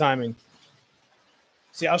 Perfect timing.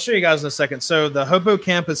 See, I'll show you guys in a second. So the hobo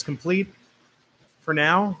camp is complete for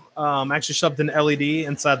now. I actually shoved an LED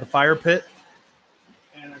inside the fire pit.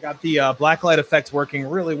 And I got the blacklight effect working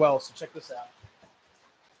really well. So check this out.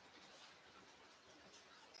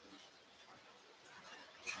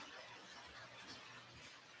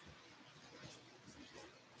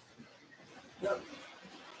 There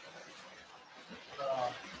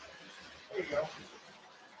you go.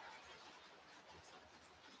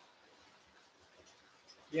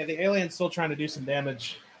 Yeah, the alien's still trying to do some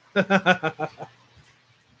damage.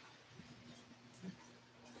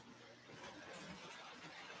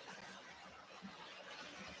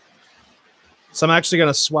 So I'm actually going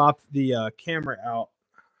to swap the camera out.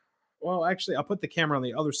 Well, actually, I'll put the camera on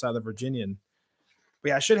the other side of the Virginian. But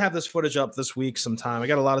yeah, I should have this footage up this week sometime. I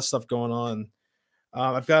got a lot of stuff going on.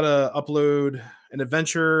 I've got to upload an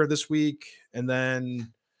adventure this week, and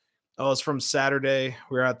then it's from Saturday.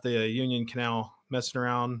 We are at the Union Canal messing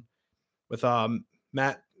around with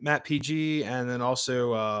Matt PG, and then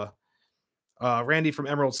also Randy from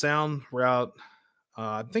Emerald Sound. We're out.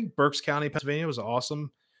 I think Berks County, Pennsylvania was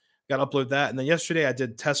awesome. Got to upload that, and then yesterday I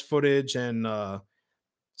did test footage and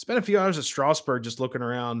spent a few hours at Strasbourg just looking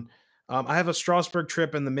around. I have a Strasbourg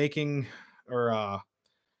trip in the making, or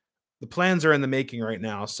the plans are in the making right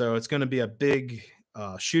now. So it's going to be a big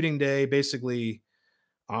shooting day, basically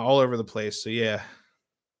all over the place. So yeah.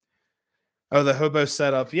 Oh, the hobo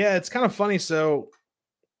setup. Yeah, it's kind of funny. So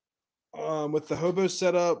with the hobo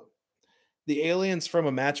setup, the aliens from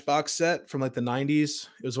a Matchbox set from like the 90s.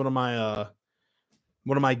 It was one of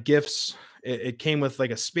my gifts. It came with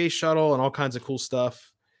like a space shuttle and all kinds of cool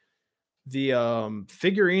stuff. The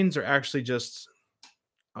figurines are actually just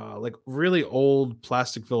like really old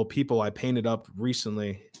Plasticville people I painted up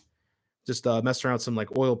recently. Just messed around with some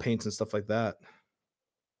like oil paints and stuff like that.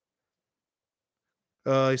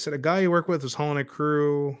 He said a guy you work with was hauling a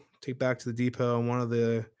crew, take back to the depot, and one of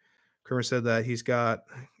the crewmen said that he's got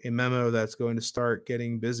a memo that's going to start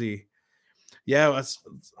getting busy. Yeah,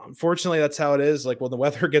 unfortunately that's how it is. Like when the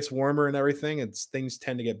weather gets warmer and everything, things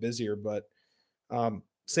tend to get busier. But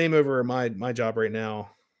same over at my job right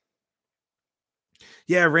now.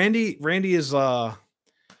 Yeah, Randy is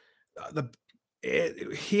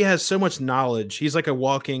he has so much knowledge. He's like a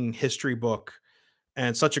walking history book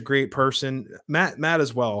and such a great person. Matt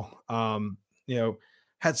as well.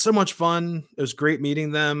 Had so much fun. It was great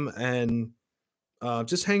meeting them and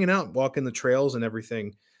just hanging out, walking the trails and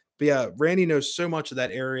everything. But yeah, Randy knows so much of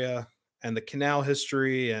that area and the canal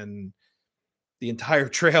history and the entire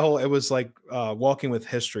trail. It was like walking with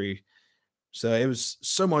history. So it was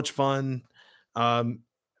so much fun. I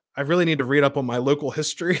really need to read up on my local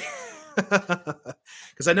history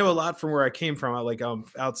because I know a lot from where I came from. I like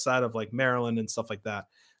outside of like Maryland and stuff like that.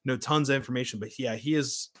 Know tons of information, but yeah, he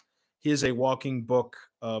is a walking book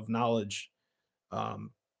of knowledge. That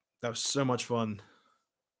was so much fun.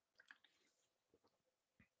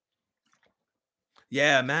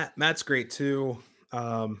 Yeah, Matt's great too.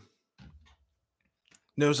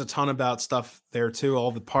 Knows a ton about stuff there too,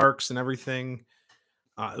 all the parks and everything.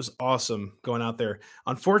 It was awesome going out there.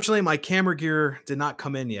 Unfortunately, my camera gear did not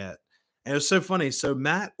come in yet. And it was so funny. So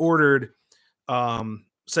Matt ordered, so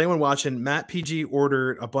anyone watching, Matt PG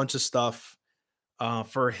ordered a bunch of stuff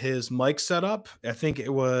for his mic setup. I think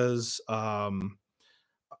it was part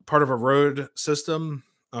of a Rode system,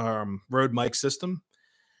 Rode mic system.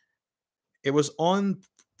 It was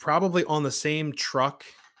probably on the same truck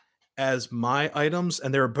as my items,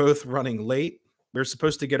 and they were both running late. We were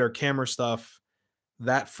supposed to get our camera stuff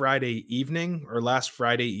that Friday evening or last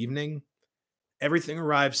Friday evening. Everything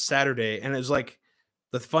arrived Saturday. And it was like,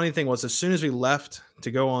 the funny thing was, as soon as we left to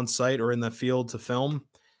go on site or in the field to film,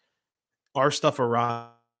 our stuff arrived.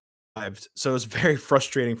 So it was very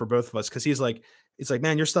frustrating for both of us because it's like,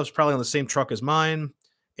 man, your stuff's probably on the same truck as mine.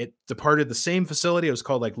 It departed the same facility. It was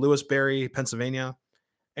called like Lewisberry, Pennsylvania.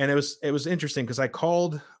 And it was interesting because I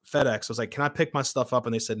called FedEx. I was like, can I pick my stuff up?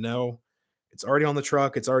 And they said, no, it's already on the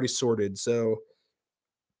truck. It's already sorted. So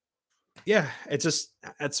yeah,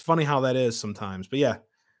 it's funny how that is sometimes. But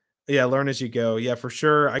yeah, learn as you go. Yeah, for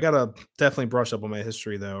sure. I gotta definitely brush up on my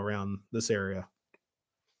history though around this area.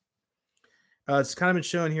 It's kind of been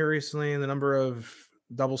shown here recently, and the number of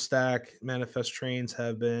double stack manifest trains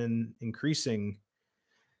have been increasing.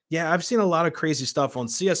 Yeah, I've seen a lot of crazy stuff on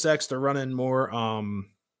CSX. They're running more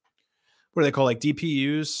what do they call, like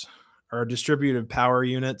DPUs or distributed power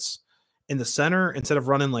units in the center instead of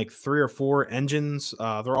running like 3 or 4 engines.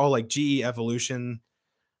 They're all like GE Evolution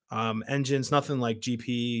engines, nothing like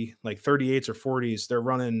GP, like 38s or 40s. They're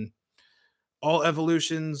running all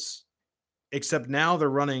Evolutions, except now they're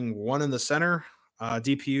running one in the center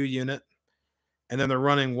DPU unit, and then they're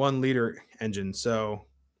running 1-liter engine. So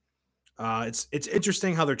it's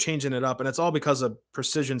interesting how they're changing it up, and it's all because of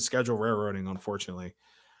precision schedule railroading. Unfortunately,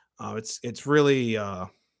 it's really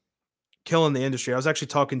killing the industry. I was actually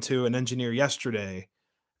talking to an engineer yesterday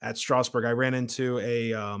at Strasbourg. I ran into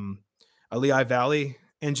a Lehigh Valley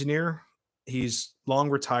engineer. He's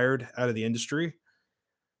long retired out of the industry,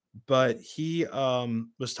 but he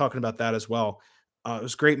was talking about that as well. It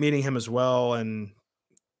was great meeting him as well and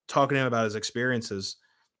talking to him about his experiences.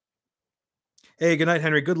 Hey, good night,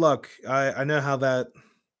 Henry. Good luck. I know how that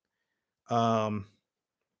um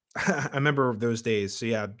I remember those days. So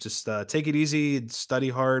yeah, just take it easy, study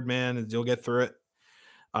hard, man, and you'll get through it.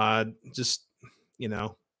 Just you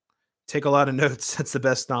know, take a lot of notes. That's the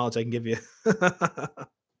best knowledge I can give you.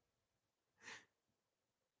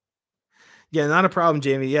 Yeah, not a problem,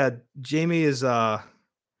 Jamie. Yeah, Jamie is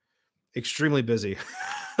extremely busy.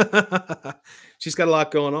 She's got a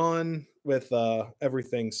lot going on with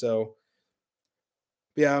everything. So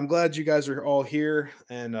yeah, I'm glad you guys are all here,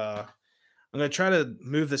 and I'm gonna try to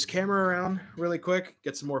move this camera around really quick,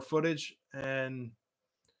 get some more footage, and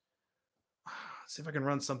see if I can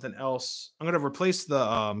run something else. I'm gonna replace the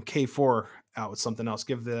K4 out with something else.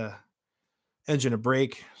 Give the engine a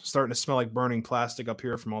break. Starting to smell like burning plastic up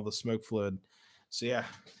here from all the smoke fluid. So yeah,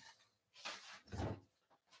 let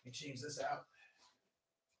me change this out,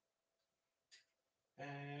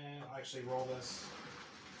 and I'll actually roll this.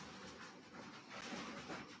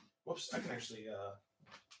 Whoops! I can actually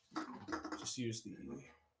just use the.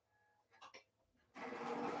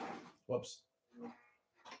 Whoops.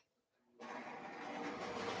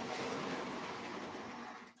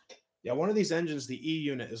 Yeah, one of these engines, the E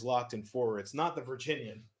unit, is locked in forward. It's not the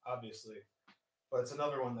Virginian, obviously, but it's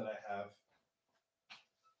another one that I have.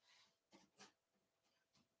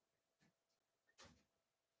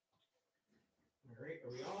 All right,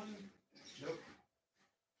 are we on? Nope.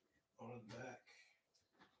 On the back.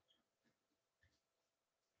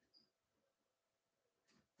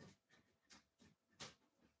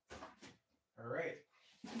 All right.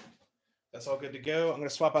 That's all good to go. I'm going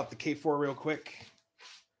to swap out the K4 real quick.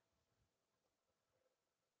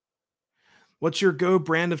 What's your go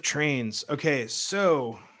brand of trains? Okay,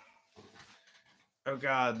 so oh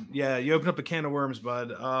god, yeah, you open up a can of worms,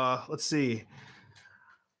 bud. Let's see.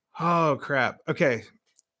 Oh crap. Okay.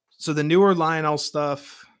 So the newer Lionel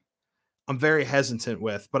stuff I'm very hesitant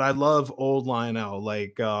with, but I love old Lionel,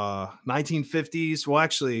 like 1950s. Well,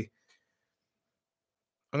 actually,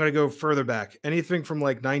 I'm going to go further back. Anything from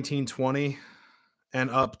like 1920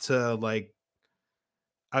 and up to like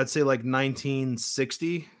I'd say like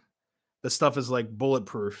 1960. The stuff is like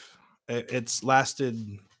bulletproof. It's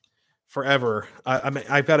lasted forever. I mean,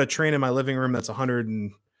 I've got a train in my living room that's 100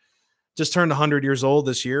 and just turned 100 years old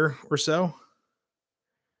this year or so.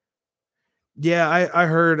 Yeah, I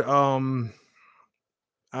heard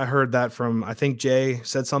that from I think Jay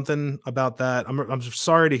said something about that. I'm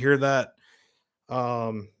sorry to hear that.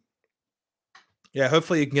 Um yeah,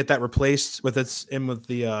 hopefully you can get that replaced with its in with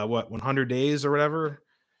the what 100 days or whatever,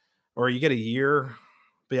 or you get a year.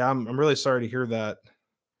 But yeah, I'm really sorry to hear that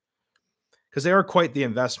because they are quite the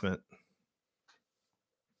investment.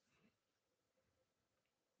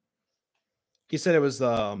 He said it was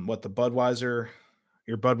what the Budweiser,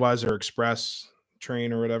 your Budweiser Express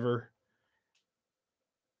train or whatever.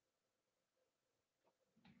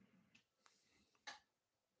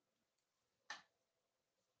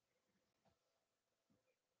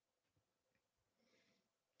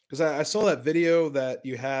 Because I saw that video that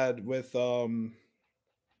you had with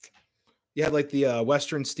you had like the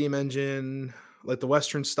Western steam engine, like the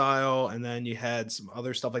Western style, and then you had some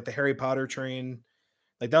other stuff like the Harry Potter train.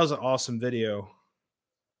 Like that was an awesome video.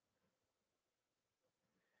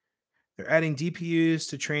 They're adding DPUs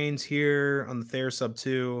to trains here on the Thayer Sub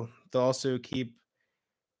 2. They'll also keep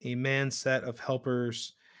a man set of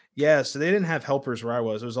helpers. Yeah, so they didn't have helpers where I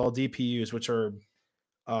was. It was all DPUs, which are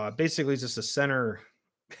basically just a center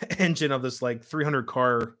engine of this like 300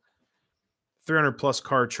 plus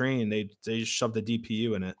car train. They just shoved the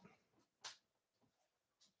DPU in it.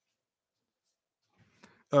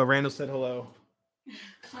 Oh, Randall said hello.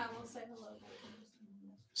 I will say hello.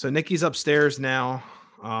 So Nikki's upstairs now,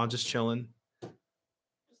 just chilling.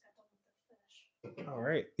 All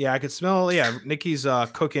right. Yeah, I could smell. Yeah, Nikki's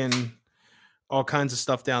cooking all kinds of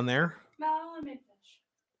stuff down there. No, I made fish.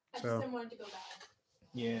 I So- just didn't want it to go bad.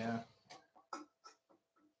 Yeah.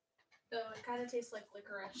 Though it kind of tastes like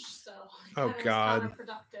licorice, so it Oh, kinda is God.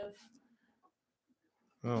 counterproductive.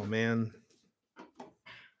 Oh man.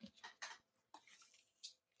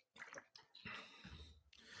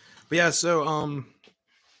 But yeah, so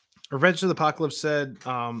Revenge of the Apocalypse said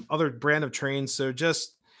other brand of trains. So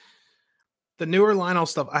just the newer Lionel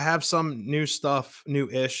stuff. I have some new stuff,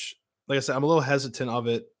 new-ish. Like I said, I'm a little hesitant of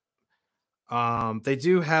it. They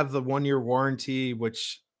do have the 1 year warranty,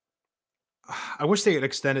 which I wish they could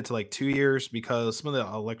extend it to like 2 years because some of the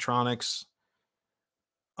electronics,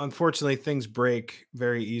 unfortunately, things break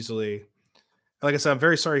very easily. Like I said, I'm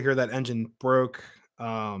very sorry to hear that engine broke.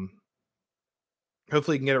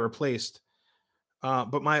 Hopefully, you can get it replaced.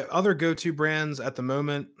 But my other go-to brands at the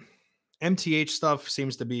moment, MTH stuff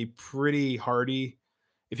seems to be pretty hardy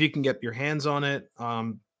if you can get your hands on it.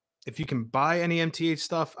 if you can buy any MTH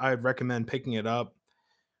stuff, I'd recommend picking it up.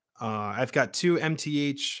 I've got 2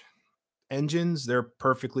 MTH engines. They're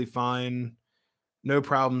perfectly fine. No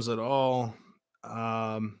problems at all.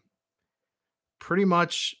 Pretty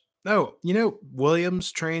much. Oh,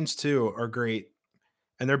 Williams trains too are great,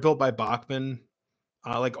 and they're built by Bachmann.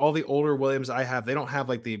 Like all the older Williams I have, they don't have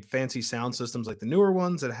like the fancy sound systems like the newer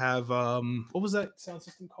ones that have what was that sound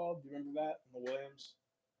system called? Do you remember that? The Williams?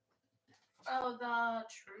 Oh, the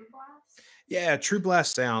True Blast? Yeah, True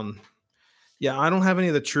Blast sound. Yeah, I don't have any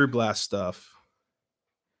of the True Blast stuff.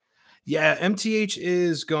 Yeah, MTH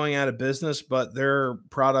is going out of business, but their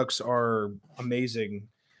products are amazing.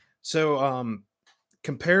 So,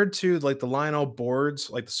 compared to like the Lionel boards,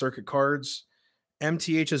 like the circuit cards,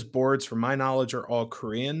 MTH's boards, from my knowledge, are all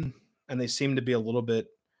Korean, and they seem to be a little bit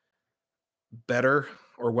better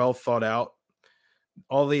or well thought out.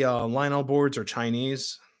 All the Lionel boards are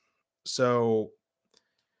Chinese, so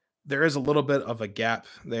there is a little bit of a gap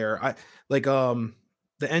there. I like the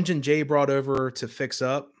engine Jay brought over to fix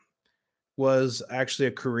up was actually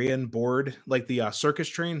a Korean board. Like the circus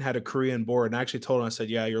train had a Korean board, and I actually told him, I said,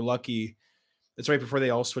 "Yeah, you're lucky. It's right before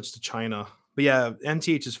they all switched to China." But yeah,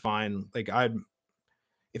 MTH is fine. Like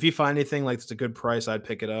if you find anything like it's a good price, I'd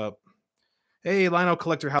pick it up. Hey, Lionel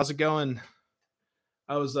Collector, how's it going?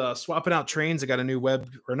 I was swapping out trains. I got a new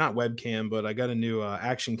not webcam, but I got a new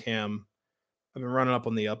action cam. I've been running up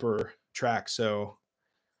on the upper track, so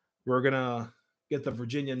we're gonna get the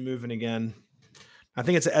Virginian moving again. I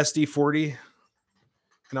think it's a SD40.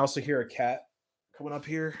 And I also hear a cat coming up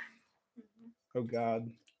here. Oh God.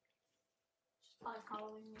 She's probably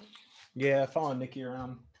following me. Yeah, following Nikki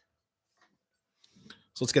around.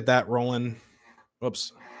 So let's get that rolling.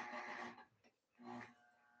 Whoops.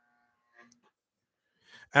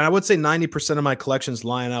 And I would say 90% of my collection's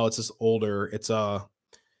Lionel. It's just older. It's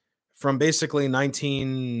from basically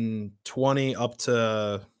 1920 up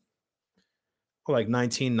to like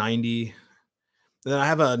 1990. Then I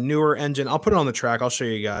have a newer engine. I'll put it on the track. I'll show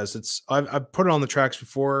you guys. I've put it on the tracks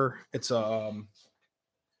before. It's an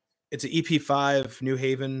EP5 New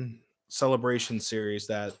Haven Celebration series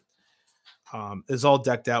that is all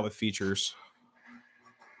decked out with features.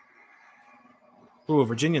 Ooh,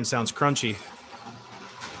 Virginian sounds crunchy.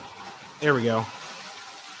 There we go.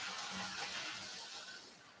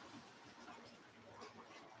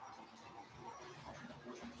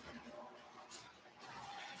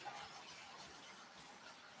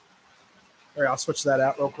 All right, I'll switch that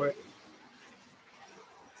out real quick.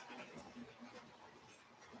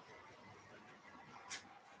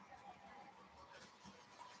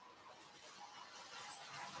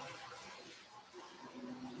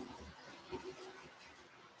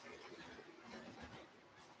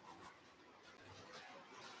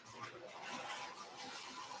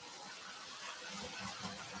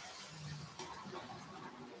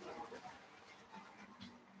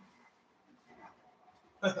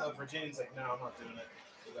 Virginian's like, no, I'm not doing it.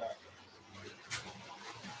 Do that.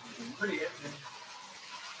 Pretty engine.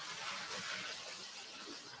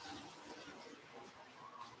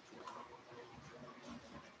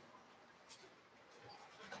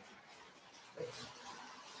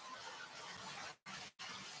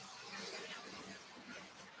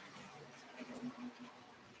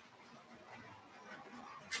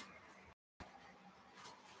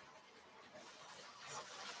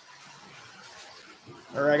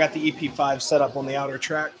 All right, I got the EP5 set up on the outer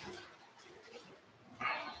track.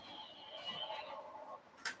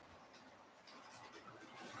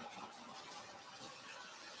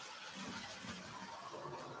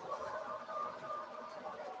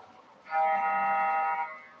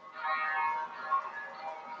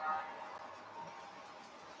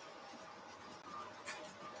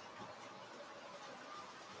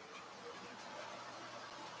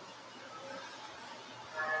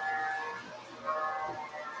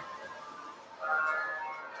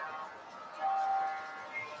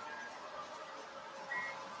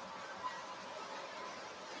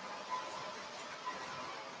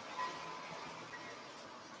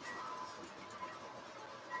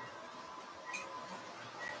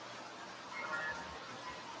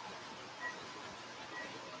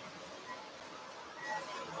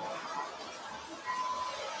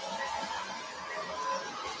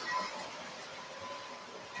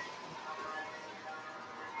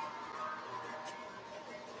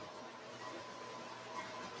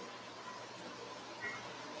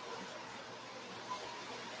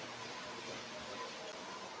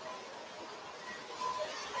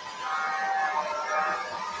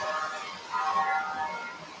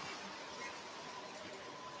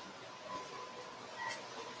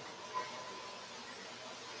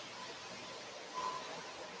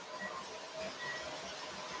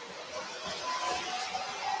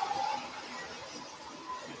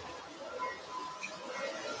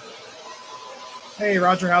 Hey,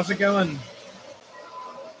 Roger, how's it going?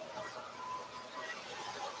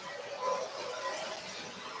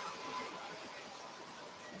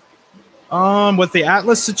 With the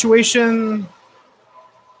Atlas situation,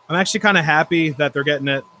 I'm actually kind of happy that they're getting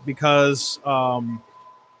it because,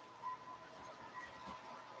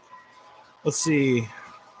 let's see.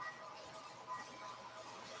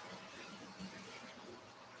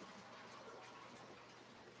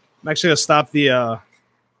 I'm actually gonna stop the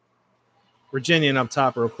Virginian up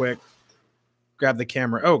top real quick. Grab the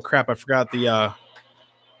camera. Oh crap! I forgot the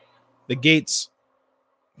gates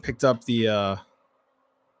picked up the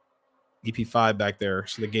EP5 back there,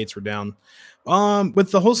 so the gates were down.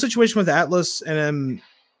 With the whole situation with Atlas and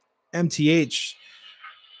MTH.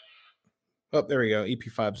 Oh, there we go.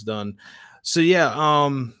 EP5's done. So yeah,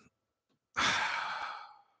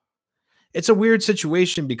 it's a weird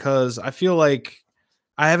situation because I feel like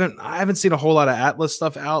I haven't seen a whole lot of Atlas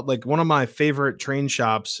stuff out. Like one of my favorite train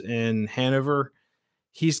shops in Hanover,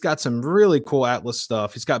 he's got some really cool Atlas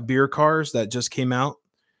stuff. He's got beer cars that just came out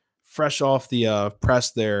fresh off the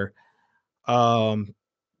press there.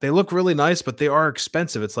 They look really nice, but they are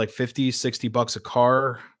expensive. It's like 50, 60 bucks a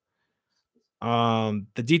car.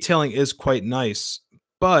 The detailing is quite nice,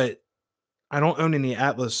 but I don't own any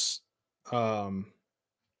Atlas. Yeah,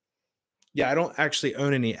 I don't actually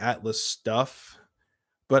own any Atlas stuff,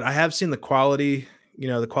 but I have seen the quality. You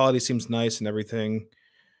know, the quality seems nice and everything.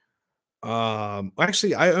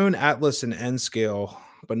 Actually, I own Atlas and N scale,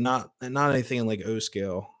 but not anything in like O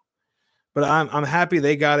scale. But I'm happy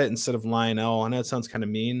they got it instead of Lionel. I know it sounds kind of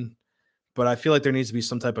mean, but I feel like there needs to be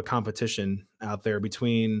some type of competition out there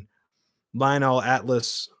between Lionel,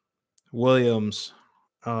 Atlas, Williams.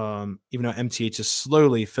 Even though MTH is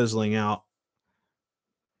slowly fizzling out.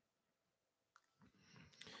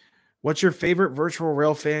 What's your favorite virtual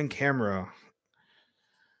railfan camera?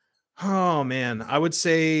 Oh man, I would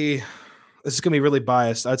say this is gonna be really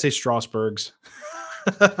biased. I'd say Strasbourg's.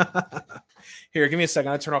 Here, give me a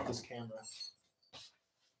second. I turn off this camera.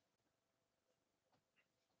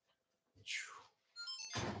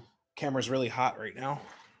 Camera's really hot right now.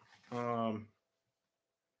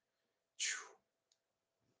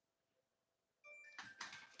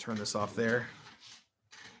 Turn this off there.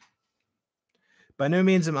 By no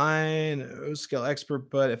means am I an O-scale expert,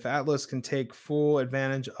 but if Atlas can take full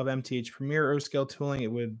advantage of MTH Premier O-scale tooling,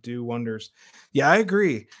 it would do wonders. Yeah, I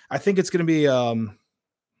agree. I think it's going to be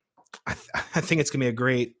I think it's going to be a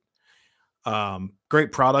great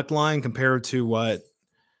great product line compared to what,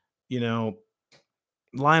 you know,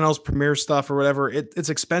 Lionel's Premier stuff or whatever. It's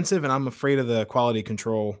expensive, and I'm afraid of the quality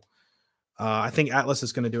control. I think Atlas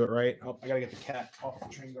is going to do it right. Oh, I got to get the cat off the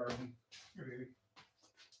train garden. Here, baby.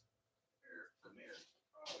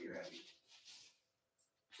 You're heavy.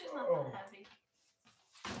 She's not that heavy.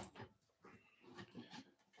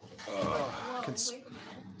 I can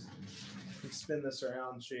spin this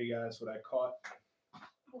around and show you guys what I caught.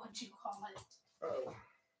 What'd you call it? Oh,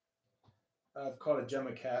 I've caught a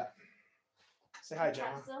Gemma cat. Say hi,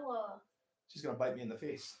 Gemma. Catzilla. She's gonna bite me in the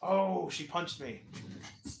face. Oh, she punched me.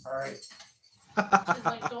 All right. She's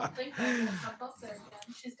like, don't think that I'm gonna jump up there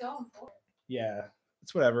again. She's going for it. Yeah,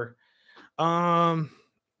 it's whatever.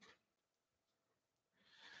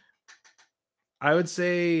 I would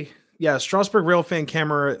say, yeah, Strasbourg Railfan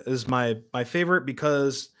camera is my favorite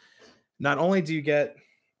because not only do you get,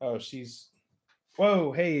 oh, she's,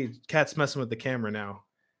 whoa, hey, cat's messing with the camera now.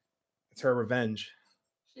 It's her revenge.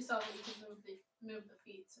 She saw that you could move the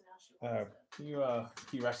feet, so now she wants it. Can you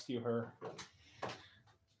rescue her?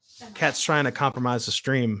 Cat's trying to compromise the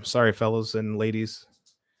stream. Sorry, fellas and ladies.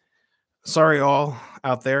 Sorry, all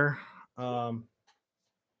out there. Here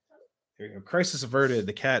we go. Crisis averted.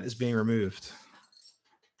 The cat is being removed.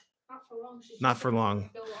 Not for long.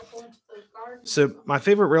 So my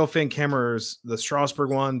favorite railfan camera is the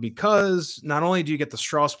Strasbourg one because not only do you get the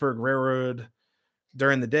Strasbourg Railroad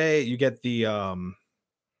during the day, you get the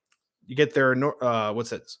their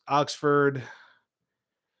what's it? Oxford.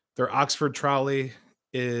 Their Oxford trolley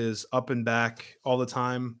is up and back all the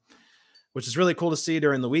time, which is really cool to see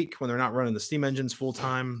during the week when they're not running the steam engines full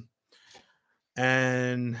time.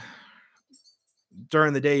 And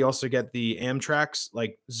during the day, you also get the Amtraks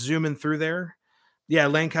like zooming through there. Yeah,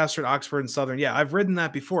 Lancaster, Oxford, and Southern. Yeah, I've ridden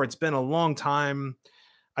that before. It's been a long time.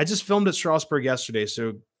 I just filmed at Strasbourg yesterday,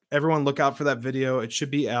 so everyone look out for that video. It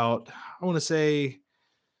should be out. I want to say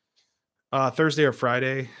Thursday or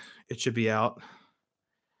Friday. It should be out.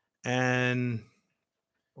 And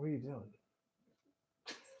what are you doing?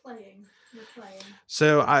 Playing. You're playing.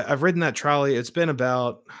 So I've ridden that trolley. It's been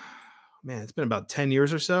about 10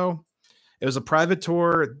 years or so. It was a private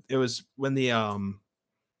tour. It was when the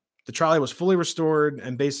the trolley was fully restored,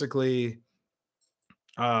 and basically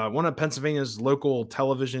one of Pennsylvania's local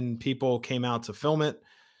television people came out to film it.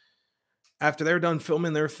 After they were done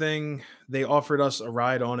filming their thing, they offered us a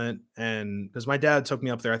ride on it. And because my dad took me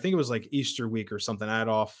up there, I think it was like Easter week or something, I had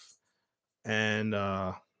off. And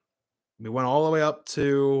we went all the way up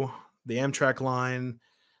to the Amtrak line.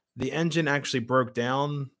 The engine actually broke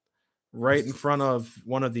down right in front of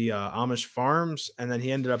one of the Amish farms. And then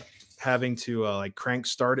he ended up having to like crank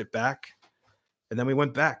start it back. And then we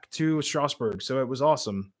went back to Strasbourg. So it was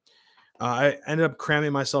awesome. I ended up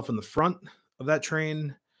cramming myself in the front of that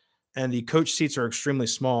train. And the coach seats are extremely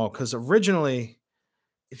small because originally,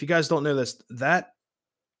 if you guys don't know this, that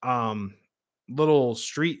little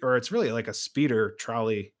street, or it's really like a speeder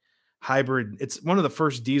trolley hybrid. It's one of the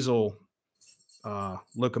first diesel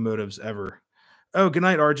locomotives ever. Oh, good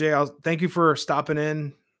night, RJ. Thank you for stopping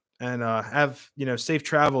in, and have safe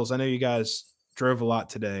travels. I know you guys drove a lot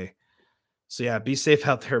today, so yeah, be safe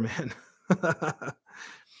out there, man.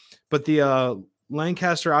 But the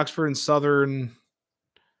Lancaster, Oxford, and Southern.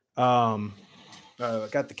 I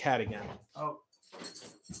got the cat again. Oh,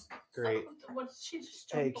 great. She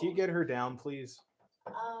just Hey, can you get her down, please?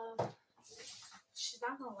 She's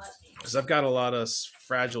not gonna let me. Because I've got a lot of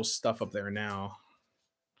fragile stuff up there now.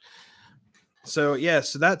 So yeah,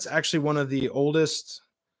 so that's actually one of the oldest,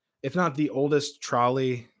 if not the oldest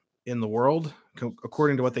trolley in the world,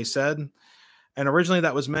 according to what they said. And originally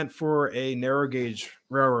that was meant for a narrow gauge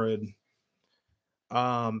railroad.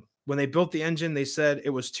 When they built the engine, they said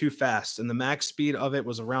it was too fast, and the max speed of it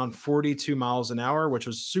was around 42 miles an hour, which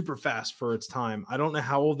was super fast for its time. I don't know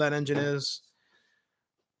how old that engine is.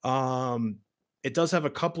 It does have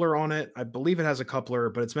a coupler on it. I believe it has a coupler,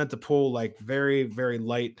 but it's meant to pull like very, very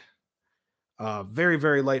light, very,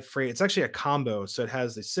 very light freight. It's actually a combo. So it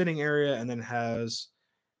has the sitting area and then has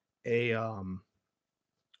a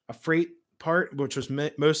freight part, which was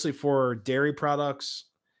mostly for dairy products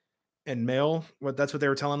and mail. That's what they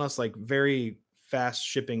were telling us, like very fast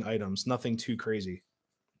shipping items, nothing too crazy.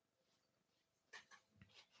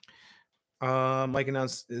 Mike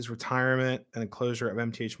announced his retirement and the closure of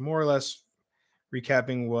MTH, more or less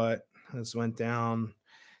recapping what has went down.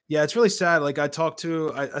 Yeah, it's really sad. Like I talked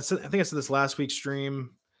to, I think I said this last week's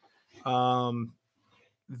stream.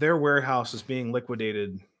 Their warehouse is being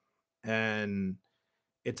liquidated, and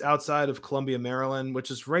it's outside of Columbia, Maryland, which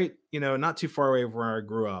is right, not too far away from where I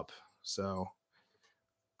grew up. So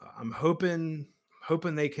I'm hoping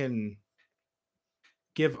they can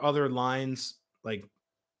give other lines, like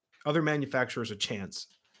other manufacturers, a chance.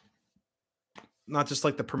 Not just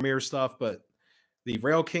like the Premier stuff, but the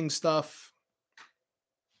Rail King stuff.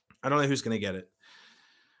 I don't know who's going to get it.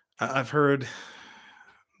 I've heard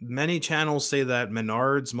many channels say that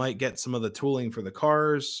Menards might get some of the tooling for the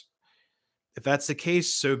cars. If that's the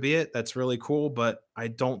case, so be it. That's really cool, but I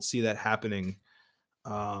don't see that happening.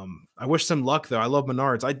 I wish them luck, though. I love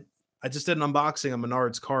Menards. I just did an unboxing of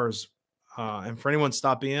Menards cars. And for anyone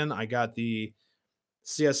stopping in, I got the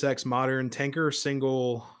CSX modern tanker,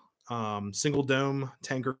 single dome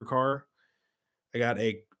tanker car. I got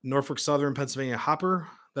a Norfolk Southern Pennsylvania hopper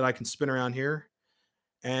that I can spin around here.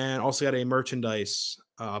 And also got a merchandise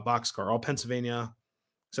box car, all Pennsylvania,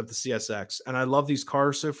 except the CSX. And I love these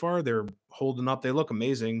cars so far. They're holding up. They look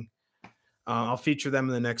amazing. I'll feature them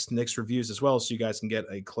in the next Nick's reviews as well, so you guys can get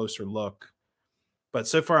a closer look. But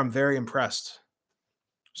so far, I'm very impressed.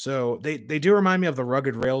 So they do remind me of the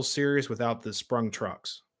Rugged Rails series without the sprung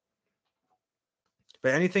trucks.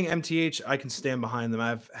 But anything MTH, I can stand behind them.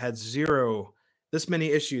 I've had this many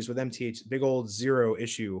issues with MTH, big old zero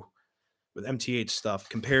issue with MTH stuff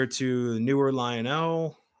compared to the newer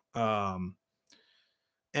Lionel,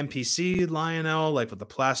 MPC Lionel, like with the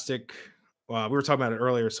plastic. We were talking about it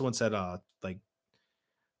earlier. Someone said I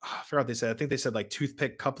forgot what they said. I think they said like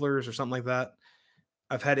toothpick couplers or something like that.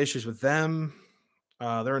 I've had issues with them.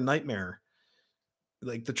 They're a nightmare.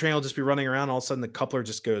 Like the train will just be running around. All of a sudden the coupler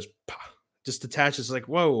just goes, just detaches. Like,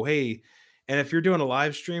 whoa, hey. And if you're doing a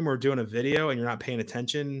live stream or doing a video and you're not paying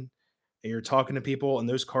attention and you're talking to people and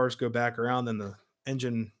those cars go back around, then the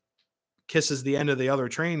engine kisses the end of the other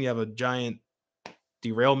train, you have a giant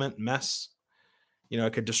derailment mess.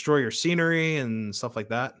 It could destroy your scenery and stuff like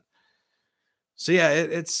that. So yeah,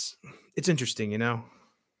 it's interesting,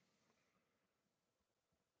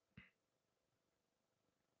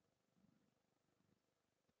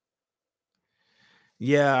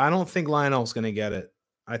 Yeah, I don't think Lionel's going to get it.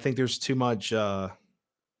 I think there's too much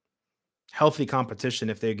healthy competition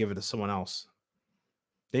if they give it to someone else.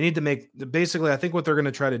 They need to basically, I think what they're going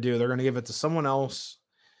to try to do, they're going to give it to someone else,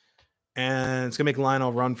 and it's going to make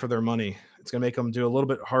Lionel run for their money. It's going to make them do a little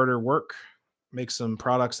bit harder work, make some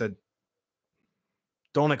products that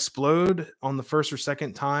don't explode on the first or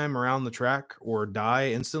second time around the track or die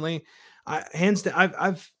instantly. Hands down,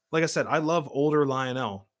 I've like I said, I love older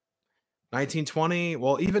Lionel. 1920,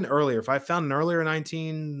 well, even earlier. If I found an earlier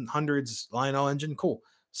 1900s Lionel engine, cool.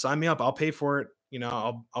 Sign me up. I'll pay for it.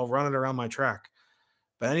 I'll run it around my track.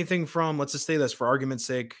 But anything from, let's just say this for argument's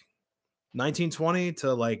sake, 1920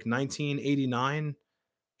 to like 1989,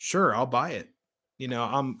 sure, I'll buy it.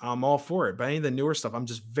 I'm all for it. But any of the newer stuff, I'm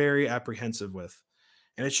just very apprehensive with.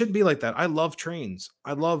 And it shouldn't be like that. I love trains.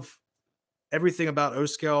 I love everything about O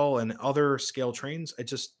scale and other scale trains.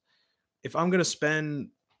 If I'm gonna spend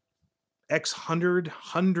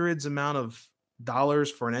hundreds amount of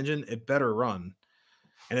dollars for an engine, it better run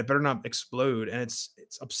and it better not explode. And it's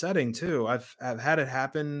upsetting too. I've had it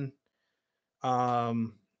happen. I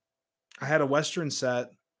had a Western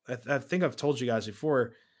set. I think I've told you guys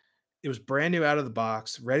before. It was brand new out of the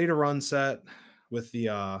box, ready to run set with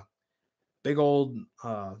the big old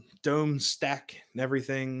dome stack and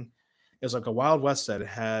everything. It was like a Wild West set. It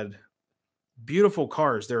had beautiful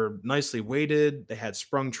cars. They were nicely weighted. They had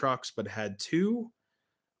sprung trucks, but it had two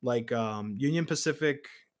like Union Pacific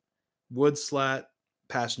wood slat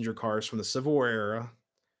passenger cars from the Civil War era.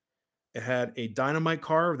 It had a dynamite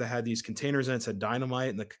car that had these containers in it, said dynamite,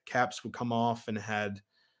 and the caps would come off and it had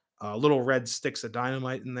little red sticks of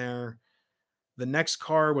dynamite in there. The next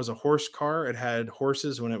car was a horse car. It had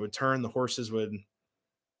horses. When it would turn, the horses would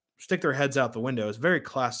stick their heads out the window. It's very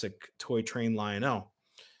classic toy train Lionel.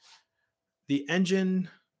 The engine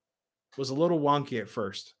was a little wonky at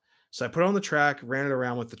first. So I put it on the track, ran it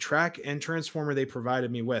around with the track and transformer they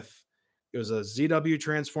provided me with. It was a ZW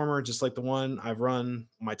transformer, just like the one I've run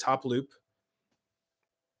on my top loop.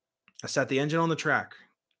 I sat the engine on the track.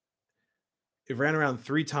 It ran around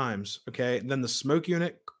 3 times. Okay. And then the smoke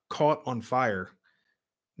unit caught on fire.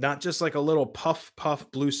 Not just like a little puff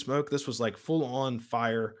blue smoke. This was like full on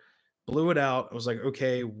fire. Blew it out. I was like,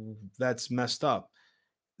 okay, that's messed up.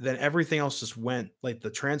 Then everything else just went. Like the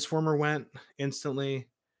transformer went instantly.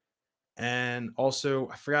 And also,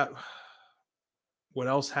 I forgot what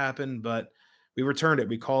else happened, but we returned it.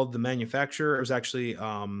 We called the manufacturer. It was actually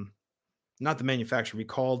not the manufacturer. We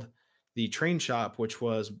called the train shop, which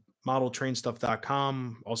was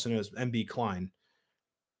modeltrainstuff.com, also known as MB Klein.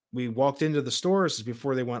 We walked into the stores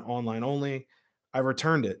before they went online only. I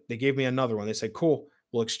returned it. They gave me another one. They said, cool,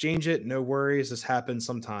 we'll exchange it. No worries. This happens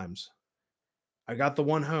sometimes. I got the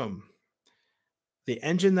one home. The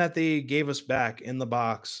engine that they gave us back in the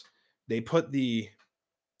box, they put the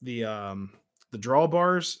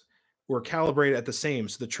drawbars were calibrated at the same.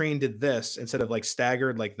 So the train did this instead of like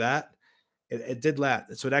staggered like that. It did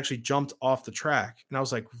that. So it actually jumped off the track. And I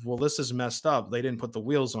was like, well, this is messed up. They didn't put the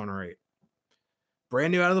wheels on right.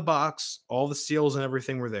 Brand new out of the box. All the seals and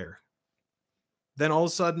everything were there. Then all of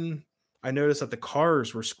a sudden, I noticed that the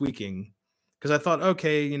cars were squeaking because I thought,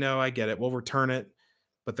 okay, I get it. We'll return it.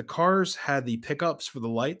 But the cars had the pickups for the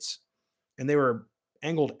lights and they were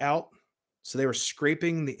angled out. So they were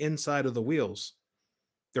scraping the inside of the wheels.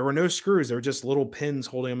 There were no screws. There were just little pins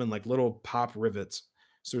holding them in like little pop rivets.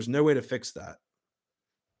 So there's no way to fix that.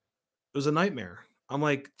 It was a nightmare. I'm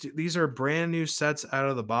like, these are brand new sets out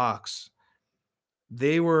of the box.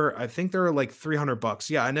 I think they were like $300.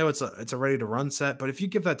 Yeah, I know it's a ready to run set, but if you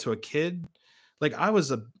give that to a kid, like I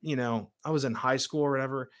was in high school or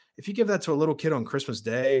whatever, if you give that to a little kid on Christmas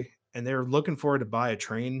Day and they're looking forward to buy a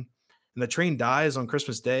train and the train dies on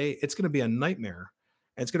Christmas Day, it's going to be a nightmare.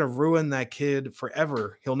 And it's going to ruin that kid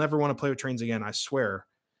forever. He'll never want to play with trains again, I swear.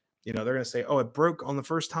 They're going to say, oh, it broke on the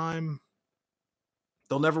first time.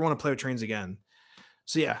 They'll never want to play with trains again.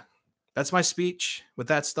 So yeah, that's my speech with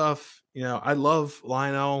that stuff. I love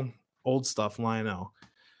Lionel, old stuff, Lionel.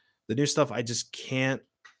 The new stuff, I just can't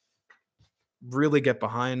really get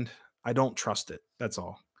behind. I don't trust it. That's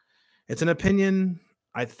all. It's an opinion.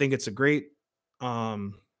 I think it's a great part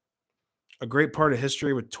of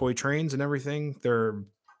history with toy trains and everything. They're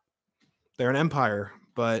an empire,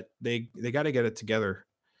 but they got to get it together.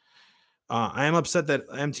 I am upset that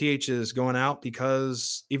MTH is going out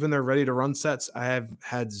because even their ready to run sets, I have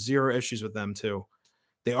had 0 issues with them too.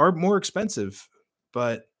 They are more expensive,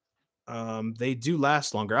 but they do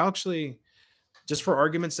last longer. I'll actually, just for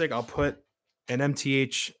argument's sake, I'll put an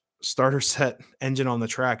MTH starter set engine on the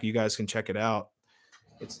track. You guys can check it out.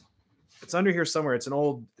 It's under here somewhere. It's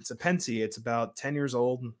a Penty. It's about 10 years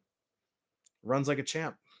old. Runs like a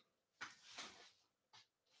champ.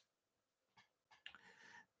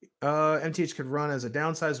 MTH could run as a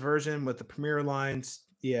downsized version with the Premier lines.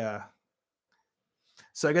 Yeah.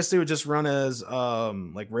 So I guess they would just run as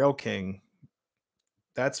like Rail King.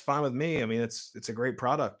 That's fine with me. I mean, it's a great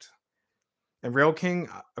product. And Rail King,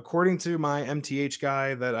 according to my MTH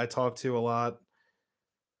guy that I talk to a lot,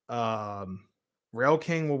 Rail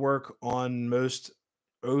King will work on most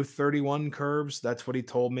 031 curves. That's what he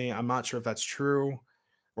told me. I'm not sure if that's true,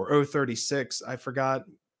 or 036. I forgot.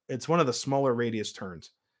 It's one of the smaller radius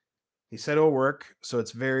turns. He said it'll work, so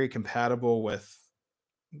it's very compatible with,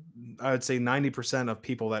 I would say 90% of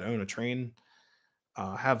people that own a train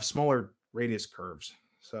have smaller radius curves.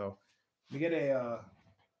 So we get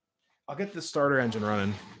I'll get the starter engine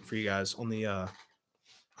running for you guys on the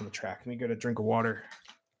track. Let me get a drink of water.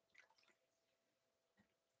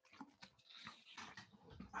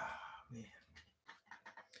 Man.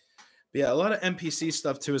 But yeah, a lot of NPC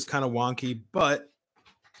stuff too is kind of wonky, but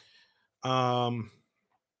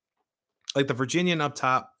like the Virginian up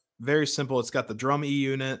top, very simple. It's got the drum E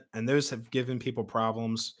unit, and those have given people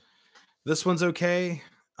problems. This one's okay.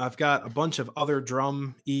 I've got a bunch of other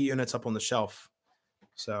drum E units up on the shelf.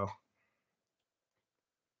 So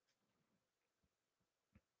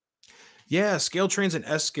yeah, scale trains and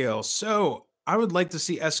S scale. So I would like to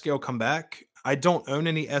see S scale come back. I don't own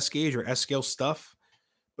any S gauge or S scale stuff,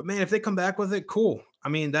 but man, if they come back with it, cool. I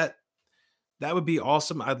mean, that would be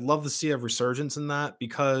awesome. I'd love to see a resurgence in that,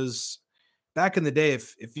 because back in the day,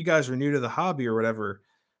 if you guys are new to the hobby or whatever,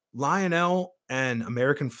 Lionel and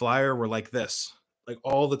American Flyer were like this, like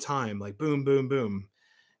all the time, like boom, boom, boom.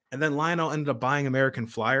 And then Lionel ended up buying American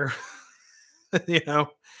Flyer. You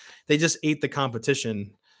know, they just ate the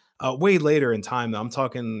competition way later in time. Though. I'm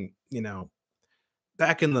talking,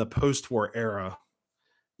 back in the post-war era.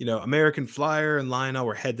 American Flyer and Lionel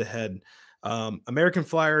were head to head. American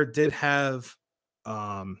Flyer did have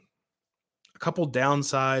a couple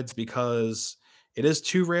downsides because it is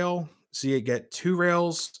 2-rail, so you get 2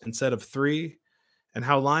 rails instead of 3. And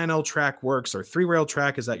how Lionel track works, or 3-rail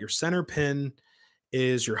track, is that your center pin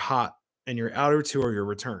is your hot and your outer 2 are your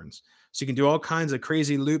returns. So you can do all kinds of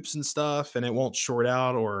crazy loops and stuff, and it won't short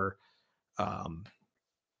out or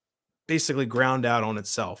basically ground out on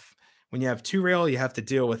itself. When you have 2-rail, you have to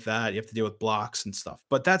deal with that. You have to deal with blocks and stuff.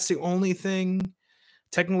 But that's the only thing.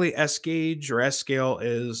 Technically, S gauge or S scale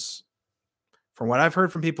is, from what I've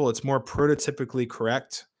heard from people, it's more prototypically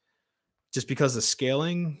correct, just because the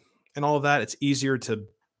scaling and all of that. It's easier to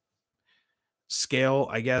scale,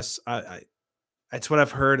 I guess. That's what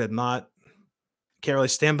I've heard, and can't really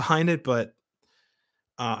stand behind it, but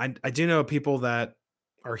I do know people that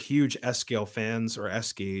are huge S scale fans or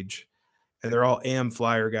S gauge, and they're all AM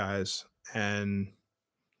Flyer guys. And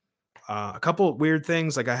a couple weird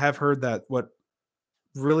things, like I have heard that what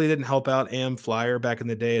really didn't help out AM Flyer back in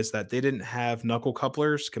the day is that they didn't have knuckle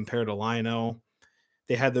couplers compared to Lionel.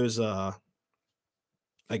 They had those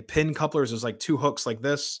like pin couplers. There's like 2 hooks like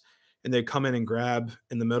this, and they'd come in and grab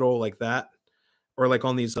in the middle like that, or like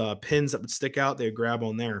on these pins that would stick out, they'd grab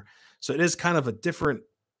on there. So it is kind of a different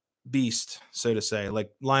beast, so to say. Like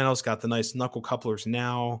Lionel's got the nice knuckle couplers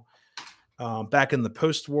now. Back in the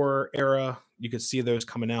post-war era, you could see those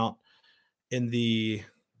coming out. In the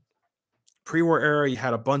pre-war era, you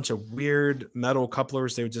had a bunch of weird metal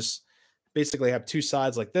couplers. They would just basically have 2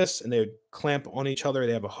 sides like this, and they would clamp on each other.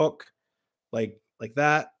 They have a hook like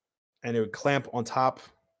that, and it would clamp on top.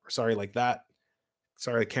 Sorry, like that.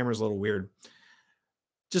 Sorry, the camera's a little weird.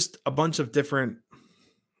 Just a bunch of different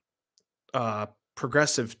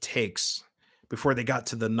progressive takes before they got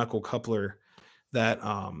to the knuckle coupler that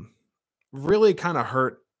really kind of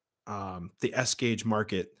hurt the S gauge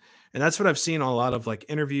market. And that's what I've seen on a lot of like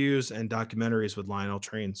interviews and documentaries with Lionel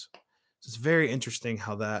trains. So it's very interesting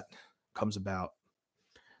how that comes about.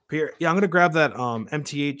 Here, yeah, I'm gonna grab that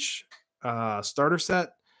MTH starter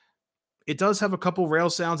set. It does have a couple rail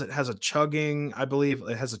sounds. It has a chugging, I believe.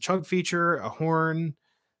 It has a chug feature, a horn,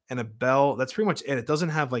 and a bell. That's pretty much it. It doesn't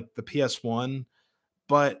have like the PS1,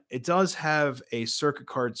 but it does have a circuit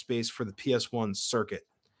card space for the PS1 circuit.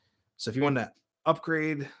 So if you want to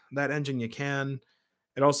upgrade that engine, you can.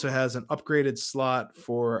 It also has an upgraded slot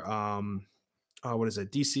for what is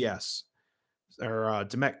it? DCS, or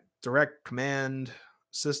direct command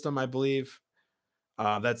system, I believe.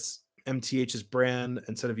 That's MTH's brand,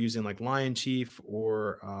 instead of using like Lion Chief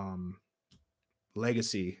or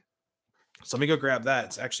Legacy. So let me go grab that.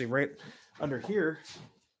 It's actually right under here.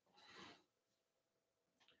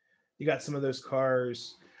 You got some of those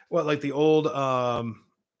cars. What, like the old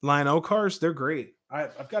Lion-O cars? They're great.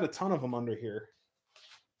 I've got a ton of them under here.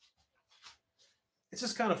 It's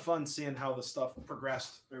just kind of fun seeing how the stuff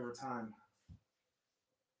progressed over time.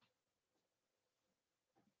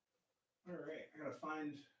 All right, I gotta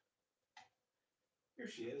find. Here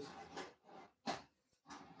she is.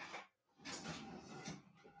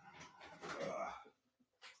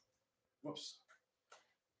 Whoops.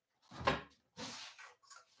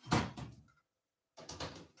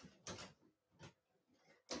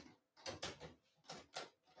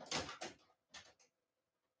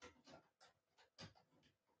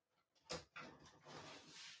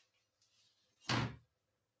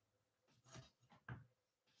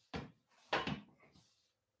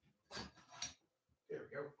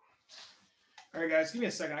 All right, guys, give me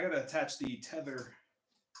a second. I got to attach the tether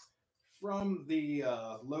from the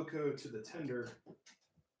loco to the tender.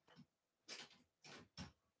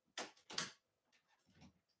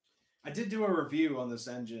 I did do a review on this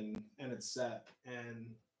engine and its set, and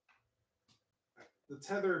the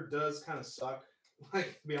tether does kind of suck.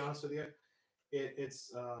 Like, to be honest with you,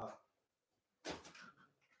 it's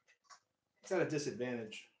at a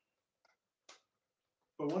disadvantage.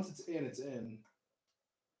 But once it's in, it's in.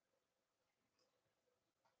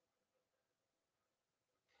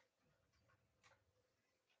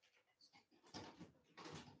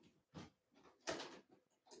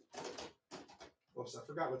 Oops, I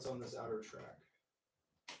forgot what's on this outer track.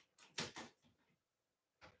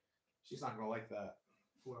 She's not going to like that.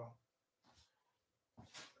 Well,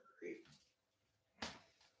 great.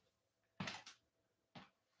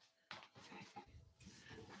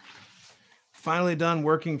 Finally done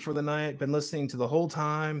working for the night. Been listening to the whole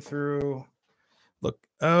time through. Look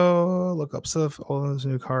up stuff. All those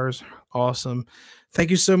new cars. Awesome.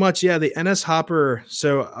 Thank you so much. Yeah, the NS Hopper.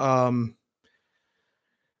 So,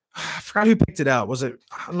 I forgot who picked it out. Was it,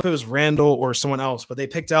 I don't know if it was Randall or someone else, but they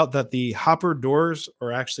picked out that the hopper doors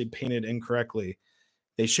are actually painted incorrectly.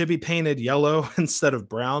 They should be painted yellow instead of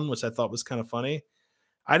brown, which I thought was kind of funny.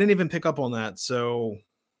 I didn't even pick up on that. So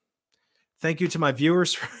thank you to my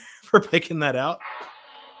viewers for picking that out.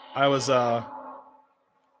 I was kind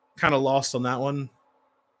of lost on that one.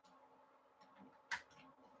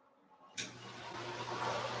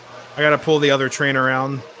 I got to pull the other train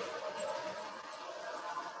around.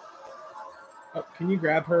 Oh, can you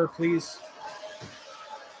grab her, please?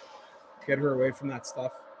 Get her away from that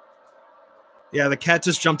stuff. Yeah, the cat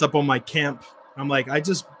just jumped up on my camp. I'm like, I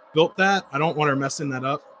just built that. I don't want her messing that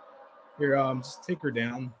up. Here, just take her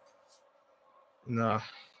down. No,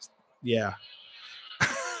 yeah.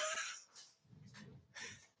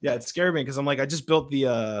 Yeah, it scared me because I'm like, I just built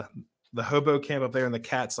the hobo camp up there, and the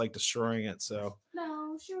cat's like destroying it. So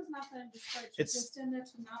no, she was not going to destroy it. She's just in there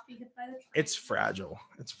to not be hit by the train. It's fragile.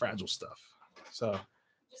 It's fragile stuff. So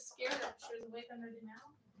just scared her. She was awake already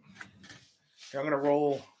now. Here, I'm gonna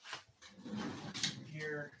roll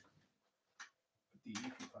here. Put the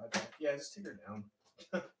EP5 back. Yeah, just take her down,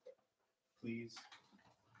 please.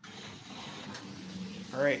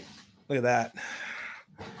 All right, look at that.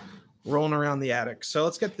 Rolling around the attic. So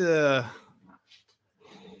let's get the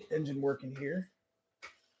engine working here.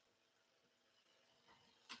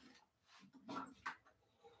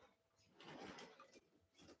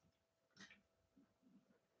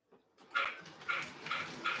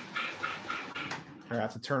 I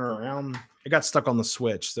have to turn her around. It got stuck on the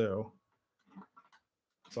switch, so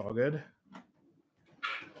it's all good.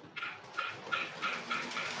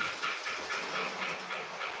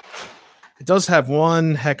 It does have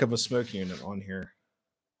one heck of a smoke unit on here.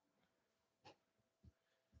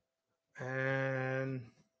 And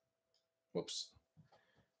whoops.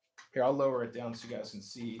 Here, I'll lower it down so you guys can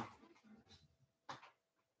see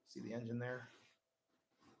the engine there.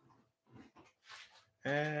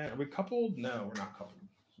 And are we coupled? No, we're not coupled.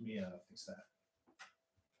 Let me fix that.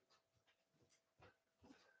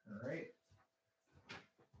 All right.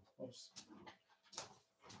 Oops.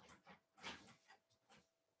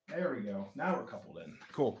 There we go. Now we're coupled in.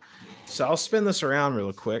 Cool. So I'll spin this around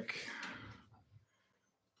real quick.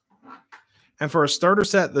 And for a starter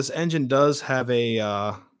set, this engine does have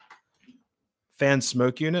a fan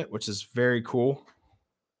smoke unit, which is very cool.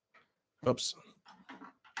 Oops.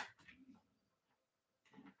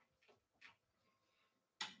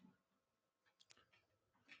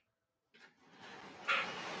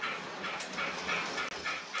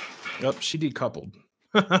 Yep, she decoupled.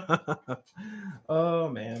 Oh,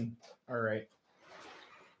 man. All right.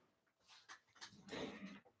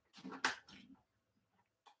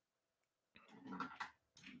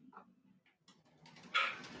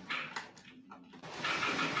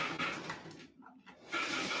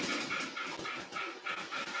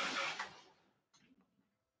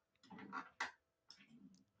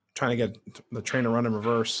 Trying to get the train to run in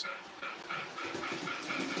reverse.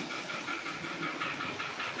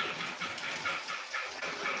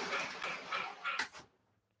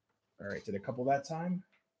 All right, did it couple that time?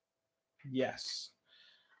 Yes.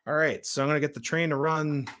 All right, so I'm going to get the train to run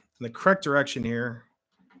in the correct direction here.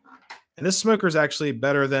 And this smoker is actually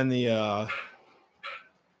better than the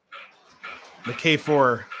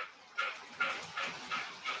K4.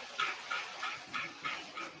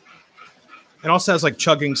 It also has like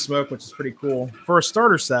chugging smoke, which is pretty cool. For a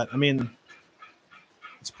starter set, I mean,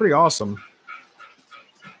 it's pretty awesome.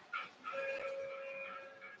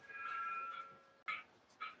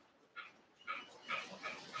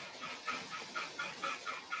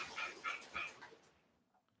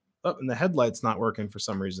 Oh, and the headlight's not working for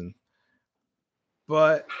some reason.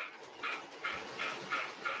 But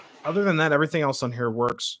other than that, everything else on here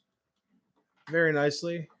works very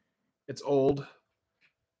nicely. It's old.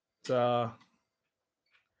 It's about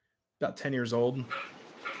 10 years old.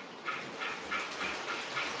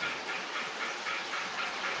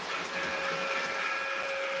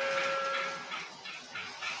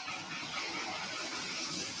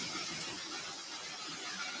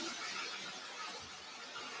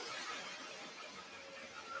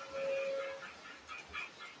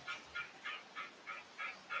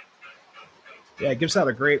 Yeah, it gives out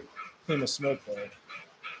a great plume of smoke there.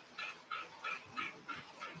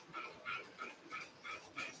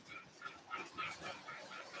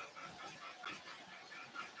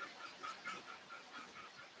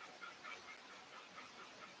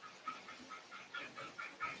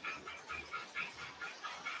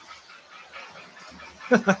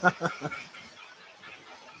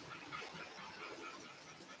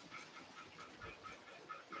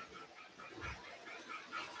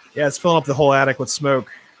 Yeah, it's filling up the whole attic with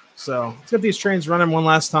smoke. So let's get these trains running one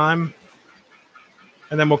last time,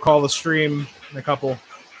 and then we'll call the stream in a couple.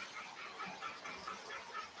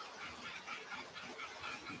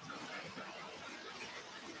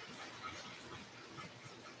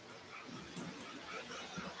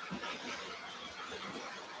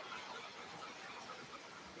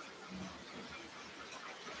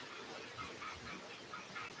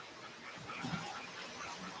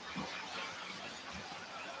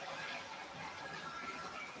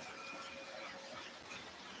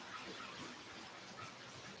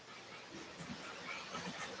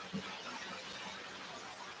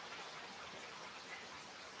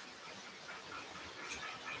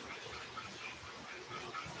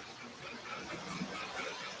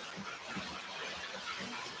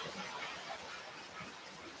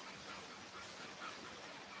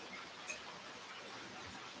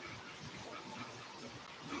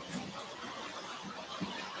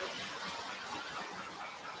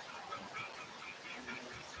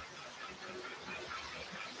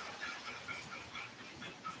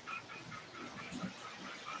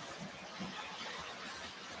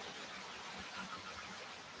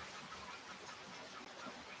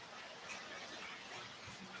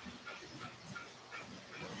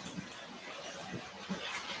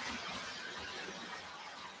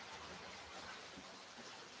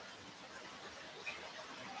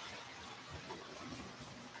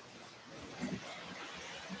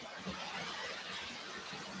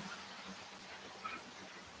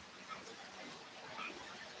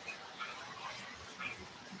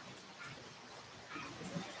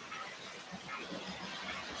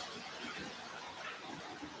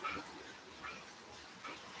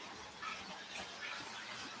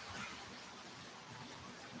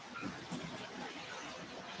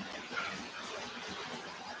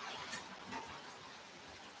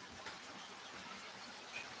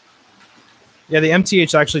 Yeah, the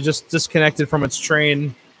MTH actually just disconnected from its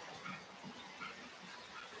train.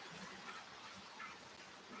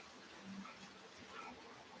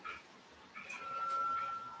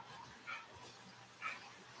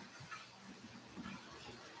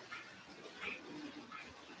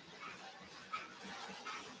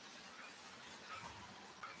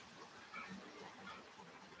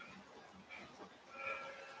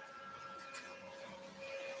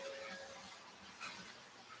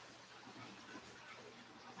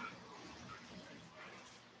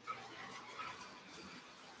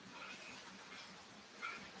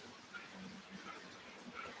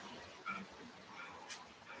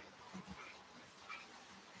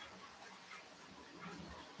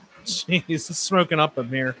 Jeez, it's smoking up in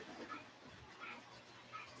here.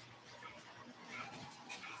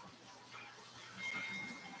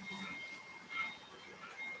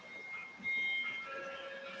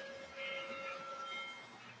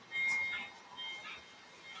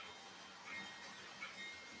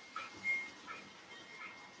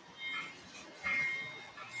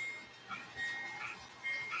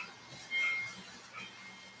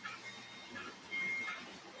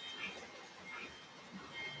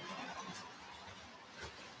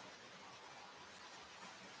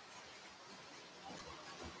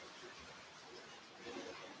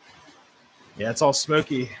 Yeah, it's all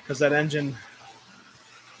smoky because that engine.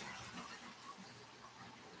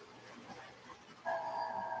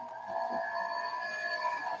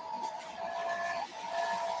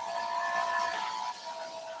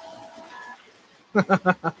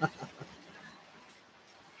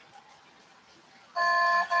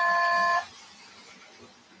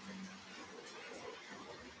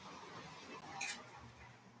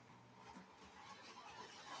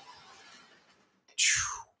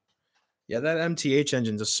 Yeah, that MTH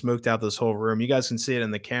engine just smoked out this whole room. You guys can see it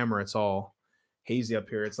in the camera. It's all hazy up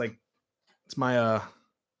here. It's like it's my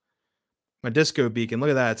disco beacon. Look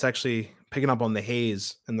at that. It's actually picking up on the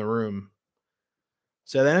haze in the room.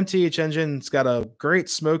 So the MTH engine's got a great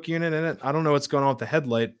smoke unit in it. I don't know what's going on with the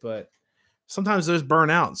headlight, but sometimes those burn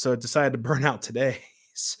out. So it decided to burn out today.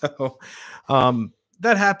 So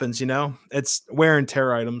that happens, you know. It's wear and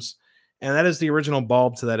tear items. And that is the original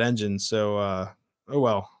bulb to that engine. So oh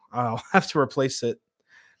well. I'll have to replace it.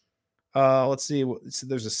 Let's see. So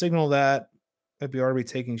there's a signal that might be already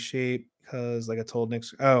taking shape because, like I told Nick.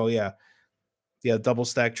 Oh yeah, yeah, double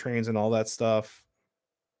stack trains and all that stuff.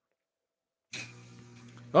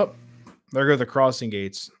 Oh, there go the crossing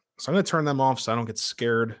gates. So I'm gonna turn them off so I don't get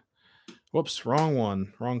scared. Whoops, wrong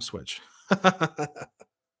one, wrong switch.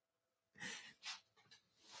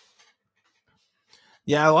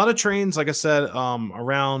 Yeah, a lot of trains, like I said,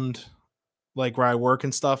 around like where I work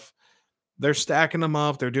and stuff. They're stacking them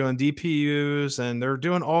up. They're doing DPUs and they're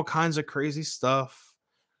doing all kinds of crazy stuff,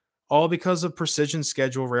 all because of precision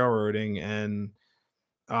schedule railroading. And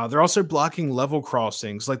they're also blocking level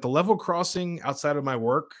crossings. Like the level crossing outside of my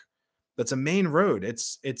work, that's a main road.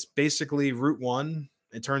 It's basically Route 1.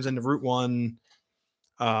 It turns into Route 1.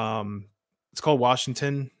 It's called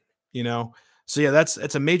Washington, you know. So yeah,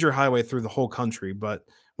 it's a major highway through the whole country. But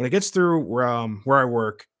when it gets through where I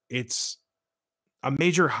work, it's a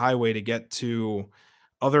major highway to get to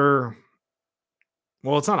other.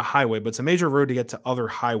 Well, it's not a highway, but it's a major road to get to other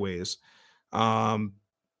highways. Um,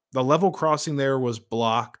 the level crossing there was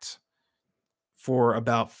blocked for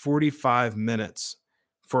about 45 minutes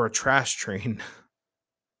for a trash train.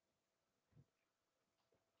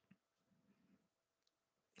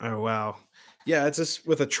 Oh wow. Yeah, it's just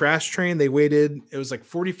with a trash train, they waited, it was like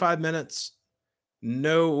 45 minutes.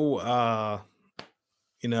 No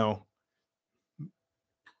you know,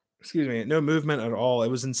 excuse me, no movement at all.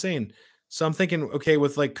 It was insane. So I'm thinking, okay,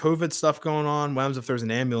 with like COVID stuff going on, what happens if there's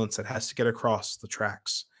an ambulance that has to get across the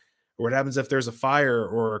tracks? Or what happens if there's a fire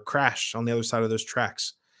or a crash on the other side of those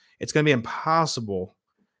tracks? It's going to be impossible,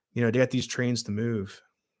 you know, to get these trains to move.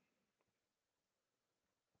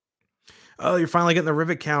 Oh, you're finally getting the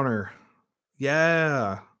rivet counter.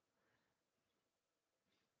 Yeah.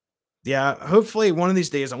 Yeah. Hopefully one of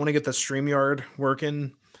these days I want to get the StreamYard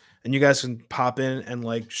working and you guys can pop in and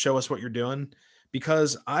like show us what you're doing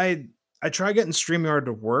because I try getting StreamYard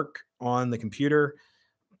to work on the computer,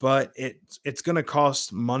 but it's going to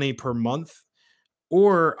cost money per month.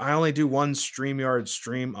 Or I only do one StreamYard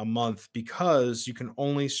stream a month because you can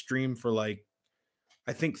only stream for like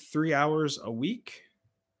I think 3 hours a week,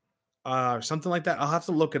 or something like that. I'll have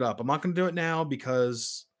to look it up. I'm not going to do it now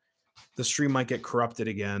because the stream might get corrupted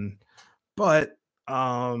again. But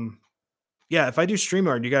yeah, if I do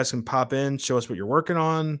StreamYard, you guys can pop in, show us what you're working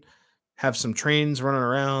on, have some trains running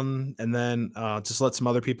around, and then just let some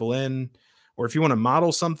other people in. Or if you want to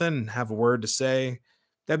model something and have a word to say,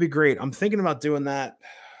 that'd be great. I'm thinking about doing that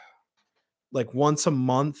like once a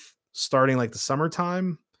month starting like the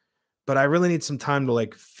summertime, but I really need some time to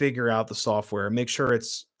like figure out the software, make sure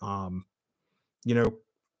it's you know,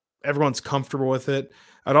 everyone's comfortable with it.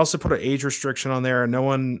 I'd also put an age restriction on there. No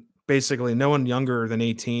one younger than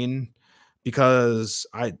 18 because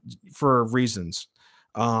for reasons.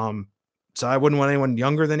 Um, so I wouldn't want anyone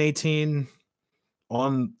younger than 18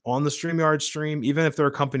 on the StreamYard stream, even if they're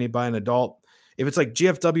accompanied by an adult. If it's like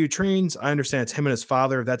GFW trains, I understand it's him and his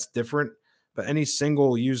father. That's different. But any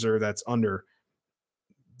single user that's under,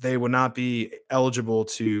 they would not be eligible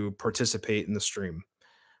to participate in the stream.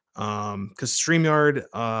 Because StreamYard,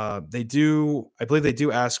 I believe they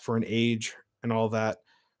do ask for an age and all that.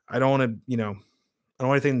 I don't want to, you know, I don't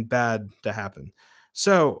want anything bad to happen.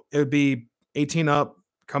 So it would be 18 up,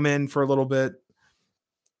 come in for a little bit,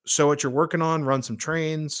 show what you're working on, run some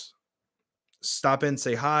trains, stop in,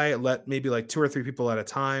 say hi, let maybe like 2 or 3 people at a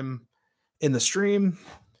time in the stream,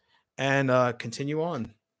 and continue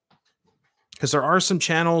on. Because there are some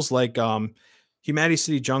channels like Humanity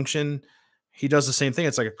City Junction. He does the same thing.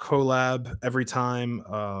 It's like a collab every time.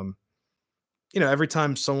 You know, every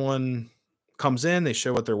time someone comes in, they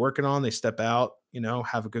show what they're working on, they step out, you know,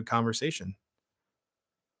 have a good conversation.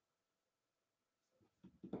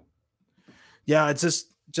 Yeah, it's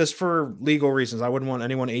just for legal reasons. I wouldn't want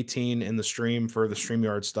anyone 18 in the stream for the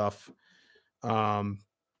StreamYard stuff. Um,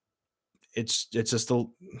 it's just a,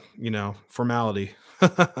 you know, formality.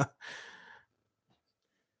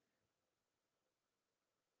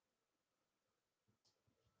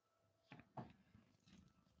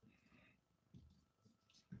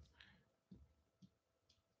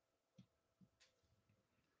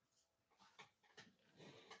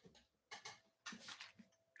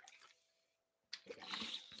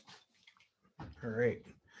 All right.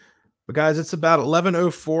 But guys, it's about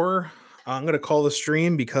 11:04. I'm going to call the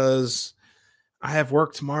stream because I have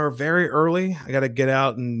work tomorrow very early. I got to get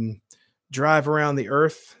out and drive around the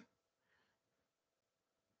earth.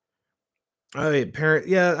 Oh, parent.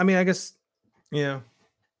 Yeah, I mean, I guess, that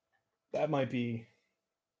might be,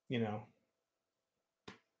 that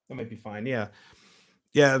might be fine. Yeah.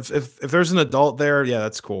 Yeah, if there's an adult there, yeah,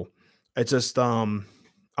 that's cool. It's just I'm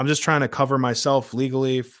just trying to cover myself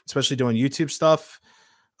legally, especially doing YouTube stuff.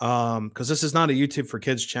 Because this is not a YouTube for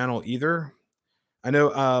kids channel either. I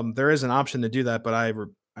know there is an option to do that, but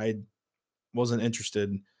I wasn't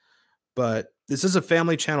interested. But this is a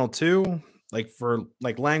family channel too. Like for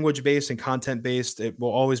like language based and content based, it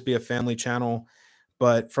will always be a family channel.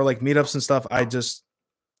 But for like meetups and stuff,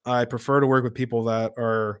 I prefer to work with people that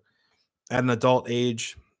are at an adult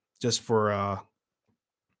age, just for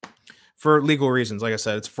legal reasons. Like I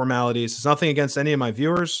said, it's formalities. It's nothing against any of my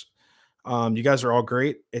viewers. You guys are all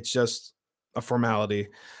great. It's just a formality.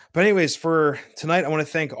 But anyways, for tonight, I want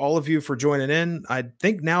to thank all of you for joining in. I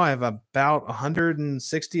think now I have about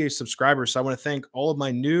 160 subscribers. So I want to thank all of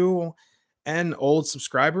my new and old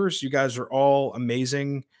subscribers. You guys are all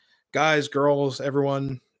amazing. Guys, girls,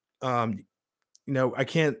 everyone. I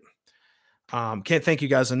can't thank you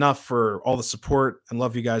guys enough for all the support and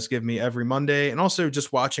love you guys give me every Monday, and also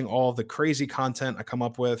just watching all the crazy content I come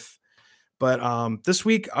up with. But this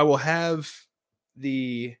week I will have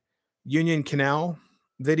the Union Canal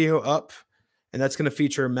video up, and that's going to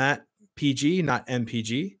feature Matt PG, not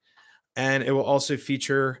MPG, and it will also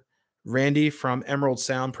feature Randy from Emerald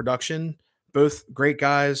Sound Production. Both great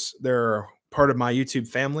guys. They're part of my YouTube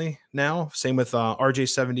family now. Same with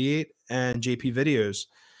RJ78 and JP Videos.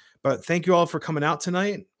 But thank you all for coming out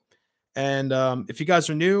tonight. And if you guys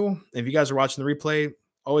are new, if you guys are watching the replay,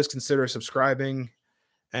 always consider subscribing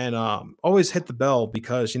and always hit the bell,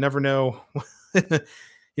 because you never know. You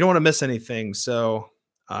don't want to miss anything. So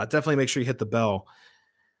definitely make sure you hit the bell.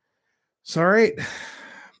 So, all right.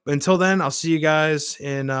 Until then, I'll see you guys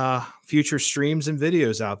in future streams and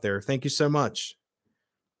videos out there. Thank you so much.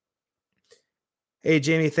 Hey,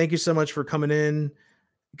 Jamie, thank you so much for coming in.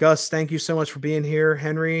 Gus, thank you so much for being here.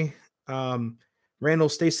 Henry, Randall,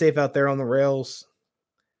 stay safe out there on the rails.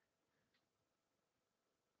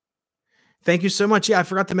 Thank you so much. Yeah, I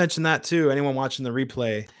forgot to mention that too. Anyone watching the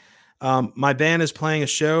replay, my band is playing a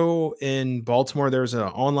show in Baltimore. There's an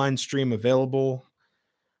online stream available.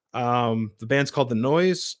 The band's called The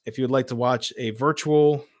Noise. If you would like to watch a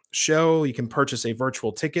virtual show, you can purchase a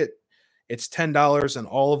virtual ticket. It's $10, and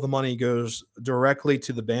all of the money goes directly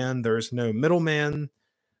to the band. There's no middleman.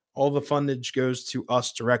 All the fundage goes to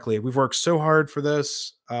us directly. We've worked so hard for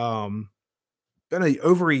this. Been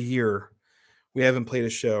over a year we haven't played a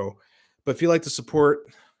show. But if you like to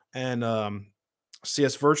support and see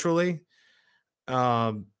us virtually,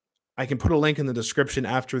 I can put a link in the description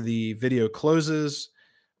after the video closes.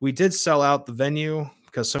 We did sell out the venue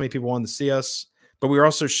because so many people wanted to see us, but we were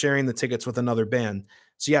also sharing the tickets with another band.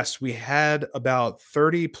 So yes, we had about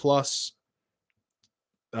 30 plus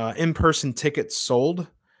in-person tickets sold,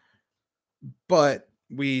 but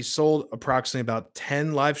we sold approximately about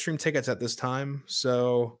 10 live stream tickets at this time.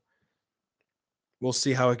 So we'll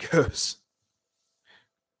see how it goes.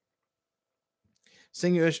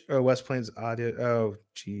 West Plains audio. Oh,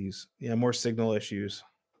 geez. Yeah, more signal issues.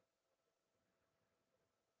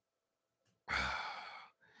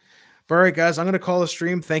 All right, guys, I'm going to call the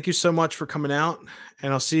stream. Thank you so much for coming out,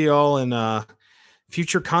 and I'll see you all in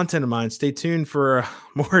future content of mine. Stay tuned for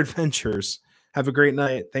more adventures. Have a great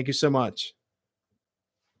night. Thank you so much.